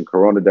Beach and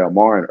Corona del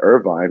Mar and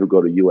Irvine who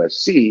go to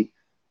USC,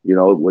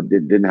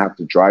 didn't have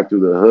to drive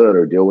through the hood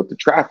or deal with the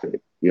traffic.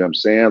 You know what I'm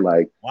saying?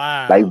 Like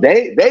Wow.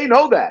 they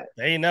know that.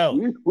 They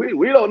know.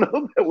 We don't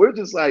know that. We're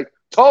just like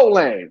toll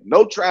lane,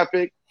 no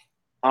traffic.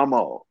 I'm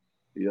on.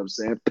 You know what I'm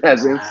saying?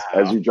 Peasants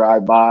as Wow. you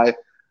drive by.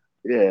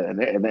 Yeah,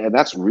 and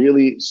that's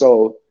really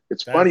so.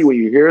 It's funny That's when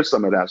you hear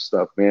some of that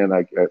stuff, man.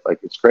 Like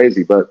it's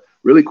crazy. But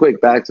really quick,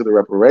 back to the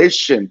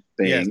reparation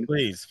yes, thing.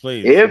 please,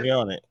 please. If We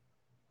on it.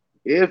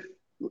 if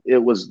it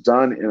was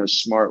done in a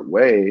smart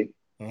way,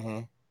 Hmm.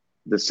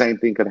 the same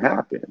thing could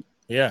happen,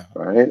 Yeah,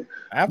 right?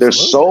 There's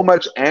so absolutely.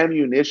 much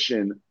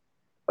ammunition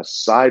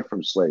aside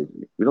from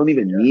slavery. We don't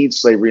even Yeah, need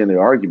slavery in the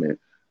argument.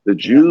 The yeah.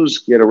 Jews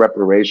get a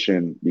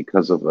reparation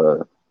because of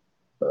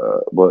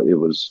well, it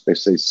was they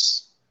say,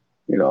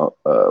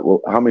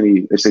 well, how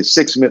many? They say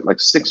 6 million, like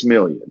 6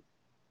 million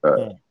uh,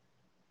 Hmm.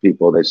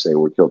 people. They say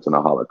were killed in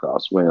the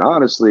Holocaust. When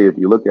honestly, if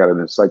you look at an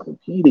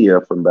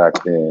encyclopedia from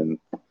back then,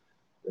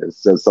 it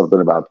says something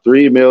about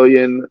 3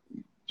 million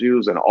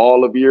Jews in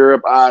all of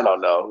Europe. I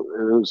don't know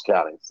who's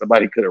counting.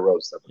 Somebody could have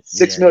wrote something.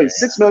 Six Yeah, million,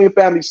 yeah, 6 million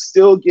families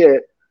still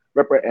get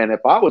and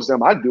if I was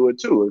them, I'd do it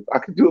too. If I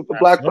could do it for yeah.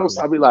 black folks,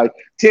 Absolutely. I'd be like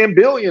 10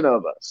 billion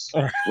of us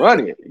run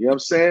it. You know what I'm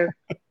saying?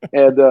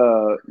 And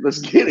let's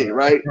get it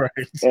Right, right.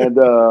 right,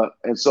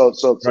 And so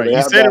right. they You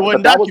have said it that, but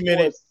wasn't that was for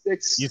documented. a You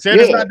six. said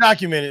it's Yeah, not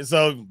documented,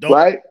 so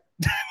right.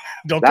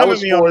 don't That come at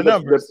was me on for the the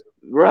numbers.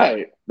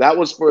 right. That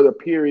was for the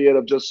period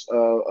of just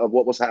of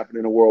what was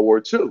happening in World War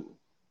II,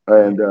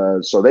 Mhm.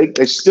 and so they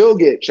still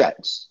get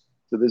checks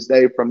to this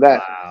day from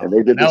that, and Wow, they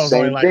and did the that was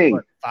only same like thing.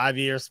 what 5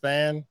 year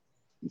span,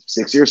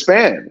 6 year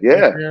span, 6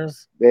 yeah.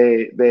 years.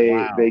 They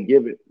Wow.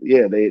 give it,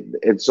 yeah.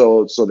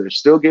 So they're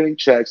still getting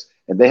checks,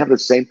 and they have the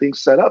same thing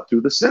set up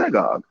through the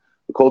synagogue.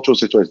 The cultural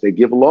situation, they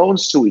give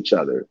loans to each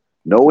other,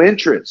 no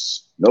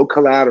interest, no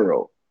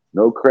collateral,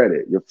 no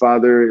credit. Your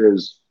father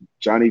is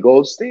Johnny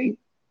Goldstein,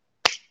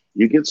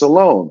 you get a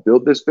loan,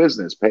 build this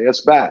business, pay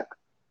us back.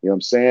 You know what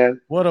I'm saying?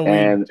 What are we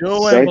And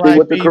doing, same thing black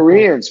with the people?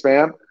 Koreans,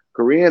 fam.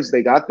 Koreans,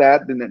 they got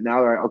that. Then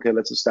now they're like, okay,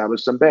 let's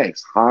establish some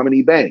banks.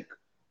 Harmony Bank.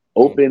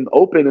 Mm.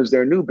 Open is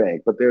their new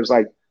bank, but there's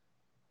like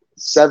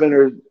 7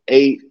 or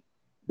 8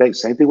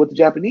 banks. Same thing with the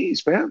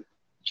Japanese, fam.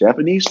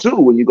 Japanese too.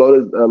 When you go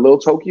to Little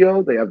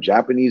Tokyo, they have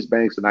Japanese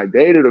banks. And I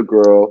dated a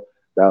girl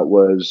that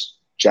was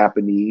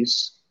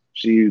Japanese.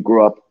 She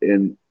grew up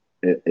in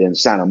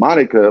Santa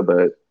Monica,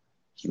 but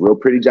she's a real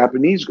pretty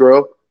Japanese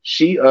girl.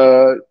 She,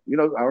 I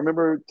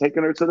remember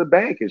taking her to the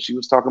bank, and she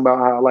was talking about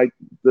how like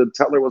the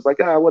teller was like,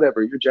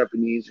 whatever, you're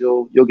Japanese,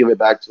 you'll give it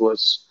back to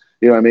us.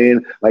 You know what I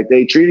mean? Like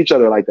they treat each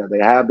other like that. They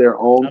have their I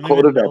own don't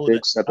code even of know that.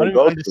 ethics that I they don't even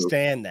go through.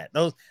 understand that.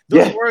 Those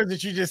Yeah, words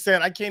that you just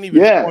said, I can't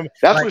even yeah, form.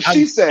 that's Like what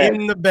she I'm said.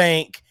 in the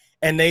bank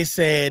and they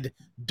said,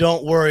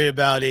 "Don't worry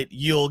about it.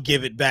 You'll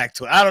give it back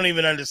to it." I don't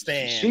even She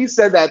understand.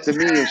 said that to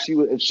me,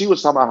 and she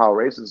was talking about how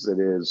racist it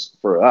is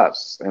for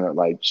us, and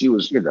like she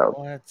was,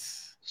 What?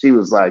 she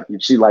was like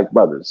she liked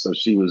brothers, so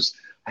she was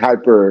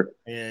hyper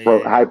Yeah, yeah,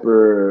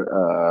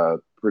 yeah,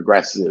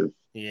 progressive,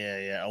 yeah,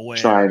 yeah. Aware.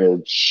 trying to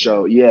Yeah,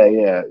 show,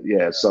 yeah.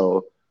 yeah.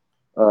 So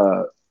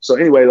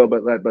anyway, though,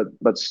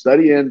 but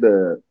studying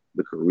the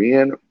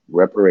Korean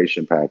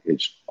reparation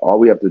package, all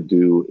we have to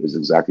do is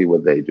exactly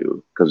what they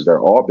do because they're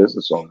all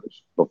business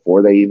owners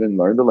before they even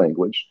learn the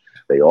language.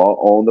 They all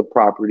own the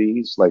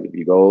properties. Like if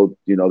you go,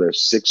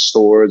 there's 6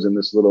 stores in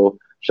this little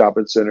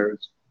shopping center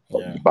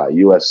Yeah. by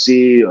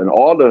USC and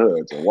all the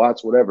hoods and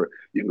Watts, whatever.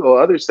 You can go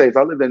other states.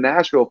 I lived in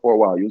Nashville for a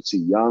while. You'd see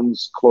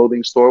Young's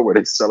clothing store where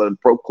they're selling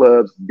Pro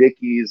Clubs,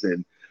 Dickies,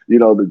 and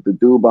the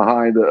dude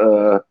behind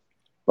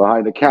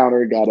the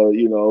counter got a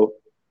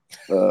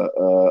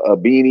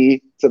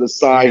beanie to the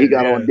side. Yeah, He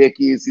got on yeah,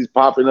 Dickies. He's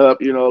popping up.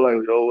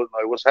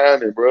 Like what's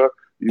happening, bro?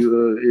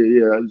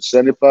 Yeah,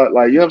 75.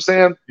 Like you know what I'm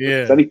saying?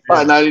 yeah, 75,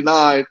 yeah.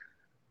 99.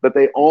 But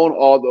they own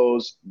all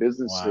those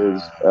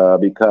businesses Wow.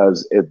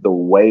 because the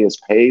way is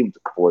paved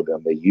for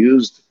them. They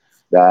used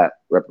that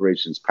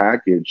reparations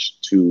package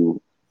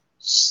to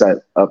set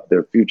up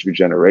their future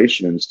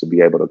generations to be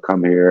able to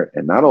come here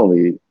and not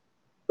only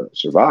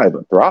survive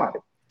but thrive.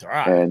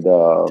 Thrive. And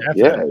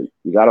yeah, Definitely.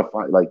 you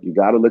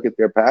got to look at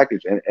their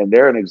package, and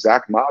they're an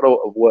exact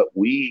model of what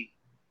we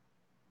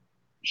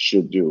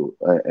should do.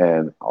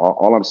 And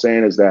all I'm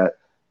saying is that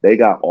they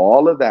got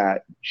all of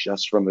that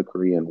just from the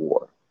Korean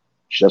War,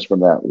 just from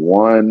that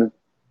one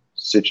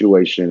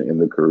situation in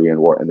the Korean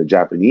War. And the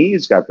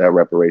Japanese got that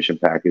reparation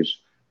package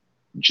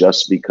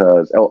just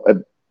because uh,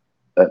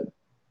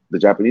 the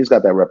Japanese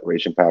got that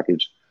reparation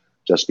package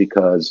just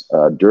because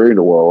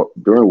during World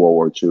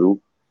War II,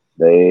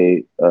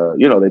 they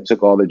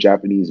took all the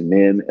Japanese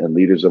men and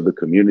leaders of the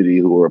community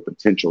who were a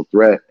potential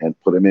threat and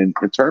put them in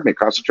internment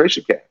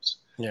concentration camps.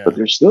 But Yeah.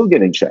 they're still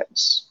getting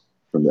checks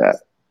from that.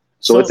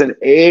 So it's So an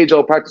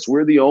age-old practice.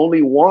 We're the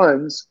only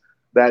ones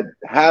that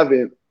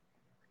haven't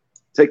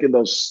taken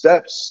those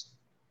steps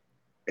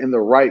in the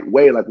right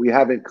way. Like we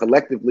haven't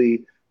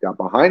collectively got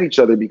behind each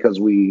other because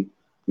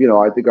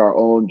I think our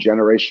own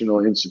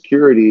generational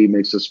insecurity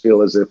makes us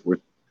feel as if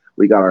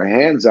we got our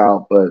hands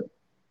out, but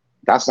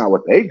That's not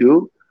what they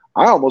do.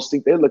 I almost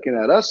think they're looking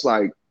at us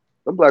like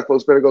them black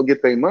folks better go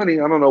get their money.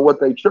 I don't know what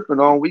they tripping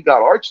on. We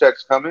got our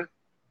checks coming.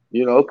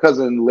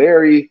 Cousin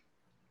Larry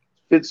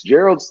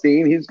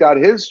Fitzgeraldstein, he's got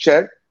his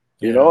check.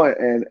 Yeah.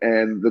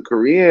 And the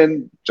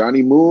Korean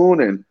Johnny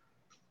Moon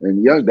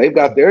and Young, they've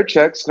got their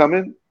checks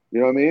coming. You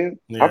know what I mean?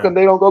 How Yeah. come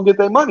they don't go get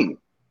their money?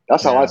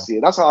 That's how I Yeah. see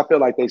it. That's how I feel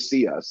like they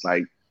see us.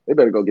 Like they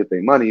better go get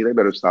their money. They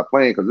better stop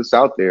playing because it's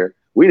out there.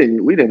 We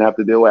didn't have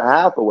to deal with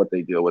half of what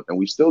they deal with, and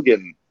we still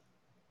getting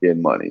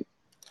money.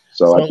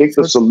 So I So, think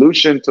the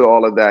solution to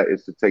all of that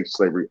is to take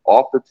slavery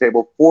off the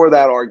table for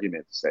that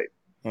argument's sake,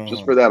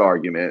 just mhm. for that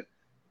argument,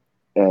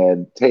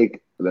 and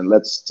then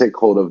let's take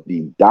hold of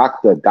the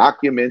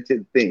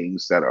documented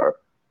things that are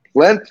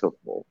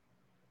plentiful,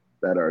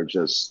 that are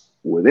just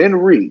within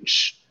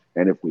reach.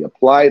 And if we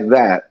apply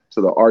that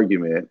to the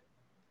argument,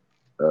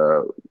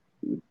 uh,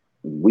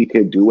 we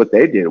can do what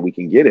they did. We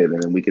can get it,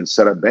 and then we can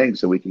set up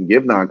banks, and we can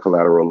give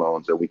non-collateral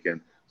loans, and we can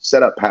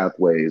set up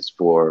pathways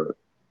for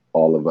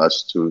all of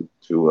us to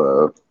do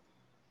a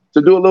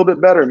little bit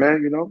better,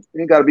 man. You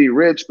ain't got to be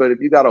rich, but if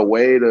you got a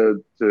way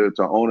to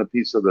own a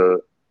piece of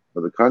the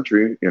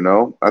country,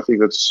 I think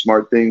that's a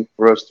smart thing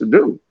for us to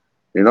do.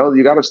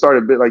 You got to start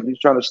a bit like you're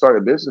trying to start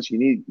a business. You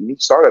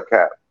need startup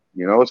cap.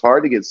 It's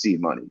hard to get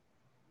seed money.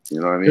 You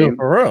know what I Yo, mean?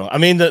 for real. I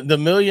mean, the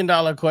 $1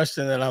 million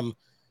question that I'm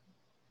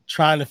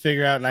trying to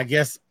figure out, and I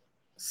guess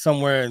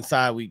somewhere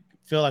inside we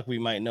feel like we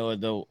might know it,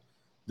 though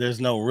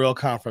there's no real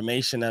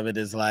confirmation of it,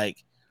 is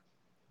like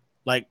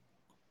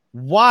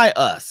why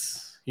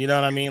us? You know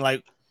what I mean?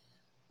 Like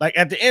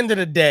at the end of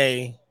the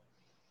day,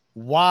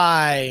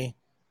 why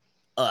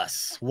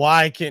us?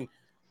 Why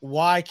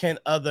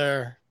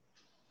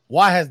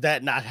has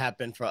that not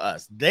happened for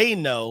us?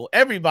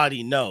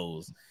 Everybody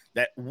knows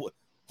that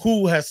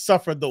who has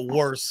suffered the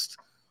worst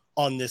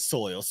on this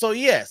soil. So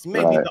yes,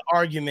 maybe Right. the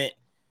argument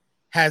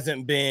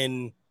hasn't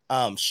been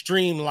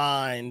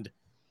streamlined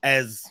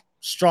as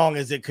strong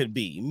as it could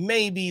be.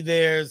 Maybe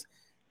there's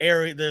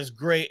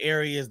gray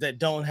areas that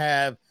don't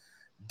have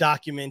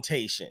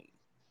documentation.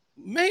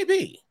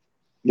 Maybe.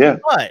 Yeah.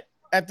 But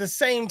at the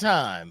same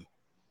time,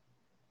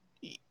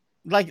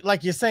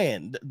 like you're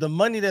saying, the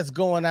money that's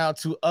going out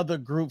to other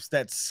groups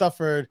that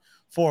suffered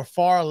for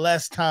far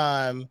less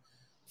time,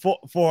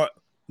 for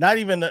not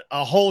even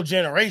a whole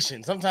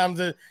generation. Sometimes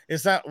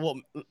it's not. Well,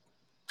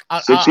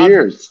 Six I'll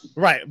years.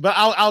 right, but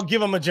I'll give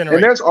them a And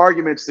generation. there's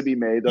arguments to be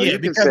made, though. Yeah, You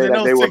can because say in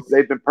that those six,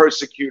 they've been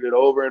persecuted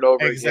over and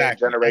over again,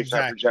 exactly, generation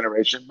after exactly,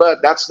 generation,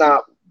 but that's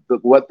not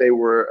what they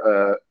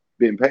were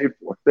being paid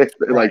for. Like,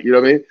 right, you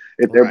know what I mean?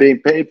 If they're right,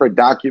 being paid for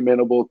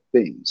documentable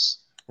things,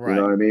 you know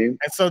right. what I mean?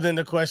 And so then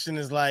the question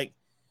is like,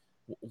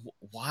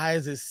 why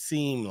does it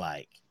seem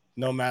like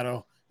no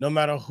matter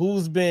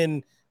who's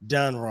been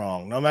done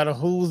wrong, no matter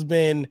who's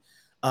been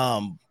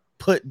um,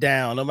 put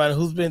down, no matter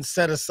who's been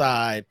set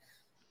aside,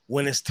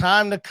 when it's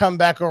time to come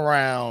back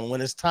around, when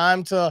it's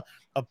time to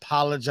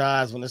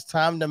apologize, when it's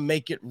time to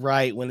make it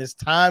right, when it's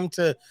time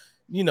to,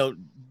 you know,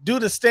 do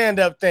the stand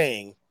up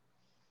thing,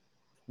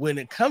 when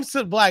it comes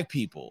to black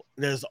people,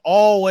 there's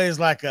always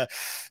like but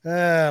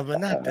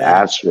not them,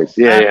 Asterisks.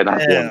 Yeah, not yeah, not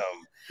them. them.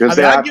 I Because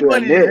mean, they'll I have give to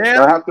money to admit,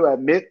 they'll them, have to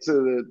admit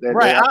that they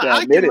right? have to I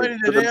give admit it money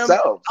to to them.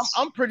 themselves.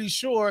 I'm pretty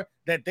sure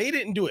that they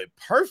didn't do it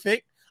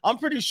perfect. I'm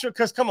pretty sure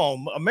because come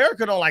on,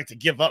 America don't like to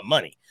give up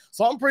money.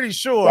 So I'm pretty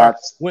sure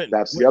That's when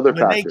that's when, the other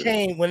when they factor.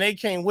 came when they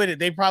came with it,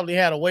 they probably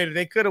had a way that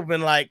they could have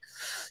been like,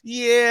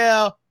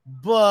 yeah,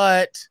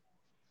 but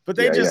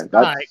they Yeah, yeah. just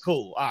all right, That's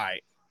cool, all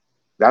right,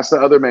 That's the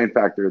other main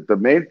factor. The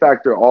main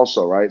factor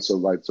also, right?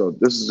 So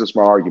this is just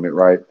my argument,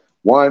 right?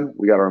 One,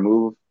 we got to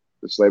remove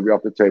the slavery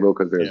off the table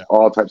because there's yeah,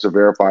 all types of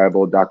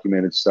verifiable,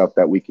 documented stuff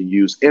that we can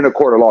use in a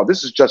court of law.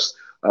 This is just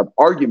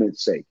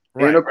argument's sake.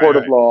 In right, a right, court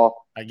of right. law,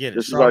 I get it.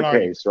 this is our Strong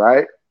argument. case,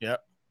 right?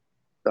 Yep.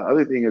 The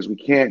other thing is we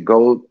can't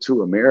go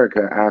to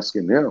America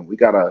asking them.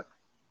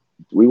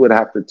 We would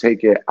have to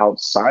take it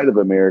outside of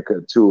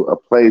America to a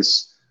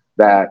place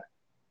that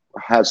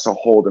has to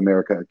hold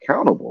America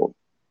accountable.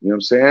 You know what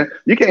I'm saying?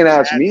 You can't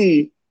ask That's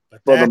me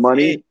but for the that's it.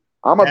 money. That's it.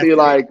 I'm gonna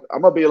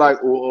be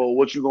like, well,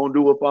 what you gonna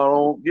do if I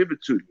don't give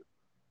it to you?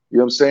 You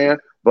know what I'm saying?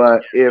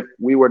 But if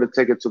we were to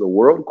take it to the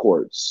world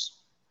courts,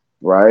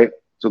 right?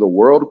 To the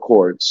world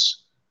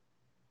courts,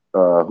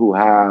 who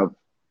have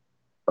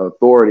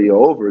authority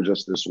over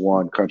just this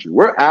one country,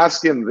 we're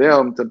asking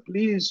them to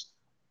please,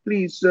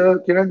 sir,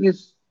 can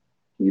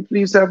you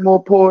please have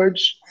more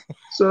porridge?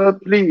 Sir,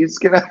 please,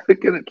 can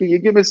you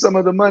give me some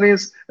of the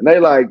monies? And they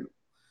like,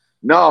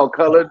 no,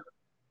 colored,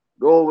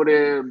 go over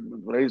there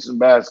and play some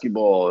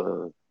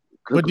basketball.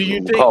 But do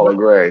you think? Call it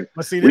great.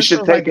 But see, We this should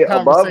feels like take the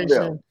it above them.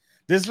 conversation.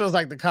 This feels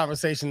like the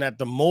conversation that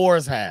the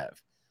Moors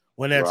have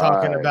when they're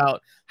talking Right.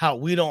 about how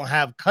we don't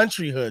have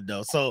countryhood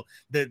though. So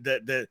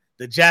the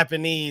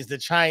Japanese, the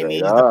Straight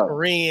Chinese, the up.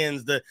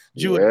 Koreans, the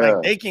Jewish, like Yeah.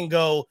 they can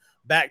go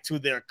back to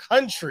their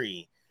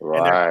country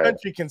and their Right.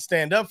 country can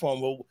stand up for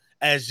them. Well,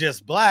 as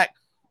just black,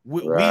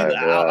 Right.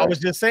 I Right. was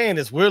just saying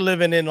this. We're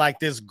living in like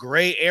this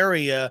gray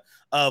area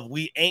of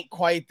we ain't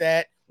quite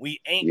that, we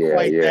ain't Yeah.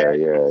 quite Yeah. that.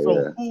 Yeah. So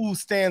Yeah. who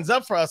stands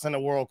up for us in the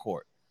world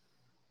court?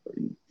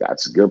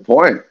 That's a good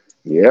point.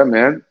 Yeah,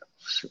 man.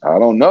 I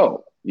don't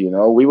know.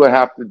 We would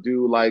have to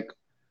do like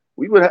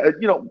we would have,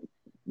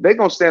 they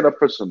gonna stand up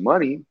for some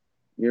money.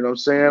 You know what I'm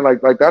saying?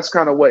 Like that's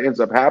kind of what ends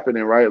up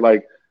happening, right?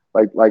 Like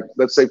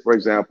let's say for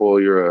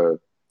example, you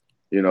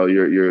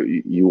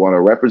want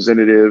a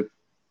representative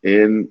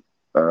in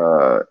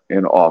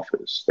in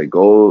office. They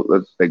go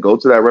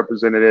to that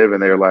representative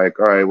and they're like,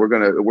 all right, we're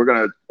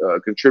gonna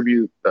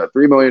contribute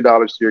 $3 million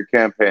to your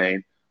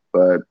campaign,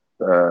 but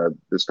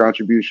this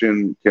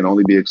contribution can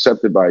only be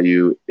accepted by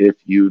you if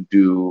you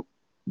do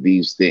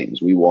these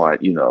things. We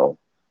want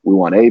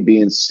A,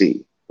 B, and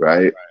C,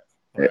 right?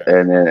 Right.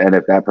 And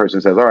if that person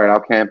says, all right,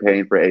 I'll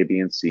campaign for A, B,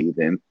 and C,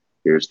 then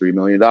here's $3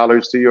 million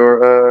to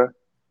your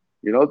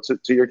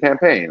to your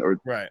campaign,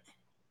 Right.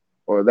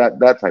 or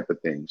that type of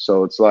thing.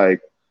 So it's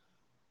like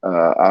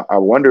I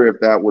wonder if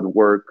that would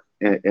work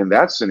in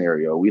that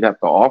scenario. We'd have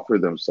to offer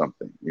them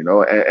something,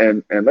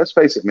 and let's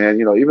face it,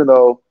 man. Even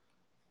though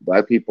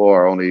Black people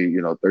are only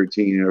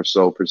 13 or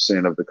so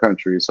percent of the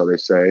country, so they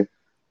say,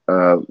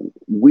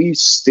 we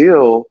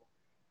still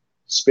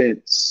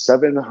spent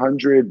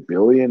 $700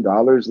 billion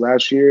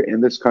last year in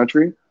this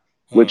country,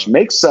 which Hmm.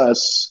 makes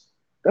us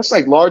that's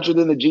like larger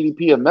than the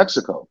GDP of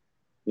Mexico.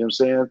 You know what I'm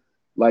saying?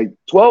 Like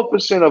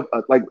 12% of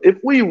like if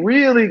we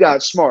really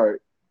got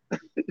smart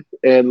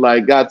and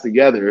like got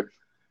together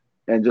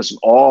and just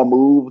all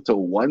moved to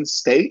one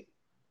state,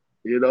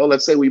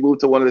 let's say we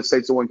moved to one of the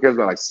states that one cares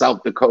about, like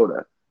South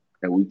Dakota,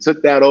 and we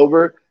took that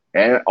over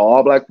and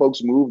all Black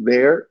folks moved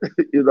there.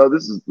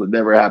 This is would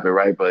never happen,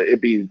 right? But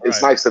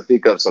it's Right. nice to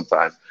think of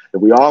sometimes.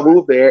 If we all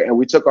moved there and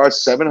we took our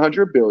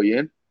 700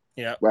 billion,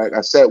 Yeah. right?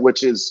 I said,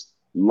 which is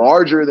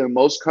larger than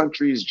most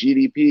countries'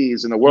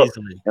 GDPs in the world.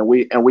 Easily.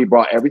 And we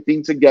brought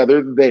everything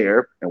together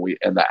there, and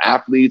the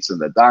athletes and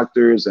the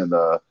doctors and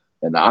the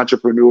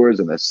entrepreneurs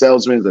and the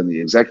salesmen and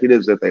the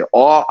executives, that they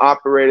all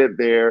operated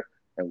there,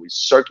 and we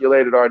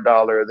circulated our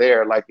dollar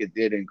there like it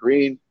did in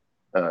Greenwood,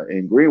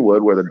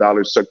 where the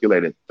dollar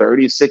circulated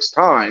 36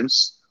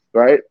 times,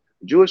 right?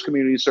 The Jewish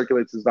community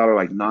circulates this dollar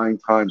like 9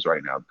 times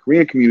right now. The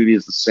Korean community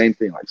is the same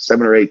thing, like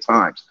 7 or 8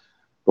 times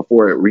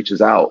before it reaches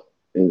out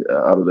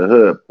of the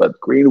hood. But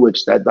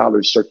Greenwich, that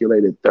dollar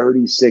circulated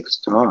 36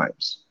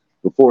 times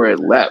before it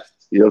left.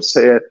 You know what I'm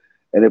saying?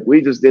 And if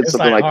we just did It's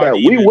something like like hard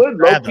to that, even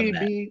fathom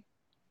that.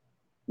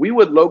 we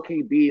would low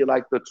key be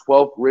like the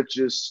 12th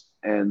richest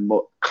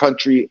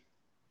country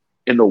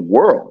in the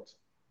world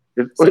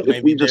So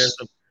if we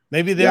just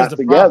maybe there's got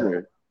the problem.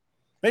 together.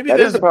 Maybe That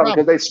is there's the a problem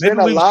because problem. they Maybe spend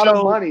a we've lot of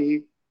shown.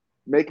 money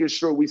making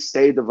sure we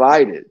stay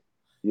divided.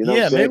 You know what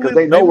I'm Yeah. saying? Because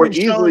they know we're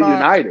easily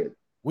united.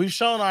 We've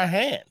shown our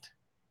hand.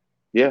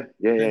 Yeah,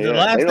 yeah, yeah,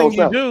 yeah. They know what's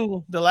up.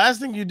 The last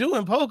thing you do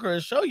in poker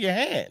is show your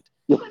hand.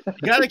 Yeah,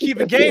 You got to keep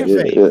a yeah, game yeah,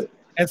 yeah. face.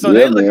 And so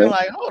Yeah, they looking man.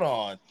 like, hold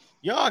on,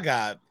 y'all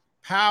got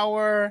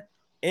power,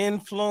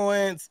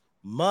 influence,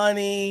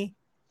 money.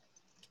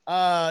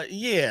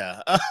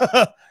 Yeah.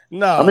 I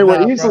No, mean, we're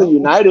nah, easily bro.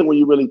 united when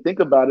you really think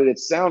about it. It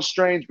sounds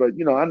strange, but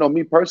I know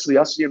me personally.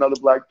 I see another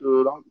Black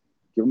dude, I'll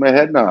give him a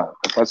head nod.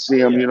 If I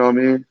see Oh him, yeah. you know what I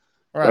mean.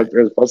 Like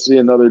Right. if I see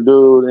another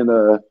dude and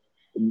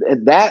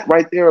that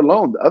right there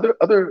alone, the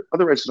other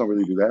races don't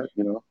really do that,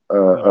 No.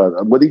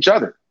 with each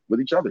other. You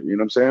know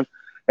what I'm saying?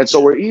 And so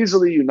Yeah. we're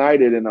easily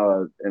united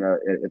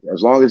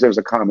as long as there's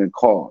a common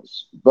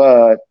cause.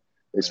 But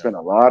they Yeah. spend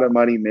a lot of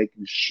money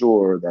making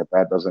sure that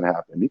that doesn't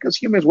happen because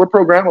humans, we're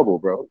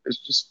programmable, bro. It's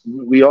just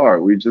we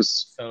are. We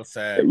just So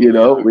sad, but we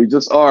are. we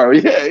just are.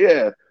 Yeah,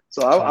 yeah.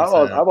 So So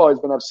sad. I've always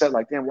been upset.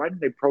 Like, damn, why did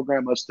they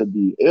program us to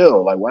be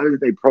ill? Like, why did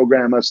they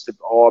program us to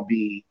all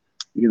be,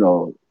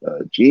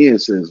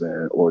 geniuses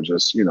or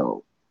just,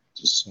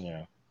 just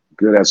Yeah.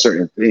 good at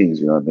certain things?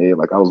 You know what I mean?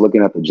 Like, I was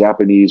looking at the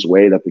Japanese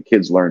way that the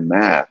kids learn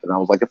math, and I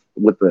was like,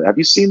 have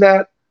you seen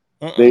that?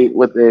 Uh-uh.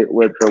 With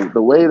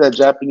the way that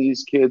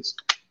Japanese kids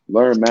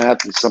learn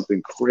math is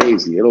something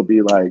crazy. It'll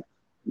be like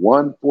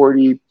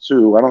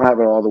 142. I don't have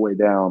it all the way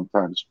down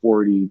times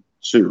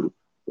 42,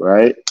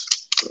 right?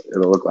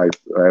 It'll look like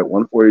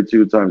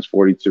 142 times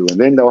 42, and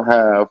then they'll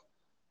have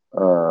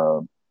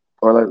or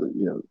like,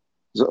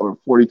 or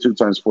 42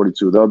 times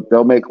 42.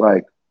 They'll make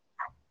like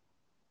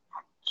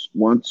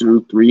 1,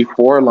 2, 3,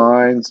 4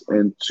 lines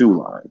and 2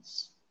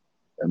 lines,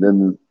 and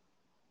then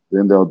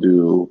they'll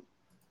do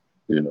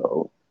you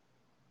know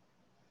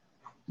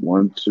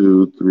 1,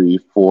 2, 3,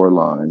 4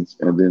 lines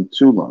and then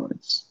 2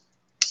 lines.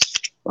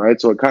 All right,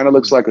 so it kind of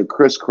looks like a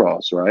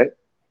crisscross, right?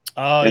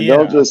 Oh And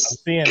they'll yeah, I'm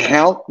just seeing that.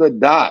 count the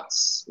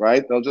dots,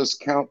 right? They'll just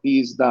count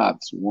these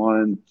dots: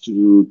 1,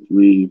 2,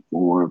 3,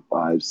 4,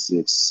 5,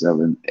 6,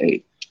 7,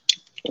 8.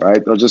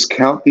 Right? They'll just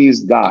count these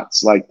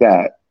dots like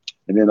that,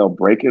 and then they'll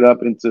break it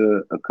up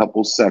into a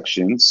couple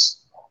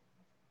sections,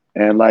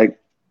 and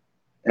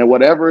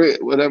whatever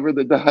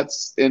the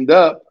dots end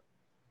up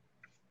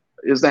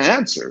is the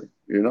answer.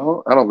 I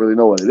don't really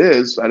know what it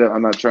is.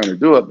 I'm not trying to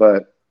do it,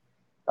 but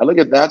I look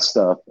at that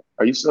stuff.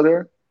 Are you still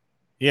there?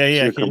 Yeah, See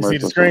yeah. a Can you see the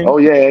commercial. So, screen? oh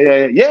yeah, yeah,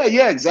 yeah, yeah,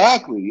 yeah,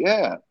 exactly.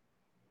 Yeah,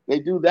 they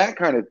do that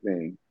kind of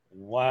thing.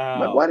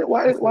 Like, Wow.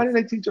 why did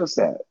they teach us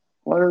that?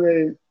 Why do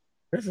they?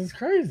 This is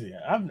crazy.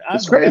 It's I've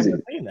never crazy.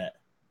 seen that.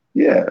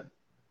 Yeah,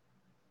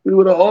 we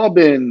would have all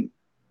been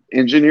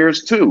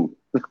engineers too.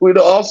 We'd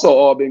have also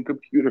all been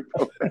computer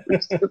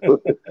programmers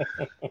too.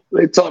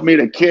 They taught me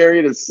to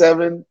carry the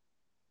 7,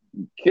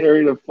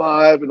 carry the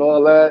 5, and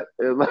all that.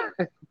 And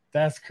like,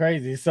 That's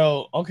crazy.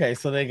 So okay,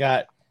 so they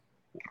got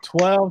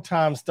 12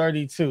 times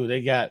 32.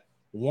 They got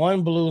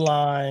one blue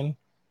line,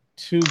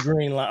 two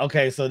green line.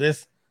 Okay, so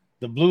this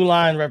the blue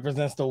line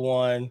represents the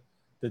one,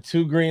 the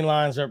two green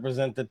lines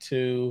represent the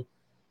two,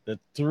 the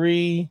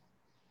three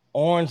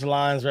orange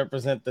lines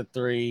represent the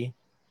three,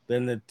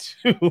 then the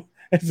two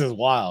this is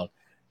wild.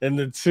 Then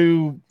the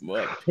two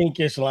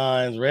pinkish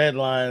lines, red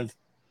lines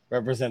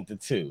represent the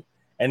two.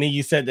 And then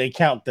you said they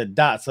count the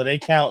dots. So they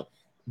count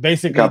they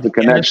basically count the the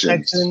connections.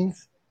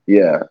 intersections.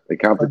 Yeah, they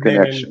count So the then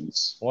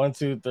connections. 1,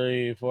 2,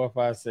 3, 4,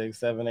 5, 6,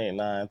 7, 8,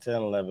 9, 10,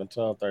 11,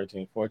 12,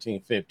 13,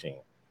 14, 15.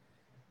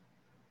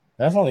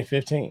 That's only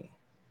 15.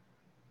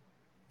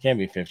 Can't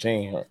be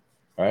 15,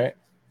 right?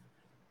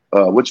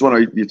 Which one are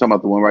you talking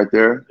about? The one right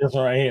there? This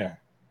one right here.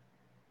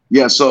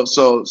 Yeah. So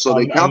they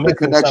I'm count the missing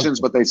connections,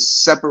 something. but they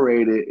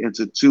separate it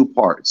into two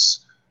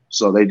parts.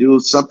 So they do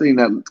something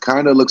that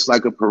kind of looks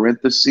like a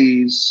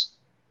parentheses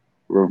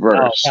Oh, kind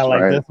reversed, of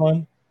like right? this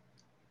one.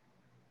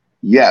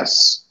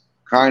 Yes,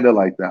 kind of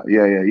like that.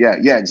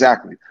 Yeah.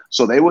 Exactly.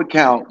 So they would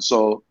count.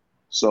 So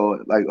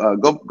like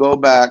go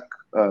back.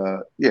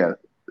 Yeah,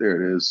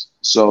 there it is.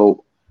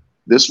 So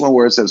this one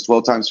where it says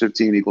 12 times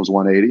 15 equals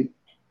 180,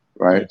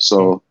 right? Mhm.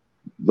 So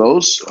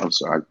those. I'm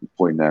sorry, I'm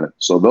pointing at it.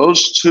 So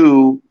those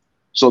two.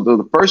 So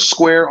the first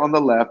square on the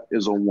left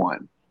is a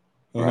 1,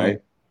 Mhm.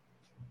 right?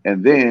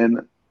 And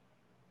then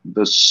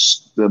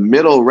the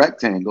middle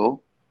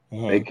rectangle,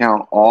 they Mhm.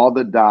 count all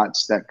the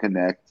dots that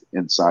connect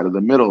inside of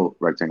the middle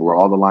rectangle where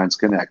all the lines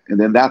connect, and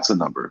then that's a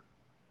number,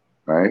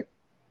 right?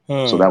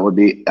 So Hmm. that would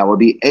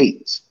be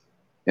 8.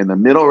 In the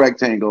middle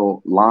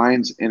rectangle,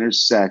 lines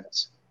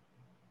intersect.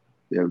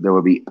 There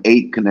would be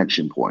 8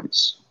 connection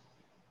points,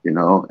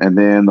 and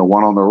then the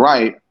one on the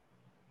right,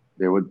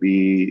 there would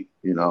be,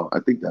 I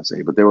think that's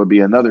 8, but there would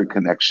be another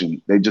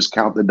connection. They just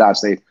count the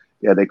dots.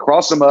 They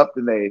cross them up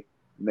and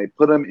they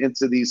put them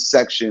into these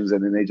sections,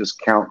 and then they just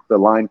count the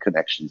line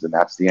connections, and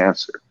that's the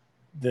answer.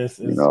 This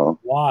You is know,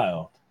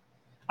 wild.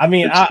 I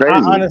mean, it's I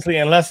crazy. honestly,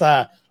 unless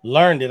I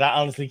learned it, I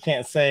honestly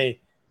can't say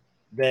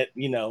that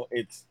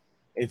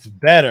it's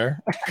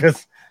better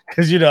because at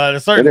a It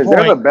certain is.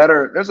 There's a point,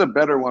 better. There's a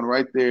better one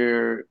right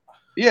there.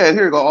 Yeah,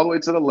 here you go, all the way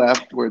to the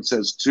left where it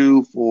says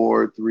 2,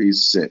 4, 3,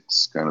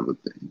 6, kind of a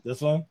thing. this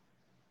one.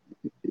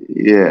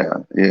 Yeah.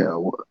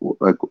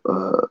 Like,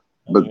 but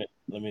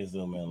Let me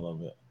zoom in a little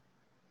bit.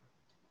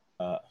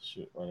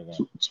 Shoot, where to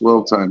go?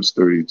 12 times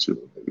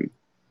 32, maybe.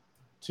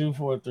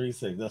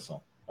 2436. This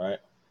one, right?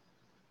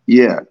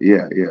 Yeah.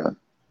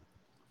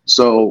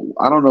 So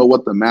I don't know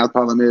what the math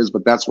problem is,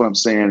 but that's what I'm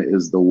saying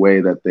is the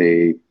way that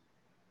they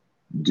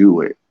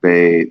do it.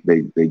 They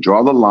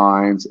draw the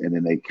lines and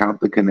then they count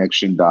the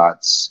connection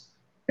dots,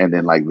 and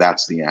then like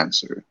that's the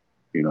answer.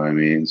 You know what I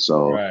mean?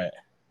 So Right.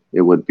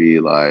 it would be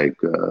like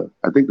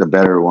I think the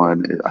better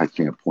one. I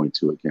can't point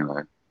to it, can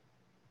I?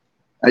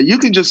 You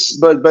can just,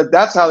 but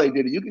that's how they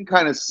did it. You can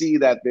kind of see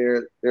that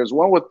there's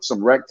one with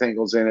some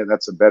rectangles in it.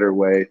 That's a better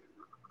way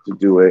to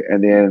do it.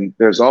 And then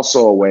there's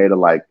also a way to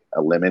like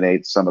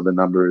eliminate some of the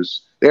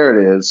numbers. There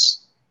it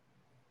is.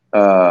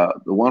 The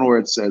one where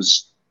it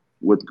says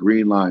with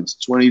green lines,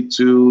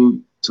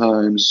 22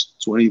 times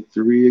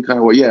 23, kind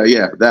of. Well, yeah,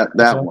 This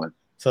that one. one.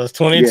 So it's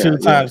Yeah, 22 yeah.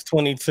 times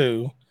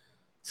 22.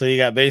 So you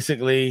got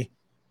basically two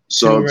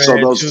So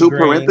red, those two two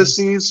green.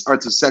 parentheses are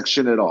to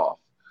section it off.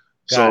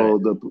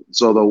 Got it.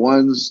 So the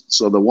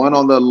one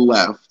on the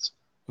left,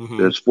 Mm-hmm.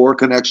 there's 4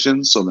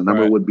 connections, so the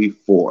number Right. would be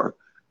 4.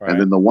 And Right.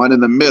 then the one in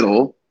the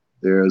middle,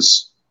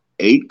 there's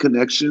 8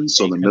 connections,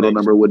 so the Eight middle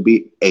number connections. would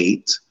be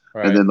 8.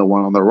 And Right. then the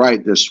one on the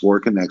right, there's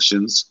 4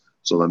 connections,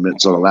 so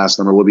the last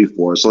number would be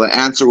 4. So the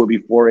answer would be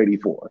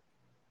 484.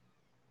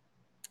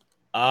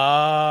 You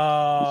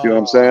see what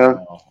I'm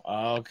saying?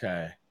 Oh,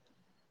 okay.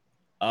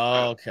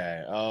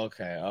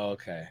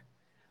 Okay.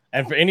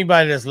 And for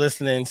anybody that's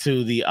listening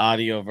to the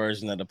audio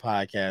version of the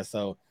podcast,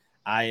 so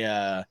I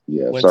Yeah.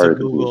 went to Sorry,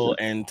 Google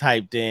confusion. and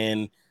typed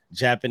in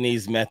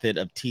Japanese method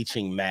of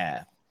teaching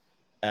math.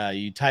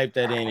 You type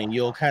that in, and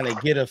you'll kind of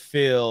get a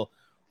feel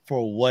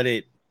for what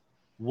it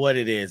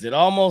is. It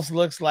almost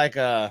looks like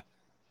a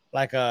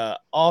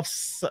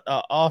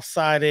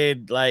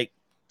offsided like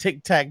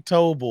tic tac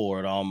toe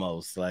board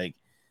almost like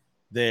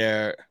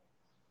there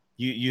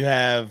you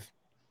have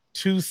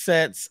two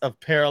sets of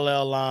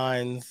parallel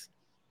lines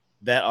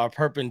that are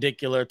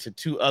perpendicular to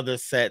two other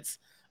sets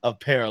of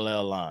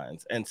parallel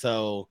lines. And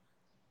so,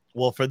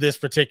 well, for this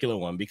particular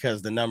one,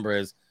 because the number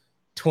is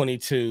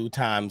 22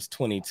 times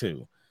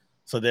 22.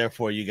 So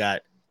therefore, you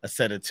got a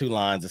set of two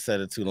lines, a set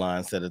of two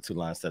lines, set of two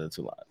lines, set of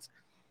two lines.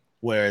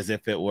 Whereas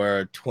if it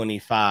were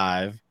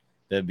 25,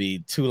 there'd be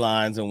two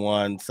lines on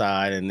one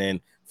side and then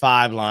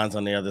five lines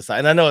on the other side.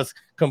 And I know it's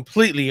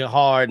completely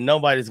hard.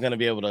 Nobody's going to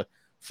be able to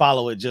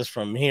follow it just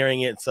from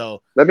hearing it.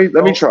 So Let me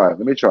go try. Let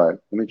me try. Let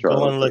me try go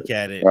real and quick. look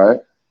at it. All right.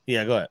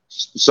 Yeah, go ahead.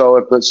 So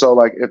if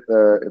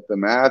the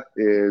math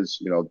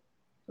is,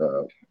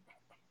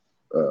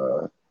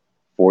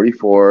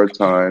 44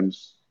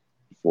 times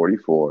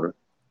 44,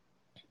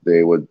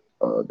 they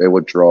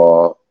would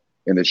draw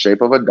in the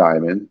shape of a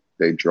diamond.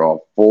 They draw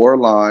four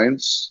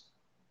lines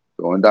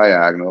going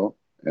diagonal,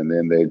 and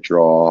then they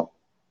draw.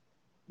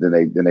 Then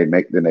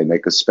they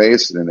make a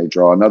space, and then they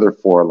draw another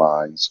four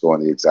lines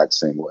going the exact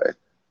same way,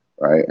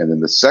 right? And then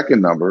the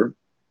second number,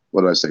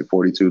 what did I say?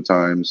 42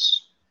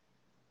 times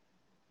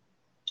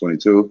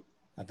 22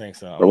 I think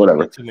so. or I'm looking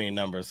whatever. at too many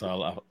numbers, so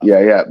I Yeah,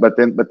 forget. yeah.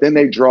 But then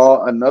they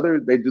draw another.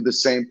 They do the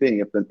same thing.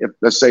 If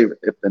let's say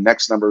if the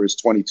next number is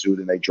 22,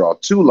 then they draw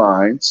two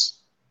lines,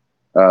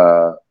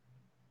 uh,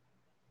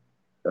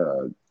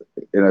 uh,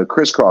 in a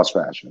crisscross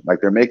fashion,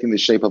 like they're making the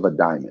shape of a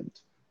diamond.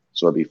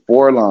 So it'd be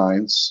four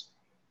lines,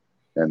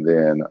 and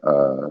then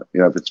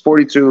if it's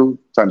 42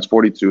 times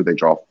 42, they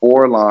draw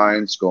four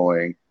lines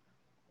going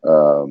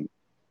um,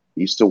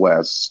 east to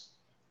west,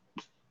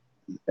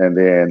 and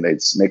then they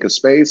make a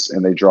space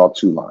and they draw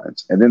two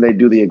lines, and then they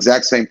do the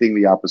exact same thing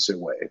the opposite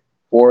way.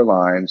 Four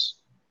lines,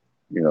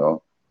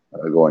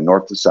 going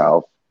north to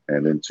south,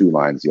 and then two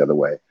lines the other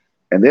way,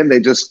 and then they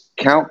just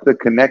count the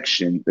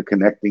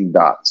connecting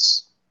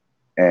dots,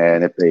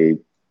 and if they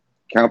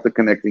count the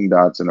connecting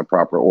dots in a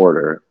proper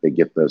order, they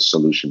get the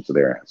solution to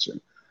their answer.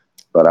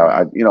 But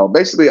Right.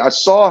 basically, I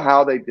saw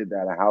how they did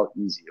that and how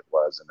easy it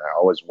was, and I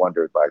always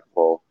wondered, like,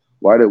 well,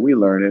 why did we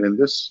learn it in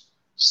this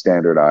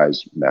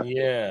standardized method?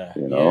 Yeah,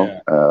 You know,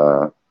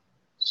 yeah.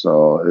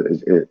 so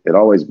it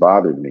always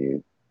bothered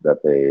me that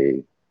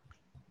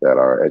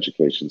our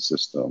education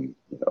system,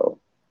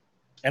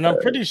 And I'm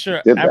pretty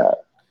sure did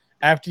that.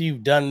 after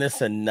you've done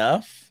this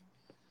enough,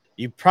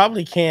 you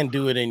probably can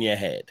do it in your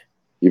head.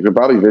 You can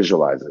probably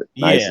visualize it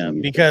nice and Yeah,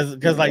 easy.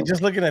 because like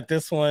just looking at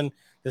this one,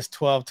 this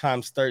 12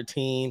 times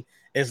 13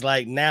 is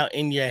like now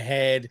in your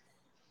head.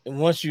 And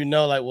once you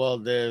know, like, well,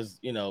 there's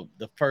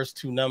the first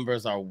two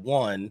numbers are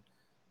one,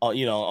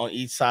 on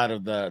each side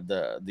of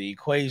the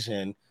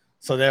equation.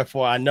 So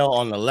therefore, I know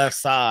on the left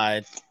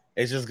side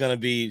it's just gonna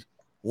be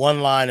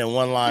one line and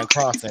one line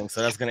crossing.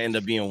 So that's gonna end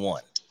up being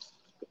one.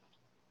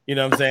 You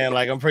know what I'm saying?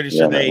 Like I'm pretty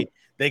sure Yeah, they man.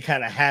 they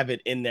kind of have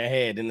it in their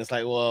head, and it's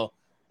like, well,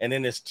 and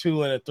then it's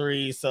two and a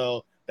three,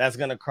 so that's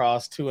gonna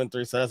cross two and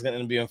three, so that's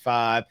gonna be in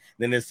five.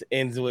 Then it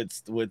ends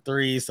with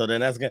three, so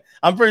then that's gonna.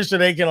 I'm pretty sure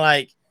they can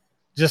like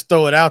just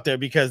throw it out there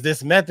because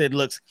this method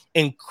looks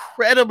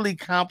incredibly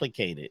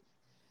complicated.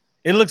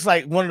 It looks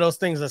like one of those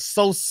things that's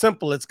so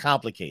simple it's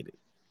complicated.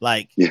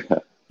 Like Yeah.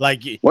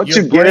 like Once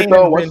your you get it brain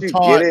though, has once been you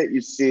get taught it,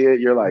 you see it,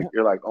 you're like,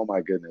 oh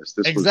my goodness,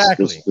 this was this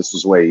exactly. this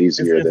was way It's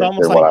easier it's than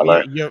almost what like I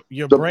learned.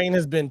 your So brain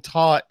has been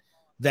taught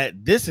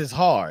that this is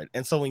hard,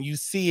 and so when you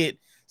see it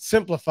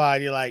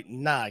simplified, you're like,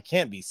 nah, it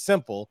can't be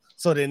simple.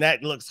 So then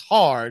that looks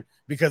hard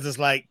because it's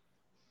like,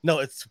 no,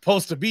 it's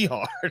supposed to be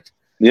hard.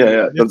 yeah,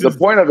 yeah. The, This the is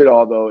point of it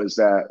all though is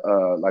that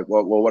like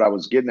what I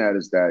was getting at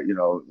is that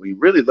when you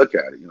really look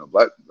at it,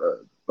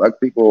 black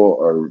people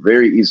are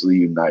very easily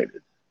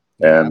united,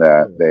 yeah, and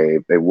that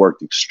absolutely. they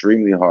worked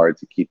extremely hard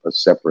to keep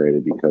us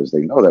separated because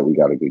they know that we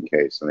got a good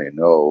case, and they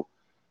know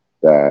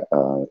that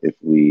if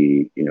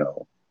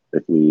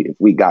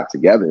we got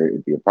together,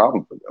 it'd be a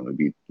problem for them. It'd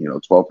be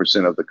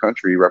 12% of the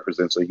country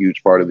represents a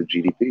huge part of the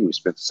GDP. We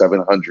spent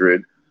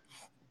 $700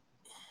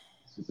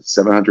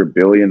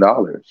 billion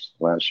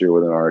last year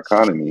within our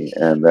economy,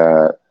 and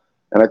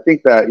I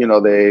think that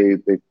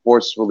they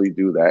forcefully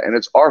do that, and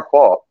it's our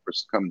fault for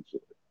succumbing to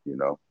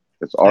it.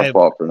 It's our Hey,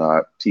 fault for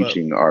not but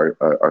teaching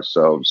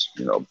ourselves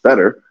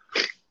better.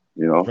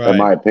 In right,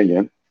 my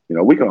opinion,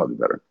 we can all do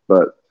better,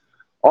 but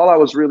all I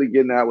was really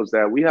getting at was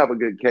that we have a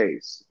good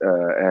case,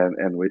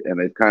 and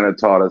they've kind of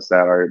taught us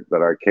that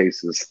our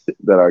cases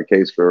that our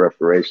case for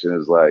reparation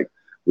is like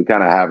we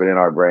kind of have it in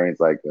our brains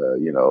like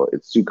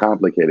it's too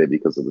complicated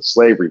because of the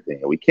slavery thing,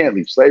 and we can't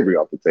leave slavery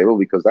off the table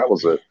because that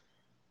was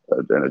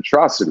an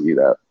atrocity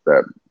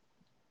that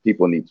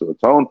people need to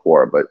atone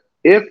for. But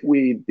if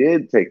we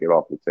did take it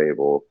off the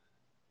table,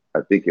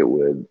 I think it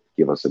would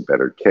give us a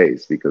better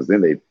case because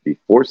then they'd be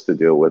forced to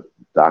deal with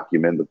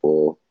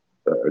documentable,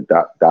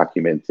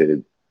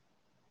 documented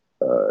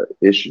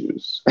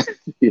issues.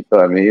 You know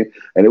what I mean?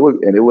 And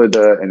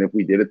if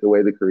we did it the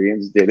way the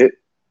Koreans did it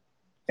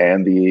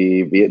and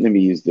the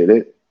Vietnamese did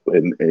it,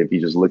 and if you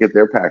just look at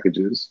their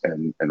packages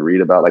and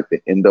read about like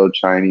the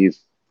Indo-Chinese,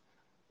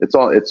 it's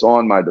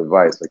on my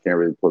device. I can't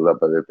really pull it up,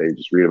 but if they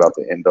just read about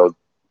the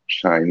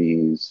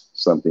Indo-Chinese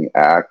something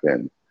act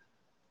and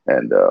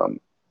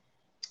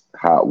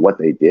how what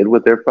they did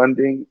with their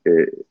funding,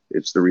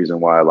 it's the reason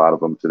why a lot of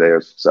them today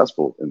are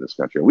successful in this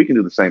country, and we can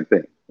do the same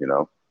thing. I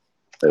mean,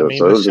 So it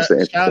but was just an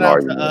shout interesting out to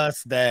argument.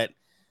 us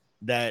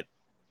that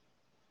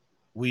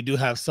we do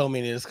have so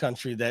many in this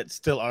country that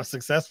still are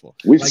successful.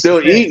 We Like you still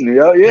said, eating,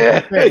 yo. like you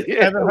Yeah, said,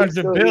 yeah. seven We hundred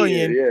still eating.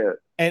 billion, Yeah,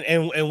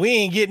 and we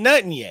ain't get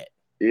nothing yet.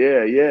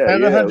 yeah, yeah,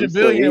 Seven yeah. We hundred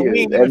still billion, and we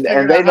eating, ain't even and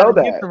figured they out how know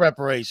to get that. the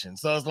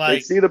reparations. So it's They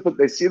like, see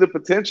the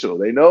potential.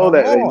 They know come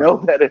that. They on, know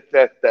that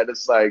that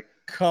it's like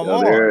come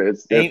on.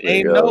 it's Ain't different,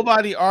 ain't yo.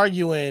 nobody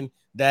arguing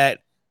that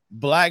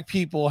Black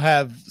people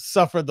have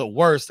suffered the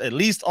worst, at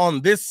least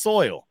on this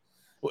soil.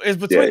 It's Yeah,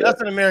 between yeah. us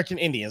and American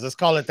Indians. Let's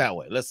call it that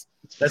way. Let's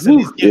at Whew,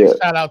 least give a yeah.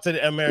 shout out to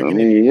the I American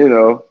Indians. mean, you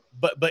know,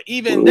 But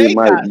even we they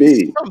got might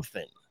be.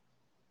 something.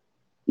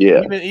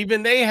 Yeah.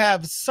 Even they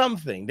have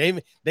something.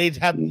 They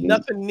have Hmm.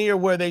 nothing near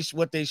where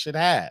what they should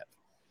have.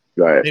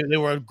 Right. They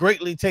were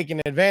greatly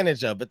taken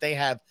advantage of, but they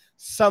have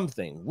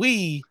something.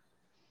 We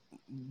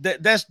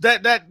that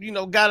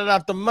got it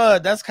out the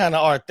mud. That's kind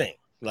of our thing.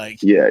 Like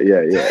Yeah,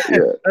 yeah, yeah, yeah,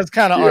 that's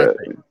kind of our yeah,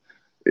 thing,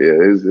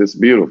 yeah. It's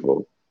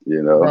beautiful.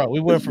 You know, bro. We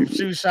it's went from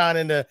shoe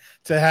shining to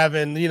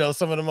having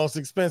some of the most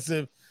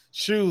expensive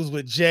shoes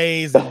with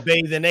J's and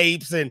bathing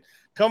apes. And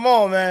come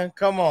on, man,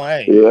 come on,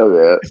 hey, yeah,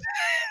 man.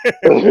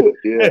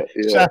 Yeah,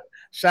 yeah,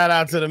 shout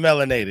out to the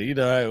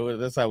melanator.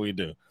 That's how we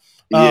do.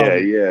 yeah,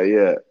 Um, yeah,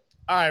 yeah.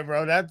 all right,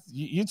 bro. That's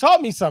you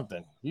taught me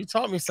something. You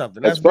taught me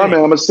something. That's That's fun, big.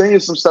 man. I'm gonna send you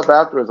some stuff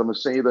afterwards. I'm gonna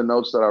send you the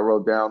notes that I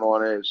wrote down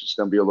on it. It's just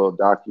gonna be a little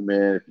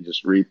document. If you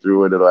just read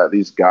through it, it'll at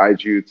least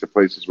guide you to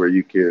places where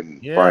you can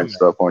Yeah, find man.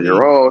 stuff on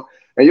your Please. own,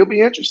 and you'll be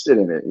interested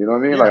in it. You know what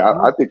I mean? Like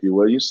Yeah, I think you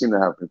will. You seem to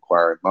have an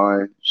inquiring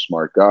mind,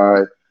 smart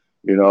guy.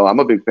 You know, I'm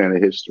a big fan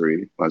of history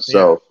yeah.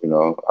 myself. You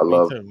know, I Me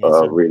love too. Me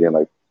too. reading.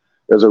 Like,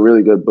 there's a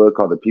really good book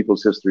called The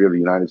People's History of the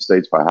United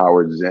States by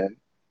Howard Zinn.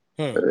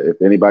 Hmm. If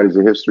anybody's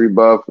a history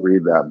buff,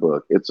 read that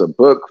book. It's a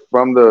book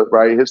from the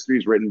right. History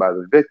is written by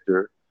the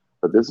victor,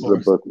 but Of this is a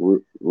course. book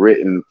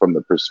written from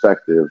the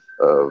perspective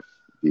of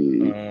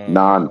the Uh,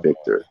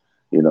 non-victor.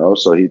 You know,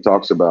 so he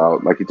talks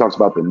about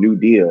the New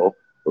Deal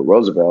for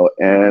Roosevelt,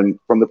 and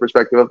from the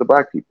perspective of the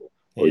black people,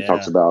 or he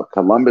talks yeah. about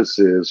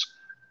Columbus's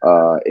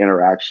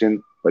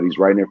interaction, but he's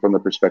writing it from the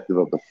perspective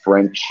of the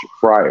French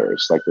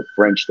friars, like the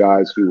French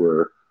guys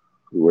who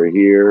were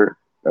here,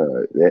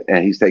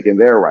 and he's taking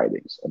their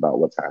writings about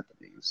what's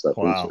happening and stuff. It's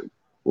a Wow.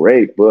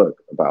 great book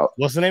about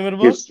What's the name of the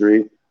book?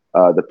 history,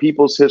 the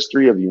People's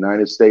History of the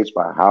United States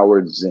by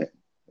Howard Zinn.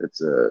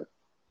 It's a,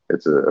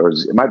 or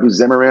it might be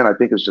Zimmerman. I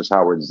think it's just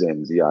Howard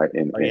Zinn, Oh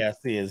Zinn. yeah, I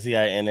see it.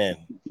 Zinn.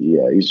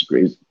 Yeah, he's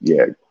great.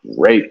 Yeah,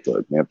 great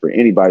book, man, for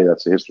anybody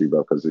that's a history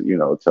book because it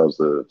tells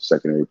the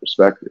secondary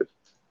perspective,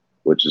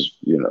 which is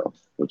a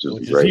Which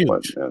is great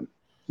one, huge. man.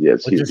 Yeah,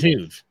 it's Which is huge.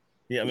 huge.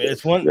 Yeah, I mean Yeah, it's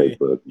it's a one great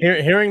book,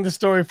 man. hearing the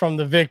story from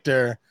the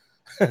victor.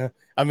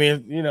 I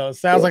mean, it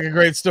sounds Yeah. like a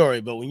great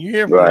story, but when you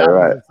hear from the Right,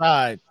 right. opposite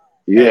side,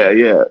 Yeah, hey,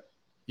 yeah,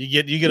 you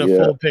get a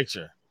yeah, full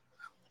picture.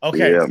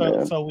 Okay, yeah, so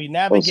man. so we Oh,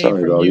 navigate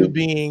sorry, from you doggy.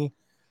 being,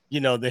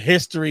 the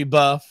history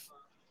buff,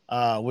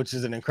 which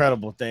is an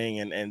incredible thing,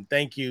 and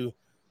thank you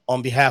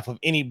on behalf of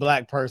any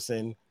black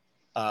person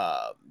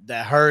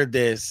that heard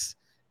this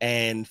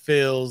and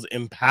feels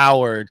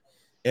empowered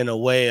in a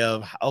way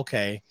of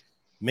okay,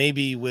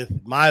 maybe with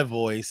my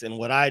voice and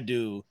what I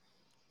do,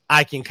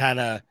 I can kind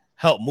of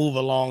help move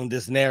along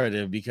this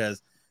narrative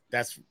because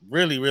that's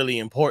really really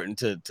important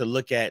to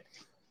look at,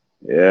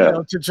 Yeah,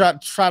 to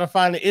try to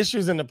find the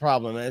issues in the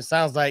problem. And it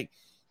sounds like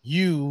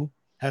you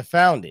have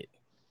found it.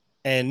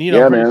 And I'm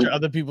yeah, pretty man. sure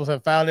other people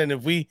have found it. And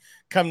if we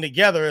come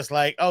together, it's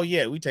like, oh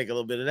yeah, we take a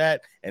little bit of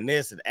that and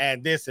this and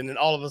add this, and then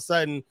all of a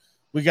sudden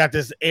we got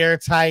this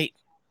airtight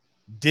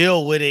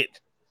deal with it.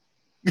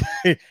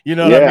 You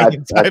know what I Yeah,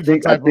 mean? I Type of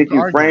think I type of think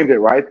you argument. framed it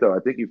right though. I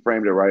think you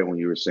framed it right when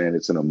you were saying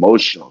it's an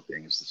emotional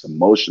thing. It's this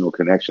emotional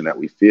connection that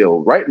we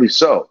feel, rightly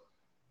so. Of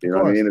You know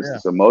what I course, mean? It's yeah.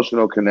 this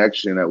emotional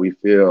connection that we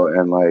feel,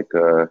 and like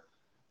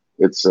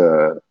it's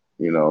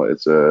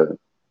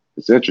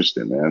it's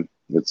interesting, man.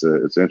 It's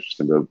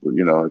interesting, but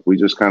if we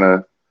just kind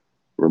of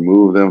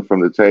remove that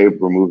from the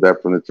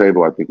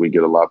table, I think we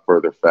get a lot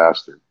further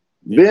faster.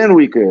 Yeah. Then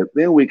we can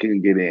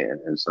get in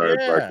and start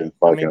Yeah. fucking I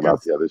talking mean, about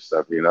because the other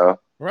stuff, you know?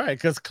 right,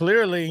 because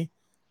clearly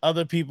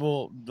other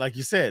people, like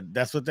you said,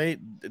 that's what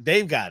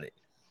they've got it.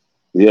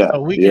 Yeah,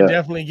 So we can yeah.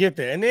 definitely get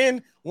there. And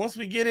then once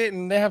we get it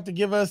and they have to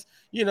give us,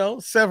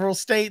 several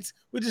states,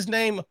 we just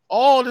name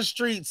all the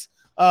streets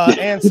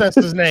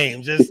ancestors'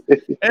 names. Just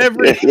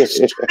every Yeah, yeah,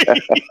 street.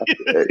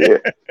 yeah,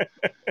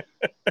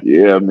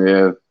 yeah,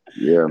 man.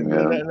 Yeah, And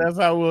man. that's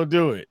how we'll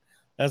do it.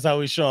 That's how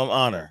we show them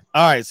honor.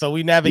 All right. So we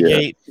Yeah.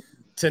 navigate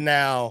to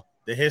now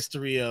the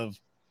history of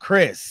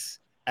Chris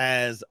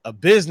as a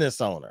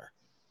business owner.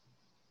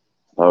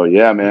 Oh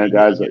yeah, man, You-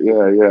 guys. you-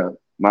 Yeah, yeah.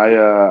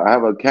 I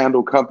have a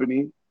candle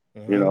company.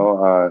 You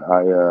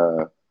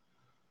Mhm.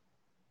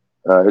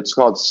 know, it's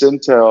called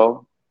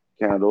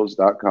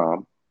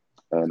CintelCandles.com,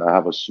 and I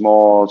have a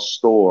small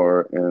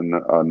store in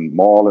a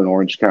mall in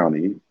Orange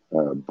County.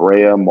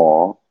 Brea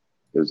Mall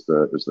is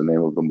the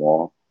name of the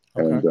mall,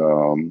 Okay.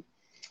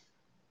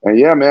 and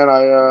yeah, man,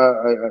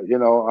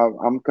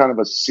 I'm kind of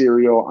a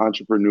serial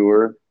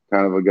entrepreneur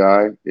kind of a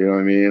guy. You know what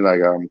I mean?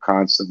 Like I'm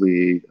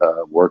constantly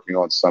working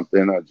on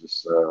something.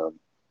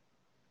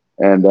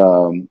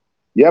 And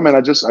yeah, man,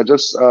 I just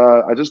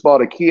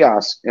bought a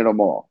kiosk in a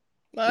mall.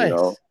 You know,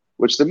 Nice.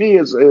 which to me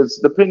is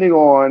depending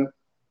on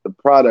the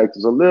product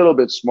is a little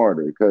bit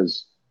smarter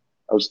because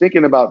I was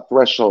thinking about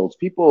thresholds,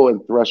 people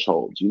and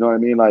thresholds. You know what I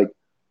mean? Like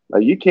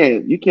you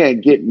can't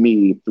get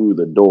me through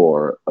the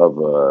door of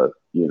a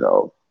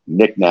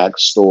knickknack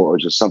store or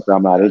just something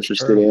I'm not That's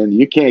interested true. in.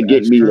 You can't get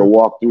That's me to true.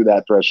 walk through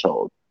that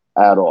threshold.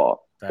 at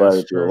all. But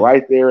That's if you're true.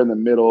 right there in the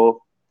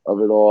middle of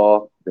it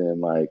all, then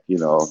like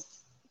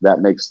that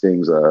makes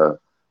things a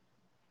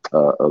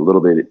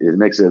little bit. It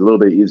makes it a little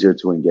bit easier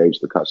to engage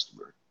the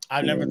customer.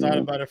 I You know never what I thought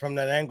mean? about it from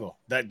that angle.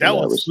 That In that that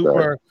was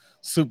respect,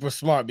 super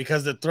smart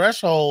because the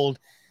threshold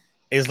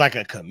is like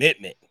a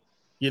commitment.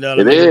 You know what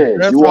I it mean?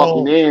 The is. You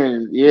walking threshold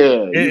in,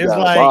 yeah, you it's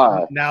gotta like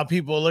buy. now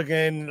people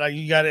looking like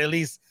you got to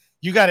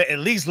at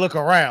least look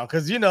around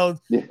because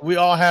Yeah, we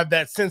all have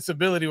that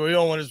sensibility where you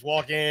don't want to just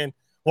walk in,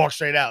 walk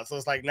straight out. So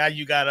it's like now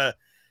you gotta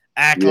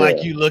act like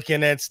yeah, you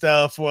looking at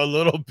stuff for a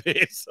little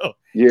bit. So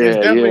it's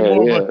yeah, definitely yeah,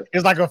 more of a yeah,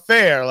 it's like a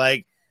fair.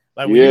 Like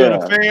when you at a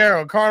yeah. fair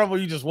or carnival,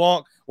 you just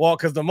walk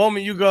because the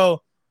moment you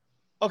go,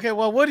 okay,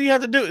 well, what do you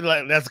have to do?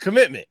 Like that's a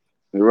commitment.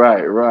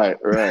 Right, right,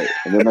 right.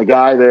 And then the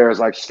guy there is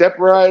like, step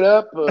right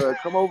up,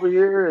 come over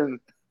here and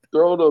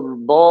throw the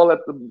ball at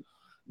the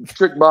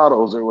trick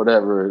bottles or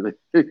whatever.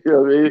 You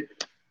know what I mean?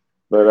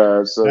 But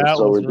That so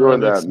was we're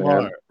doing really that,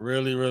 smart. man.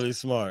 Really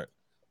smart.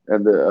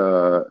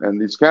 And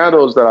these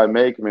candles that I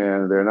make,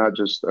 man, they're not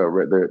just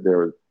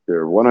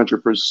they're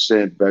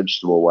 100%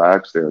 vegetable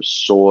wax. They're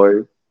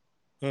soy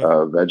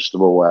Hmm.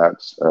 vegetable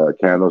wax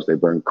candles. They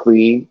burn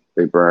clean.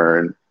 They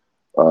burn.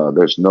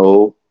 There's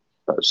no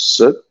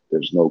soot.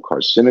 There's no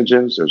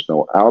carcinogens. There's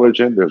no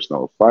allergen. There's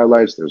no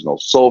phthalates. There's no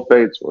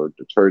sulfates or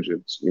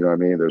detergents. You know what I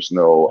mean? There's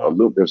no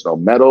Wow. There's no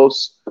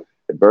metals.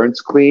 It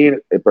burns clean.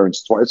 It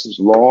burns twice as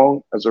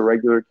long as a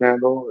regular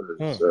candle.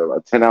 Hmm. It's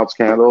a 10-ounce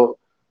candle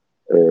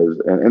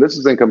and this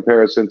is in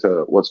comparison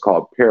to what's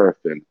called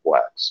paraffin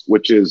wax,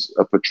 which is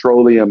a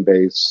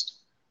petroleum-based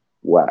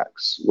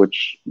wax,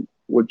 which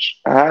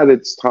had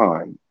its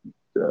time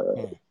uh,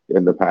 Hmm.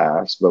 in the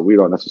past, but we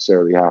don't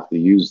necessarily have to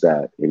use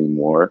that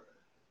anymore.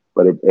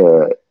 But it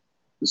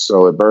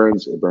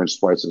burns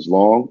twice as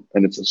long,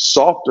 and it's a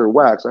softer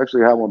wax. I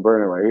actually have one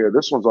burning right here.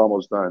 This one's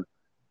almost done.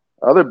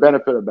 Other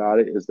benefit about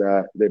it is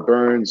that it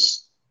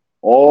burns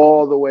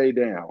all the way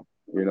down.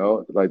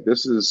 Like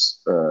this is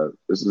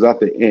at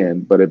the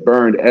end, but it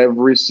burned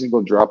every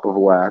single drop of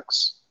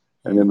wax.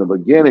 And Hmm. in the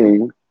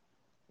beginning,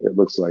 it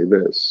looks like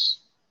this.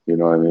 You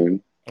know what I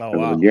mean? Oh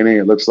In the wow. beginning,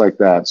 it looks like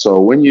that. So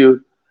when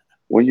you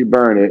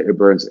burn it, it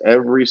burns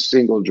every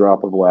single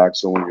drop of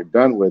wax. So when you're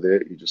done with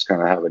it, you just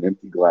kind of have an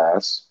empty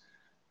glass.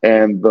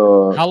 And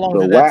How long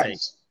the did that take?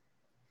 wax,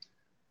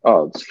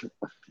 oh,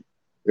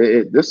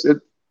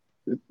 it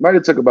might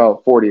have took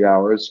about 40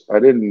 hours. I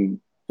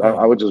didn't. I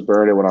Hmm. would just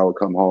burn it when I would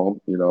come home.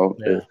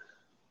 Yeah.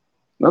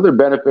 Another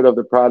benefit of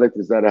the product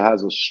is that it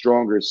has a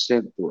stronger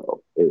scent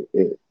throw.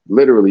 It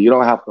literally, you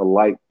don't have to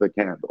light the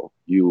candle.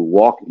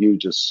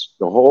 The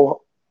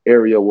whole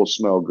area will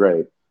smell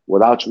great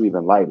without you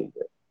even lighting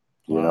it.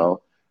 You Wow.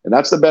 know, and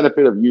that's the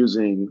benefit of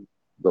using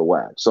the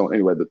wax. So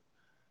anyway,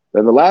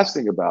 then the last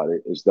thing about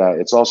it is that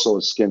it's also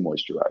a skin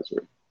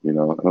moisturizer. I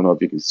don't know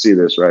if you can see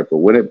this right, but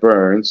when it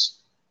burns,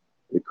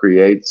 it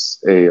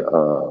creates a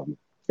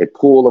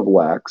pool of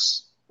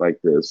wax like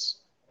this,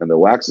 and the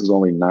wax is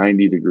only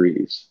 90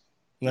 degrees.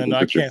 You No, can I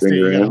put your can't see it.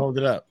 You finger gotta in. hold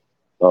it up.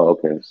 Oh,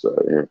 okay. So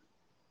here,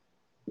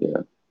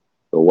 yeah,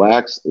 the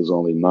wax is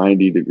only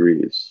 90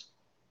 degrees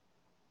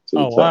to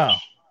the Oh wow.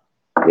 touch.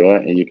 Yeah,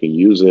 and you can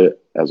use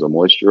it as a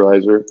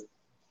moisturizer.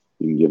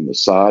 You can give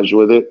massage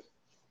with it.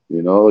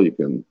 You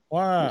can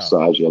Wow.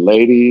 massage your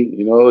lady.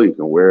 You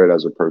can wear it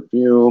as a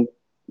perfume.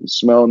 You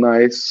smell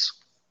nice.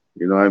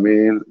 You know what I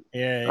mean?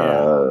 Yeah.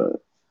 Uh,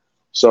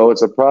 So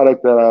it's a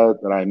product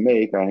that I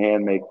make. I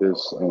hand make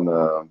this, and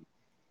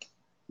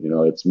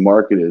it's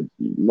marketed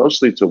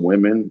mostly to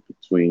women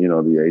between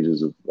the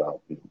ages of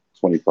about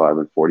 25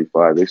 and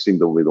 45. They seem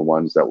to be the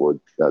ones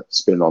that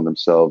spend on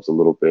themselves a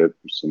little bit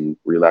for some True.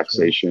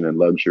 relaxation and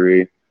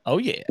luxury. Oh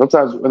yeah.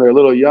 Sometimes when they're a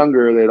little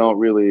younger, they don't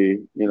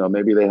really,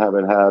 maybe they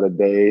haven't had a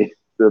day,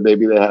 or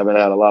maybe they haven't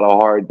had a lot of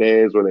hard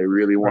days where they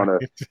really want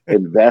to Right.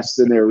 invest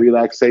in their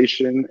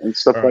relaxation and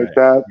stuff like Right.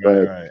 that. Right.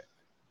 But Right.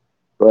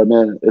 but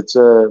man, it's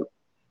a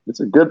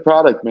good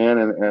product, man,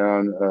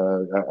 and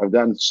I've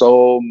gotten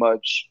so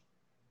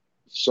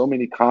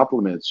many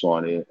compliments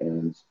on it,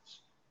 and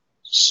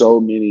so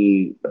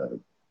many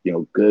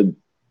good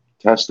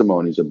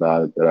testimonies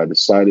about it that I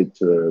decided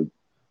to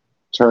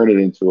turn it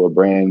into a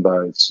brand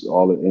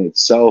all in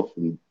itself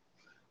and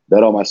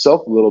bet on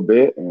myself a little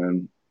bit,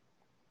 and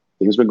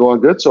things been going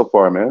good so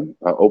far, man.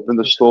 I opened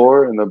the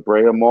store in the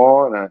Brea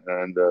Mall,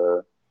 and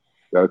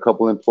got a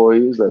couple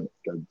employees that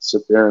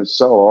sit there and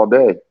sell all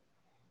day.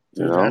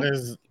 You Dude, that know,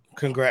 is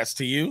congrats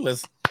to you.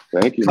 Let's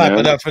thank you, clap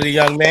it man. up for the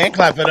young man.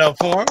 Clap it up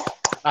for him.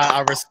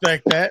 I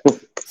respect that.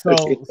 So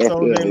Yeah,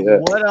 then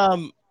yeah.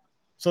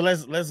 so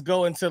let's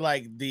go into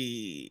like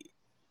the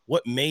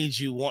what made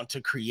you want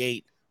to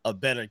create a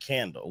better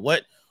candle?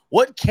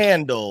 What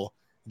candle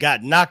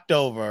got knocked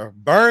over,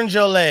 burned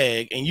your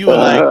leg, and you were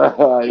like,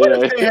 what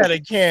if Yeah, they had a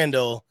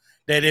candle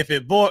that if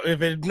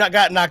it not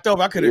got knocked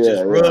over, I could have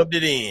just yeah, rubbed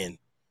it in.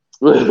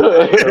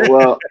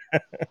 well,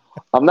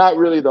 I'm not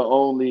really the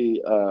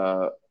only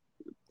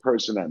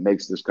person that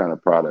makes this kind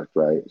of product,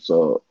 right?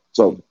 So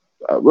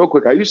real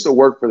quick, I used to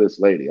work for this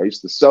lady. I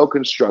used to sell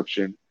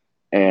construction,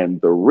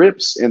 And the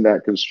rips in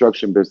that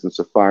construction business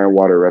of fire and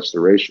water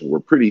restoration were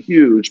pretty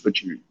huge, but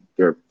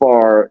they're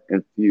far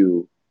and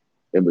few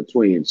in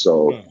between.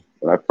 So Hmm.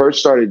 when I first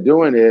started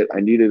doing it, I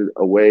needed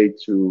a way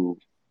to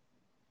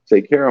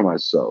take care of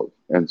myself.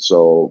 And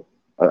so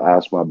I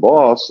asked my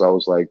boss, I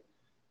was like,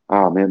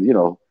 oh man,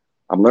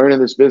 I'm learning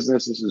this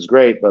business. This is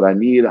great, but I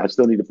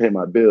still need to pay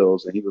my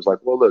bills. And he was like,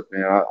 well, look,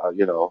 man,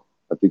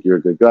 I think you're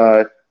a good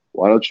guy.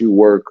 Why don't you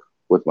work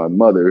with my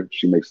mother?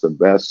 She makes the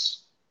best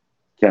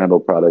candle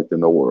product in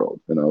the world.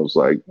 And I was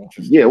like, yeah,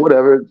 Interesting.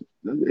 whatever,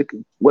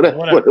 Whatever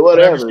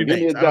whatever, she give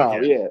me makes, a I don't job.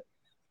 care. Yeah.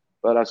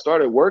 But I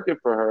started working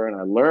for her and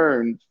I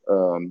learned,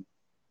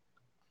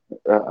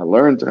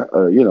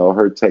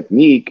 her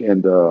technique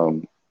and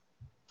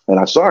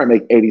I saw her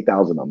make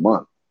 80,000 a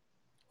month.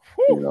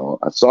 Whew.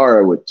 I saw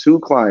her with two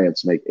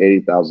clients make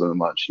 80,000 a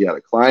month. She had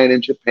a client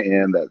in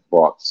Japan that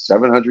bought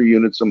 700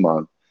 units a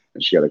month,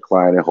 and she had a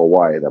client in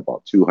Hawaii that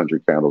bought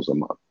 200 candles a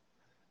month.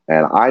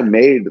 And I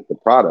made the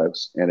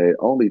products, and it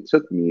only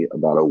took me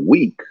about a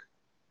week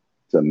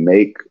to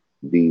make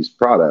these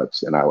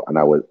products.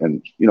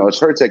 It's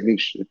her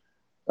technique.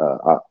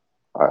 Uh,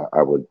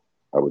 I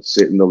would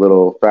sit in the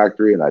little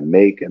factory, and I'd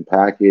make and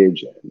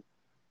package and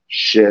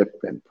ship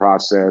and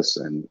process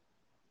and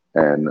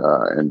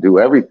do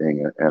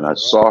everything. And I All right.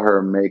 saw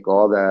her make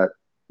all that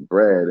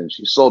bread, and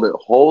she sold it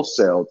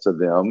wholesale to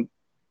them.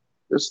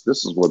 This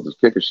is what the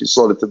kicker. She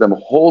sold it to them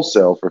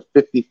wholesale for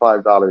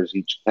 $55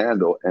 each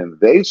candle, and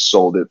they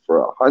sold it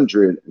for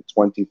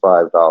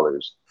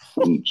 $125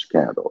 each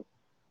candle,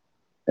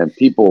 and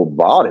people That's a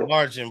bought it.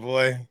 margin,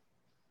 boy.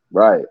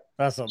 Right.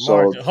 That's a So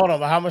margin. Hold on,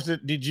 but how much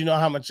did you know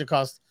how much it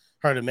cost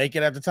her to make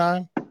it at the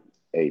time?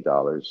 $8,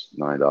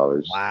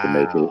 $9 to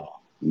make it. Wow.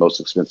 The most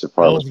expensive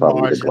part was Those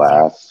probably the margins are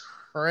glass.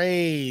 Yeah,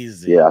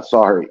 crazy. I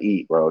saw her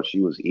eat, bro.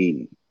 She was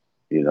eating.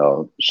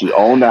 She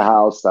owned the Wow.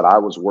 house that I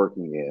was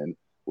working in,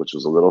 which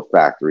was a little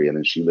factory, and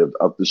then she lived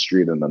up the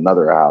street in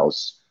another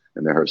house,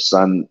 and then her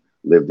son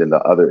lived in the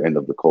other end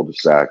of the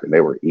cul-de-sac, and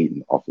they were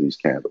eating off of these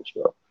candles,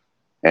 bro.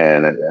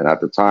 And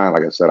at the time,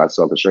 like I said, I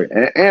sold the straight,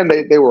 and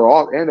they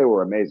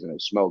were amazing. They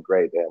smelled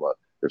great.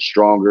 They're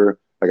stronger.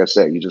 Like I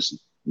said, you just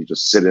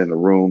sit in the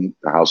room.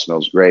 The house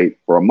smells great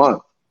for a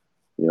month.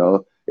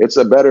 It's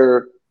a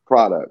better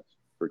product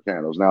for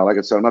candles. Now, like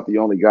I said, I'm not the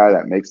only guy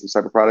that makes this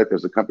type of product.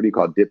 There's a company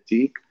called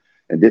Diptyque,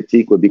 and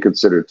Diptyque would be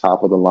considered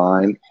top of the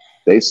line.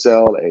 This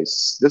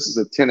is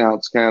a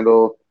 10-ounce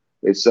candle.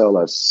 They sell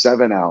a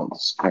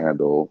 7-ounce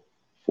candle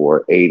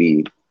for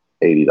 $80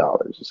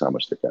 is how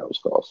much the candles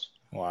cost.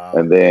 Wow.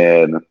 And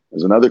then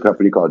there's another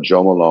company called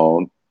Joe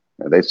Malone,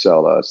 and they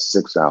sell a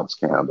 6-ounce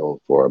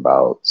candle for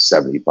about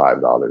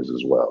 $75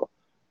 as well.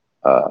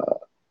 Uh,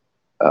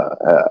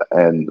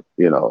 and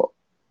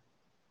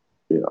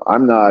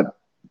I'm not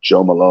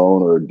Joe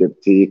Malone or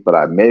Diptyque, but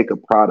I make a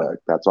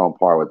product that's on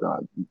par with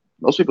mine.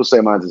 Most people say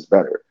mine is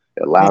better.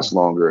 It lasts Hmm.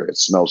 longer. It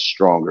smells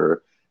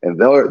stronger. And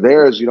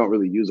theirs you don't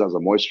really use as a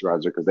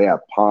moisturizer because they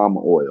have palm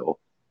oil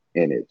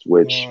in it,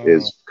 which Hmm.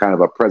 is kind of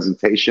a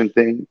presentation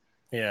thing.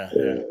 Yeah,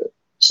 yeah. Uh,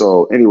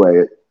 so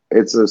anyway,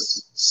 it's a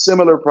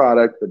similar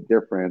product but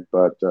different.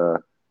 But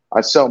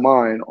I sell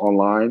mine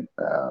online.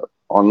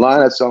 Online,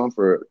 I sell them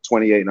for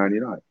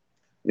 $28.99.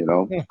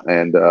 Hmm.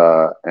 And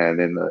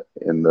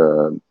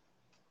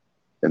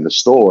in the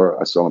store,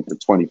 I sell them for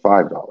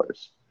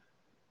 $25.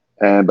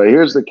 But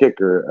here's the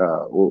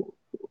kicker: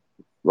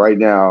 right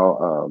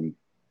now,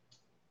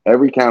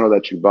 every candle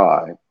that you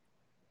buy,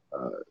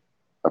 uh,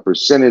 a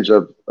percentage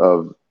of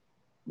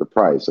the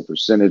price, a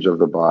percentage of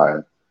the buy.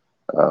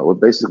 Well,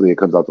 basically, it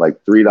comes out to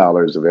like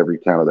 $3 of every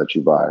candle that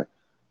you buy.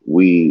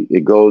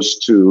 It goes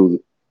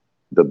to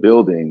the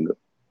building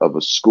of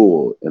a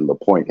school in La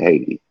Pointe,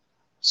 Haiti,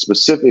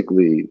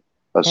 specifically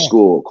a Hmm.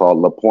 school called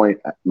La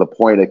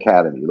Pointe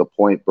Academy, La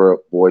Pointe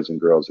Boys and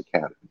Girls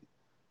Academy.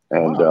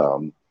 And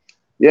Wow.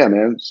 yeah,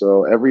 man.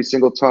 So every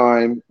single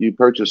time you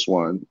purchase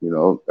one,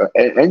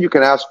 and you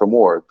can ask for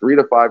more. $3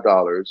 to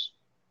 $5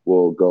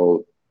 will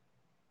go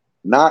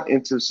not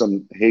into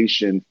some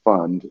Haitian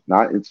fund,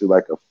 not into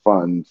like a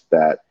fund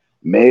that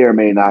may or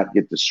may not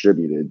get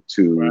distributed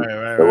to Right,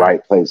 right, the right.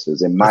 right places.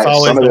 That's Some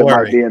always of the it might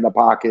worry. be in the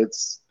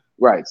pockets,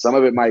 right? Some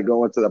of it might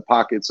go into the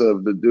pockets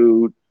of the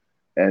dude,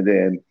 and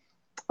then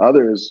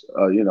others,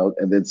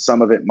 and then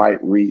some of it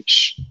might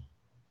reach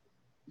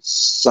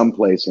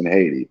someplace in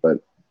Haiti. But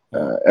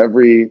Hmm.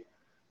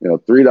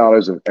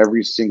 $3 of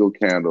every single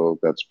candle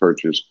that's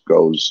purchased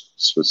goes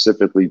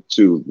specifically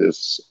to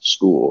this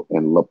school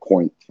in La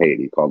Pointe,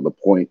 Haiti, called La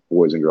Pointe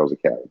Boys and Girls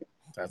Academy.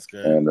 That's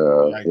good. And I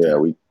like that.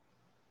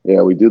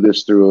 we do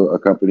this through a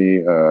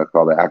company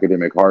called the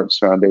Academic Hearts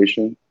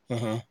Foundation,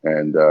 Hmm.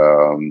 and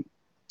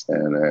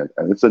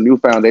and it's a new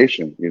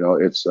foundation.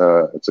 It's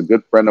a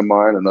good friend of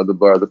mine, another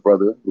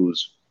brother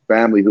whose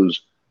family,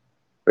 whose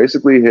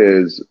basically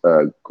his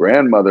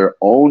grandmother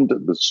owned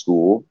the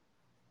school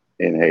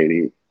in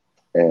Haiti,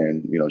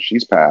 and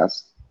she's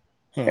passed,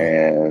 Hmm.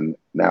 and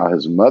now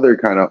his mother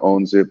kind of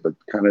owns it, but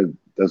kind of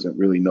doesn't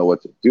really know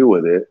what to do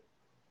with it.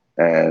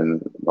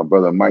 And my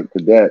brother Mike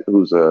Cadet,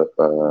 who's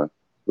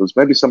it was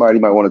maybe somebody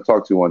you might want to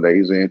talk to one day.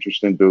 He's an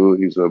interesting dude.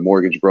 He's a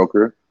mortgage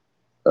broker,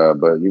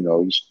 but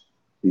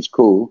he's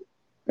cool,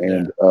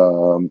 Yeah,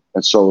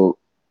 and so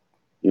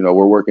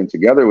we're working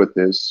together with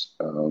this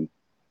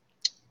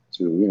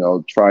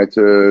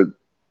to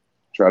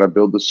try to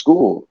build the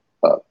school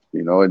up.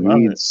 It love it,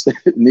 needs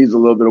it needs a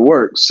little bit of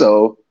work.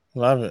 So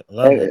love it,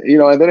 love it.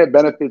 and then it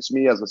benefits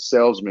me as a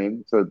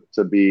salesman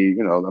to be,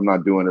 I'm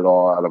not doing it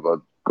all out of a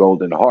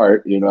golden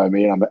heart. You know what I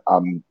mean?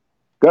 I'm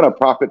gonna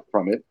profit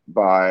from it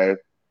by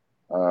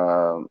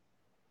um,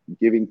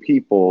 giving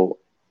people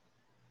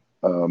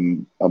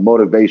a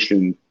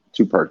motivation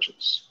to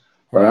purchase.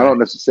 But I Right. don't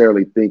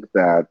necessarily think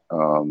that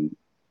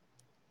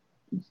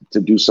to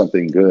do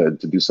something good,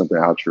 to do something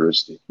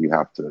altruistic, you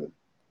have to.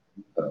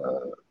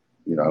 Uh,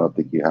 I don't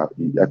think you have.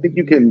 I think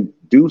you can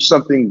do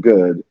something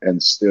good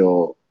and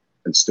still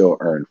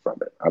earn from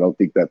it. I don't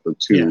think that the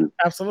Yeah, two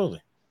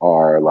absolutely.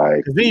 are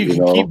like, Because then you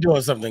can keep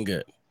doing something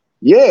good.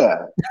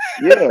 yeah,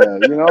 yeah.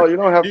 You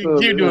don't have You can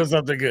keep to. doing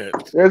something good.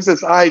 There's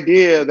this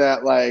idea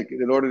that like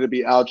in order to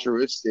be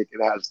altruistic,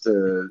 it has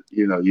to,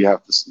 you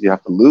have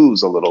to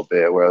lose a little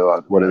bit. Where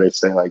what do Right. they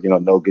say? Like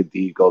no good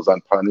deed goes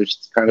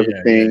unpunished, kind of a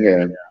Yeah, yeah, thing.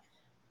 yeah, And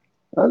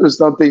I just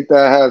don't think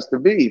that has to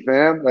be,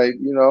 fam. Like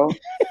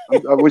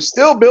we're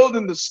still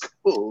building the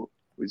school.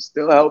 We're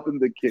still helping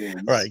the yeah.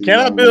 kids. Right. Can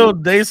I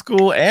build day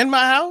school and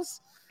my house?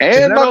 Is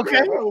And that my okay?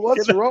 grandma, Can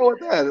what's I, wrong with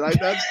that? Like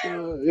that's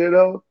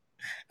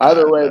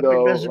Either way I think that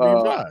though, should be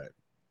fine.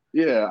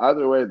 yeah.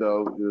 Either way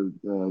though,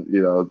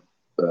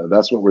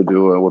 that's what we're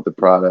doing with the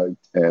product.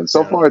 And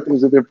so Yeah, far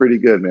things have been pretty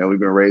good, man. We've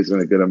been raising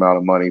a good amount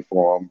of money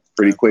for them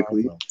pretty that's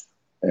quickly. awesome.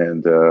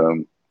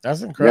 And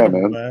That's yeah,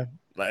 incredible, man. man.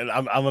 Like,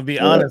 I'm gonna be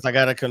Yeah. honest. I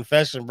got a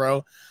confession,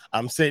 bro.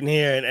 I'm sitting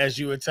here, and as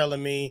you were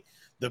telling me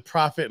the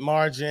profit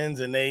margins,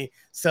 and they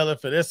sell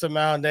it for this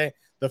amount,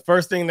 the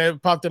first thing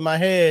that popped in my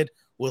head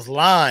was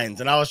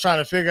lines, and I was trying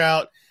to figure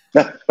out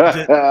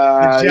the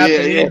the Yeah,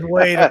 Japanese yeah.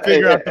 way to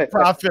figure out the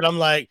profit. I'm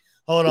like,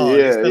 hold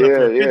on, they Yeah, sell it yeah,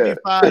 for yeah.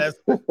 55. That's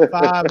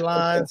five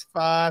lines,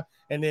 five,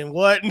 and then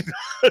what?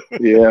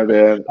 Yeah,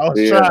 man. I was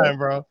Yeah. trying,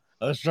 bro.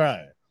 I was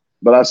trying.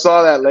 But I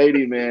saw that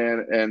lady,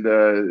 man, and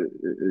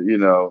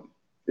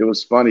it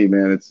was funny,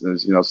 man. It's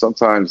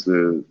sometimes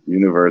the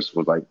universe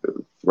would like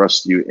to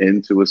thrust you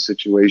into a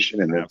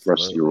situation and then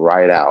thrust you Absolutely,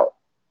 right out,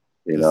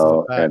 this is a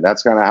and fact.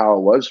 that's kind of how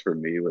it was for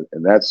me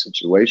in that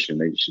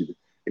situation.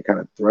 It kind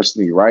of thrust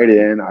me right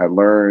in. I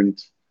learned,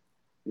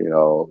 you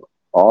know,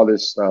 all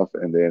this stuff,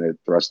 and then it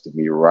thrusted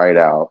me right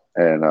out.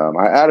 And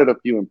I added a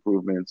few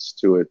improvements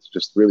to it,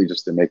 just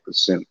to make the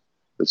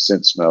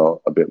scent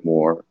smell a bit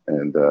more,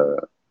 and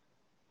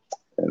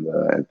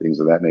things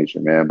of that nature,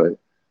 man.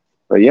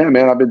 But yeah,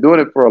 man, I've been doing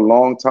it for a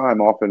long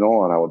time, off and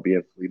on. I would be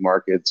at flea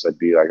markets. I'd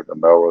be like at the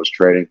Melrose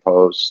Trading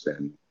Post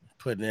and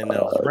Putting in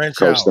those wrench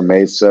Costa hours.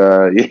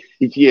 Mesa.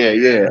 Yeah, yeah,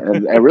 Yeah.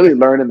 and really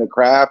learning the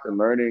craft and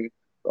learning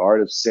the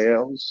art of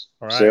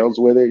Right. sales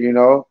with it.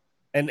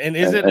 And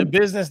is And it a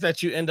business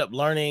that you end up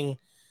learning?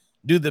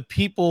 Do the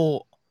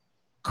people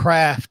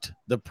craft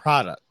the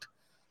product?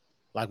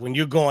 Like when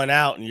you're going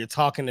out and you're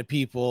talking to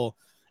people,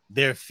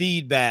 their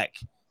feedback,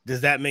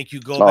 does that make you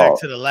go back oh,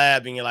 to the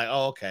lab and you're like,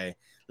 oh, okay,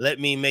 let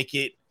me make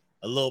it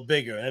a little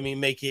bigger. Let me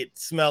make it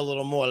smell a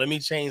little more. Let me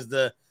change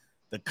the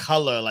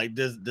color. Like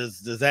does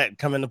that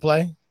come into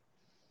play?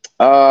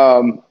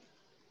 um,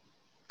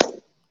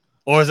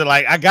 Or is it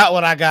like I got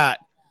what I got?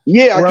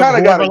 yeah, I Whoever kind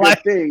of got whoever a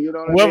like good thing. You know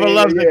what I whoever mean?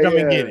 loves it, Yeah, come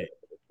and yeah. get it.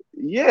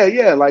 Yeah,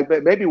 yeah, like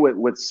maybe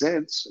with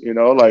sense,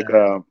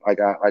 Yeah.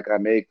 like I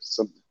make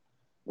some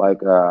like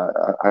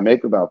I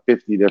make about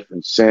 50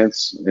 different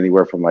scents,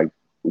 anywhere from like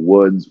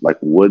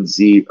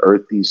woodsy,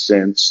 earthy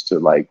scents to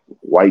like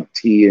white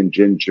tea and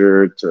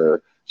ginger to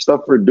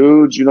stuff for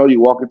dudes. You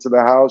walk into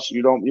the house,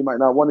 you might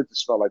not want it to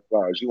smell like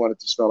flowers. You want it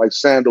to smell like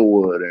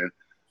sandalwood and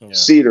Yeah.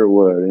 cedar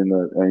wood, and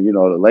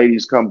the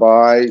ladies come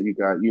by. You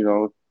got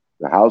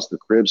the house, the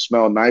crib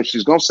smell nice.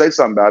 She's gonna say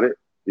something about it.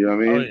 You know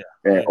what I Oh mean? yeah.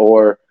 Oh And, yeah.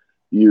 or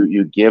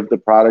you give the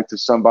product to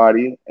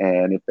somebody,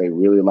 and if they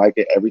really like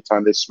it, every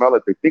time they smell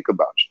it, they think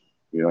about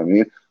you. You know what I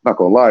mean? I'm not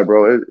gonna lie,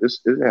 bro. It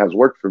has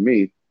worked for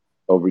me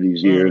over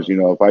these years.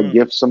 Mm, If I mm.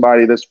 gift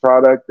somebody this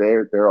product,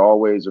 they're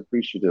always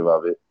appreciative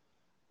of it.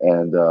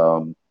 And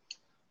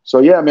so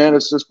yeah, man,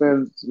 it's just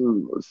been.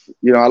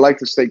 I like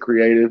to stay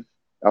creative.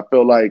 I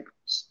feel like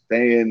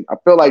I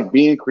feel like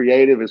being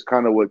creative is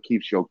kind of what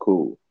keeps you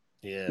cool.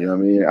 You know Yeah. what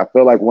I mean? I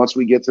feel like once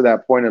we get to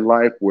that point in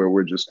life where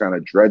we're just kind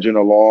of dredging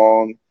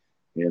along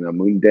in a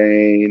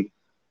mundane,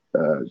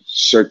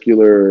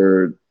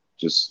 circular,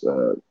 just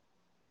uh,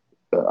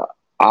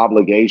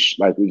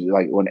 obligation, like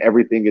when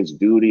everything is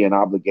duty and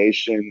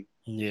obligation.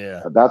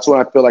 Yeah. That's when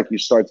I feel like you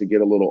start to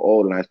get a little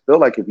old. And I feel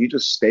like if you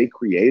just stay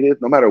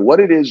creative, no matter what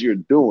it is you're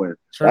doing,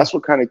 True. that's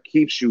what kind of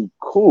keeps you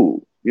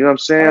cool. You know what I'm Oh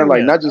saying? Like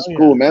yeah. not Oh just yeah.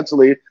 cool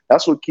mentally,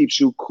 that's what keeps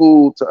you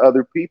cool to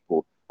other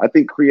people. I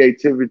think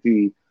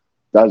creativity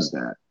does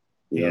that.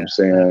 You know what Yeah. I'm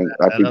saying?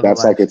 I That think other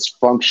that's like life. its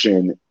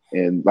function,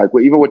 and like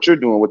even what you're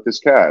doing with this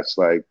cast,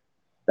 like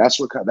that's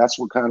what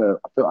kind of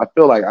I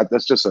feel like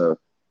that's just a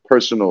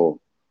personal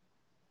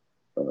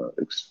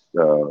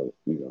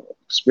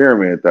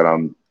experiment that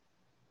I'm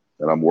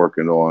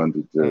working on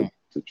Mm,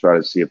 to try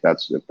to see if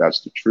that's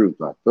the truth.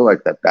 And I feel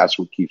like that's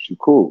what keeps you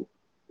cool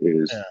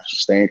is yeah,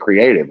 staying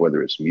creative,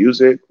 whether it's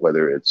music,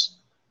 whether it's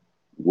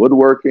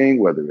woodworking,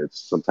 whether it's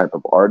some type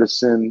of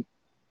artisan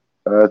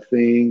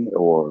thing,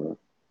 or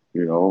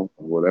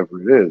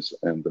whatever it is.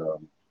 And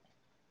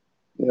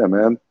yeah,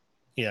 man,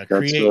 yeah. that's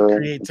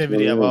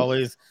Creativity. what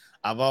it is.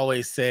 I've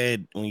always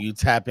said when you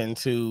tap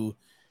into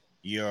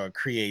your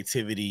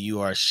creativity, you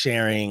are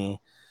sharing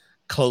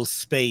close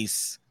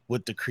space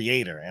with the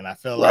creator. And I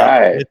feel like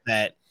Right. with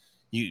that,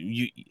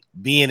 you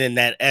being in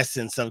that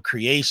essence of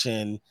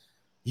creation,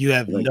 you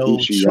have And that no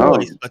keeps you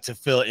choice young. but to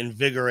feel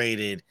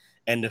invigorated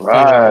and to feel, you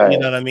Right.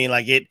 know what I mean?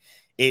 Like it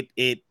it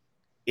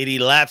it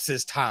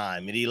elapses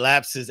time, it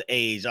elapses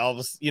age, all of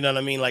a, you know what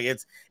I mean? Like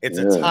it's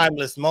a Yeah.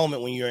 timeless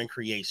moment when you're in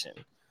creation.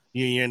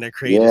 You're in the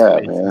creative Yeah,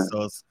 space. And man.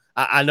 so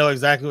I know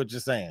exactly what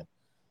you're saying.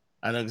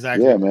 I know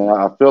exactly Yeah, what you're man.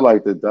 I feel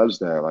like that does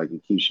that. Like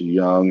it keeps you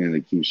young and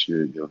it keeps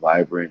you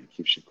vibrant, it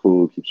keeps you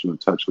cool, keeps you in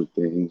touch with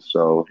things.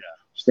 So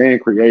staying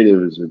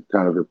creative is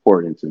kind of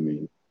important to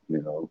me,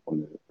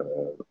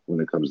 when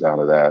it comes down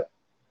to that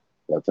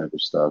type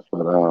of stuff.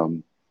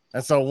 And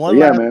so But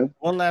yeah, man.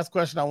 one last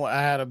question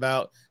I had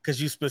about,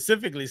 because you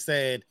specifically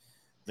said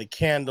the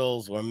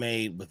candles were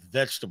made with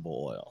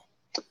vegetable oil,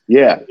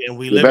 Yeah, and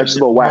we the live in this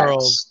vegetable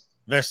world, wax.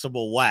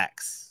 vegetable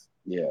wax,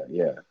 Yeah, yeah,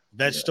 yeah, yeah.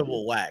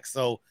 vegetable wax.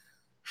 So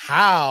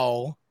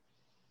how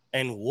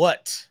and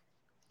what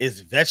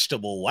is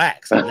vegetable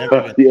wax? I've never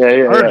even Yeah,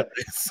 yeah, heard yeah. of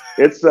this.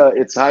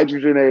 It's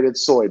hydrogenated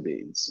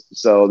soybeans.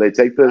 So they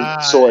take the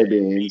Ah, you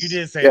soybeans.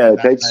 did say Yeah,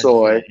 that. they take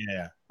soy.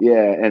 Yeah,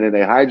 Yeah, and then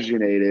they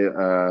hydrogenate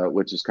it,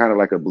 which is kind of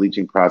like a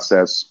bleaching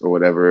process or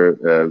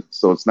whatever.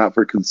 So it's not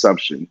for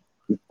consumption.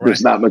 right.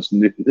 There's not much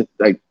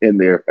like in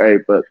there, right?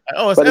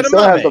 Oh, it's But it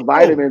still has edamame. the Cool.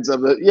 vitamins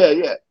of the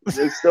yeah.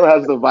 It still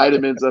has the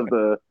vitamins of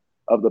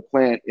the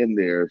plant in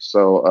there.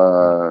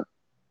 So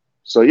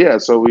yeah,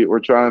 so we're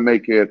trying to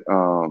make it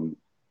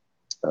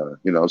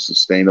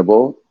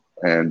sustainable.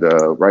 And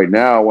right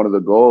now, one of the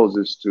goals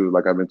is to,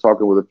 like, I've been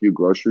talking with a few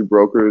grocery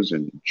brokers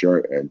and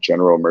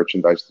general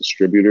merchandise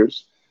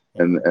distributors,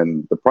 Mhm.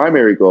 and the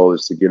primary goal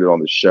is to get it on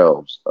the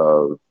shelves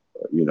of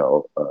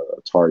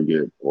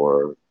Target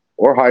or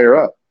higher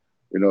up.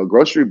 A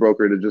grocery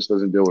broker that just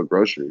doesn't deal with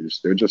groceries.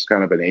 They're just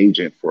kind of an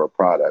agent for a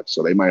product.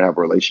 So they might have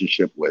a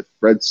relationship with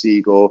Fred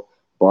Siegel,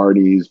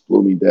 Barney's,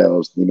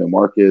 Bloomingdale's, Neiman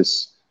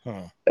Marcus,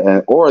 Huh.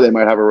 or they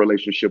might have a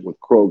relationship with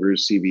Kroger,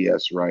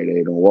 CVS, Rite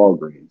Aid, and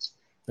Walgreens.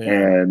 Yeah,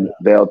 And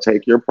they'll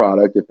take your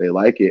product if they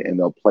like it and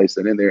they'll place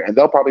it in there and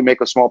they'll probably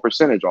make a small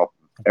percentage off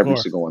of every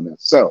course. single one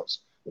that sells,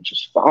 which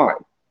is fine,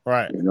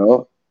 Right, you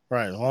know.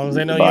 right. As long as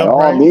they know By your all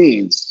price.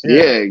 means,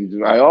 Yeah, yeah,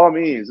 by all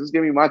means, just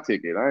give me my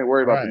ticket. I ain't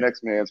worried about the right.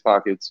 next man's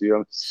pockets, you know what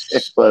I'm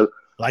saying? Like But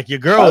like your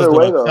girl is either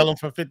way doing, sell though, them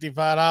for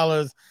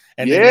 $55,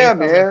 and then they yeah, sell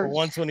them for man.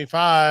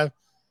 125. She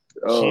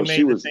Oh, she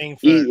made the was thing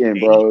for eating, 80.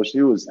 bro.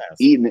 She was That's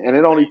eating, and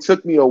it only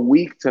took me a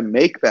week to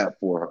make that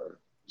for her.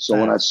 So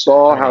when I that's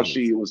saw how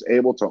crazy. she was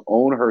able to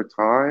own her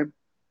time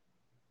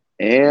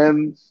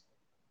and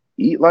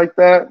eat like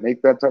that,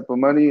 make that type of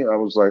money, I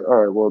was like, all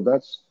right, well,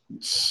 that's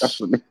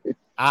for me.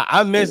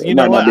 I miss, It you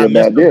know might not what? be I a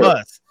missed bad the deal.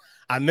 bus.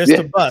 I missed Yeah,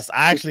 the bus.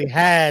 I actually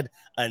had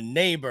a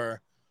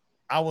neighbor.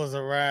 I was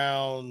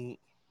around,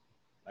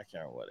 I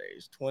can't remember what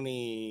age,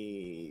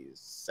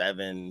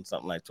 27,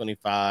 something like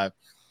 25.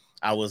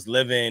 I was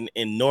living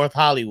in North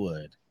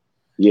Hollywood.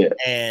 yeah,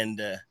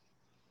 And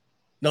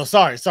no,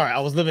 sorry. I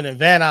was living in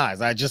Van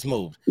Nuys. I just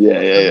moved. yeah, I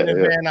was yeah, living yeah,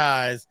 in yeah. Van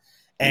Nuys,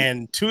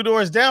 and two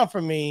doors down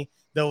from me,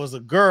 there was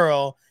a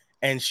girl,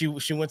 and she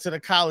went to the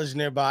college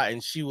nearby,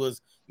 and she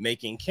was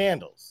making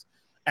candles.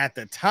 At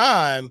the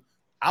time,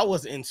 I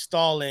was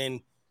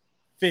installing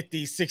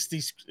 50,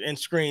 60 inch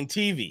screen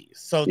TVs.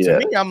 So to Yeah.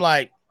 me, I'm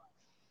like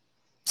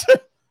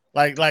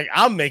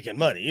I'm making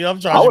money. You know,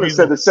 I would have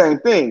said the same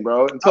thing,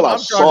 bro, until I I'm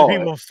charging saw it.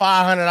 people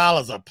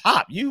 $500 a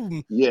pop.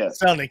 You Yeah,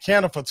 selling a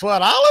candle for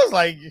 $12?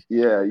 Like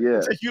yeah, it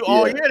yeah, took you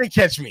all yeah, year to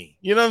catch me.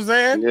 You know what I'm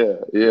saying? yeah,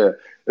 yeah.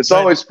 It's But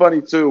always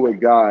funny too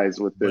with guys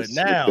with but this, with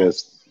now,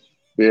 this.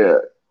 Yeah,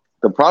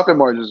 the profit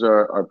margins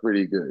are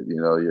pretty good.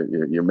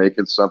 You're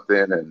making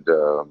something, and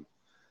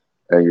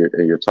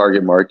your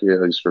target market,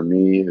 at least for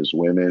me, is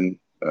women.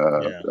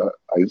 yeah,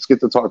 I just get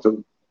to talk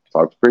to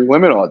pretty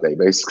women all day,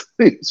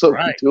 basically. So I'm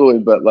right.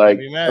 doing, but Can't like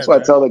be that's mad, why I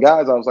man. tell the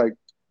guys, I was like,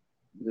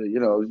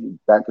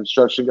 that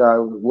construction guy,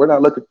 we're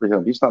not looking for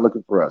him. He's not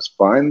looking for us.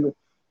 Find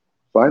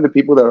the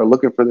people that are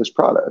looking for this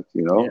product.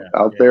 Yeah,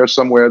 Out yeah, there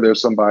somewhere,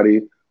 there's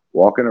somebody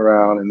walking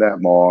around in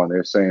that mall, and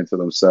they're saying to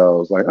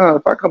themselves, like, "Oh,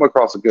 if I come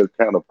across a good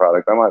candle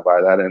product, I might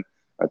buy that." And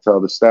I tell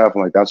the staff,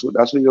 I'm like, "That's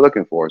what you're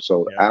looking for."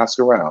 So yeah. ask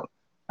around,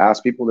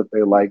 ask people if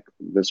they like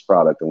this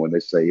product, and when they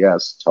say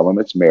yes, tell them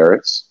its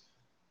merits,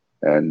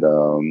 and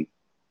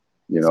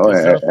It's a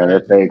good sales and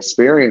if strategy. they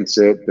experience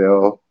it,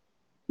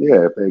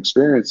 if they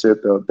experience it,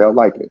 they'll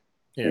like it.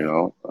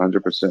 Yeah.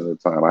 100% of the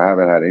time. I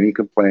haven't had any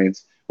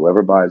complaints.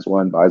 Whoever buys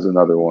one buys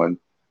another one.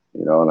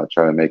 And I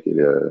try to make it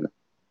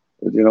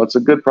it's a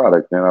good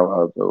product, man.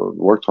 I've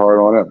worked hard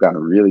on it. I've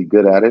gotten really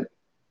good at it,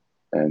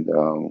 and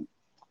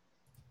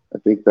I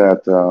think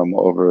that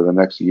over the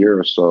next year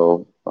or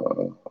so,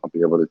 I'll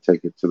be able to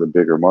take it to the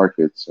bigger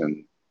markets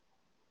and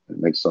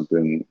make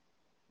something,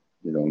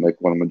 make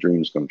one of my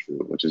dreams come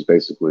true, which is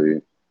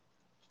basically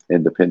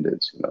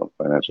independence,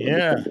 financial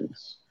Yeah,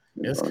 independence.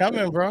 it's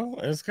coming, bro.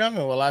 It's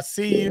coming. Well, I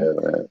see you.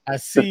 Yeah, man. I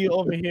see you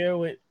over here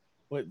with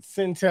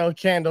Centel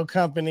Candle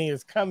Company.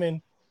 It's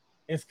coming.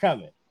 It's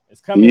coming.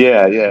 It's coming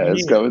Yeah, for yeah,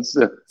 it's here. coming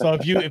soon. So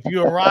if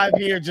you arrive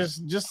here,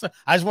 just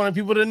I just wanted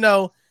people to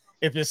know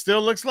if it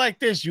still looks like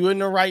this, you're in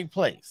the right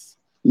place.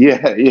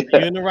 Yeah, yeah.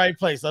 You're in the right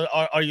place.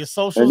 Are your And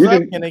socials you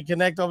up? can, Can they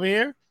connect over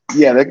here?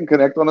 yeah, they can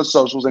connect on the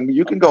socials, and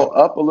you can Okay. go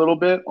up a little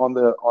bit on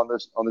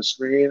the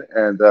screen.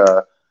 And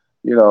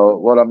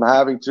what I'm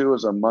having too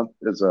is a month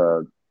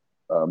to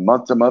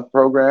month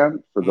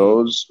program for Mm,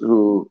 those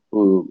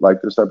who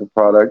like this type of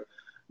product.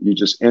 You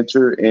just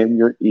enter in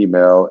your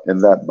email in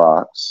that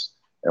box,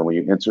 and when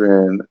you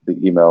enter in the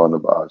email in the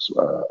box,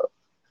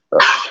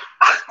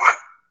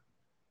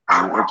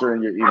 when you enter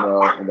in your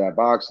email in that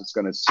box, it's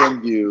going to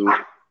send you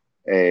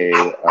a.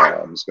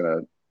 I'm just going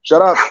to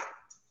shut up.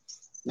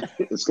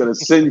 It's going to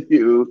send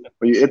you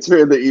when you enter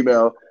in the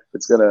email.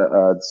 It's going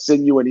to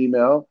send you an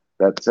email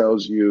that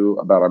tells you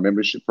about our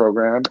membership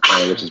program,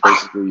 which is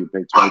basically you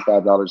pay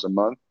 $25 a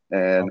month,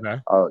 and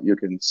okay. you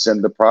can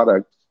send the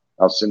product.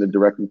 I'll send it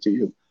directly to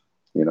you.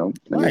 And you don't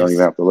even Nice.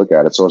 have to look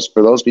at it. So it's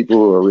for those people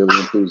who are really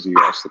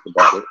enthusiastic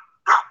about it.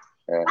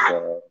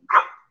 And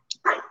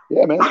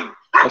yeah, man,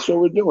 that's what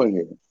we're doing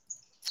here.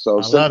 So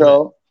I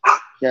love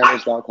it.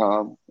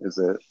 CentelCandles.com is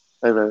it.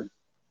 Hey, man,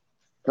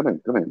 come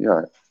in.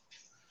 Yeah,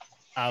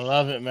 I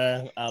love it,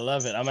 man. I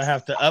love it. I'm gonna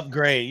have to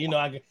upgrade.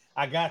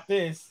 I got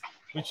this,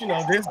 but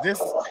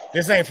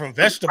this ain't from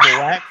vegetable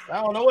wax.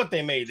 I don't know what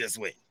they made this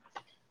with.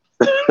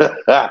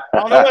 I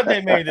don't know what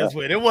they made this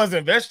with. It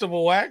wasn't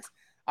vegetable wax.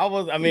 I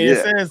mean, it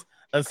yeah, says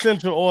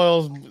essential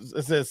oils.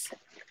 It says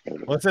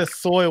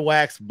soy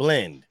wax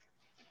blend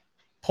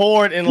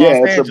poured in Los yeah.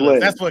 It's a Angeles.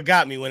 blend. That's what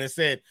got me when it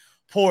said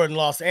poured in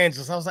Los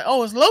Angeles. I was like,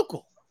 oh, it's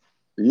local.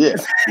 Yeah,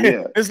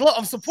 yeah.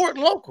 I'm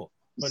supporting local,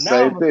 but now I'm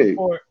Same gonna thing.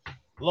 support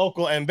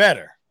local and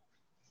better.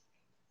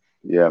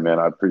 Yeah, man.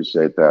 I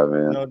appreciate that,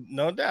 man.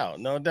 No doubt,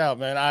 no doubt,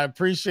 man. I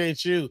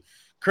appreciate you,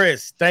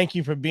 Chris. Thank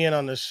you for being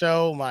on the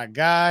show, my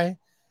guy.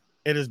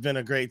 It has been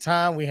a great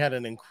time. We had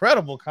an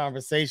incredible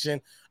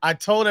conversation. I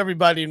told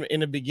everybody in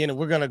the beginning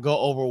we're going to go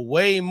over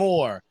way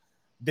more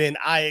than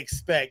I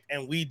expect,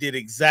 and we did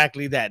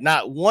exactly that.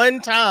 Not one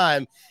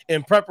time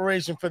in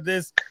preparation for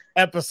this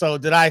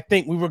episode did I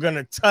think we were going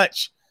to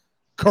touch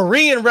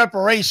Korean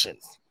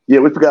reparations. Yeah,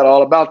 we forgot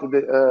all about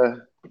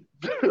the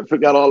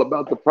forgot all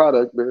about the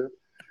product, man.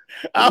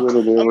 We I went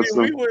in there with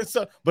mean, we some. were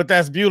so, but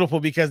that's beautiful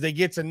because they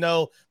get to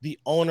know the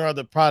owner of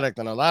the product,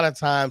 and a lot of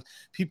times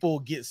people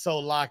get so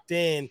locked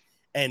in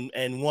and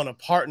want to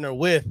partner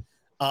with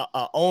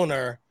a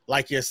owner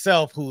like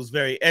yourself who's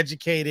very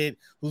educated,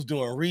 who's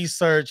doing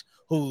research,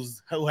 who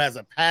has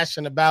a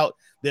passion about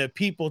their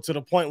people to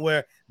the point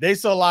where they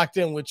so locked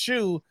in with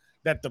you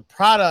that the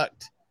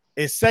product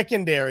is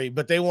secondary,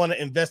 but they want to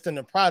invest in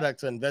the product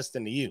to invest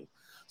into you.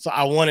 So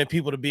I wanted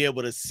people to be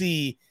able to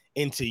see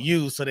into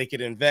you so they could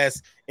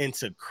invest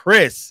into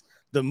Chris,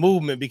 the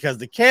movement, because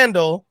the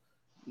candle,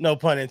 no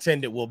pun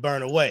intended, will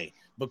burn away.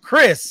 But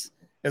Chris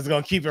is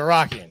going to keep it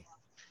rocking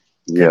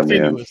Yeah, man.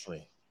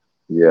 continuously.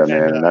 Yeah, And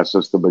man. And that's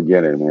just the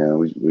beginning, man.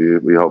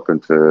 We hoping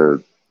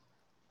to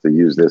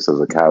use this as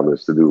a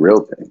catalyst to do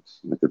real things,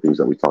 like the things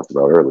that we talked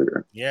about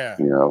earlier. yeah,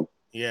 You know.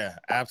 yeah,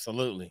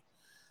 absolutely.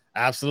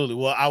 Absolutely.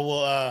 Well, I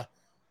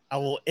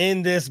will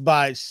end this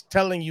by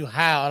telling you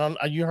how. I don't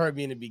you heard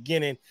me in the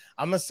beginning.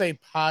 I'm gonna say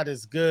pot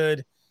is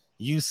good.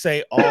 You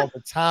say all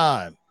the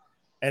time.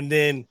 And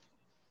then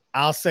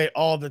I'll say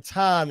all the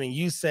time, and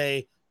you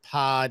say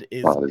pod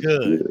is Pod is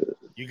good. good.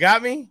 You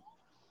got me?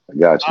 I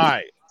got All you.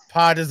 right.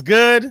 Pod is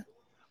good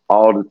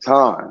All the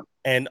time.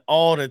 and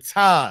all the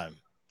time.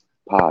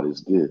 Pod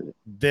is good.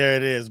 There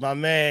it is. My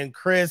man,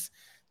 Chris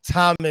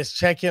Thomas.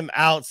 Check him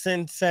out.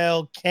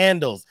 Centel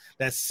Candles.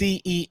 That's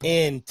CENTELL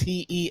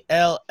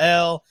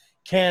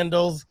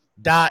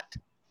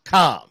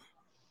candles.com.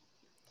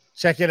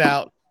 Check it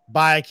out.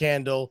 Buy a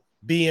candle.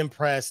 Be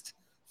impressed.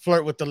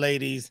 Flirt with the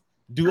ladies.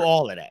 Do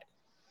all of that.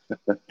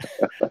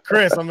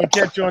 Chris, I'm gonna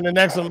catch you on the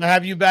next one. I'm gonna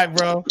have you back,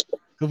 bro,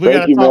 because we Thank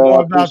gotta you, talk man. I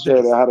more about appreciate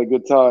it. this. I had a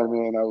good time,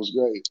 man. That was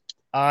great.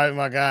 All right,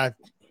 my guy.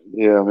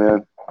 Yeah,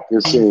 man.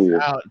 Good seeing Peace you.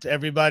 out to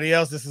everybody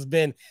else. This has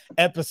been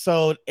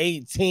episode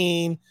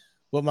 18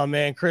 with my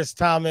man Chris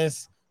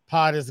Thomas.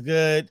 Pod is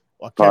good.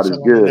 I'll Pod catch you is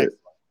on the good. next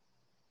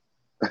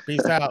one.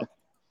 Peace out.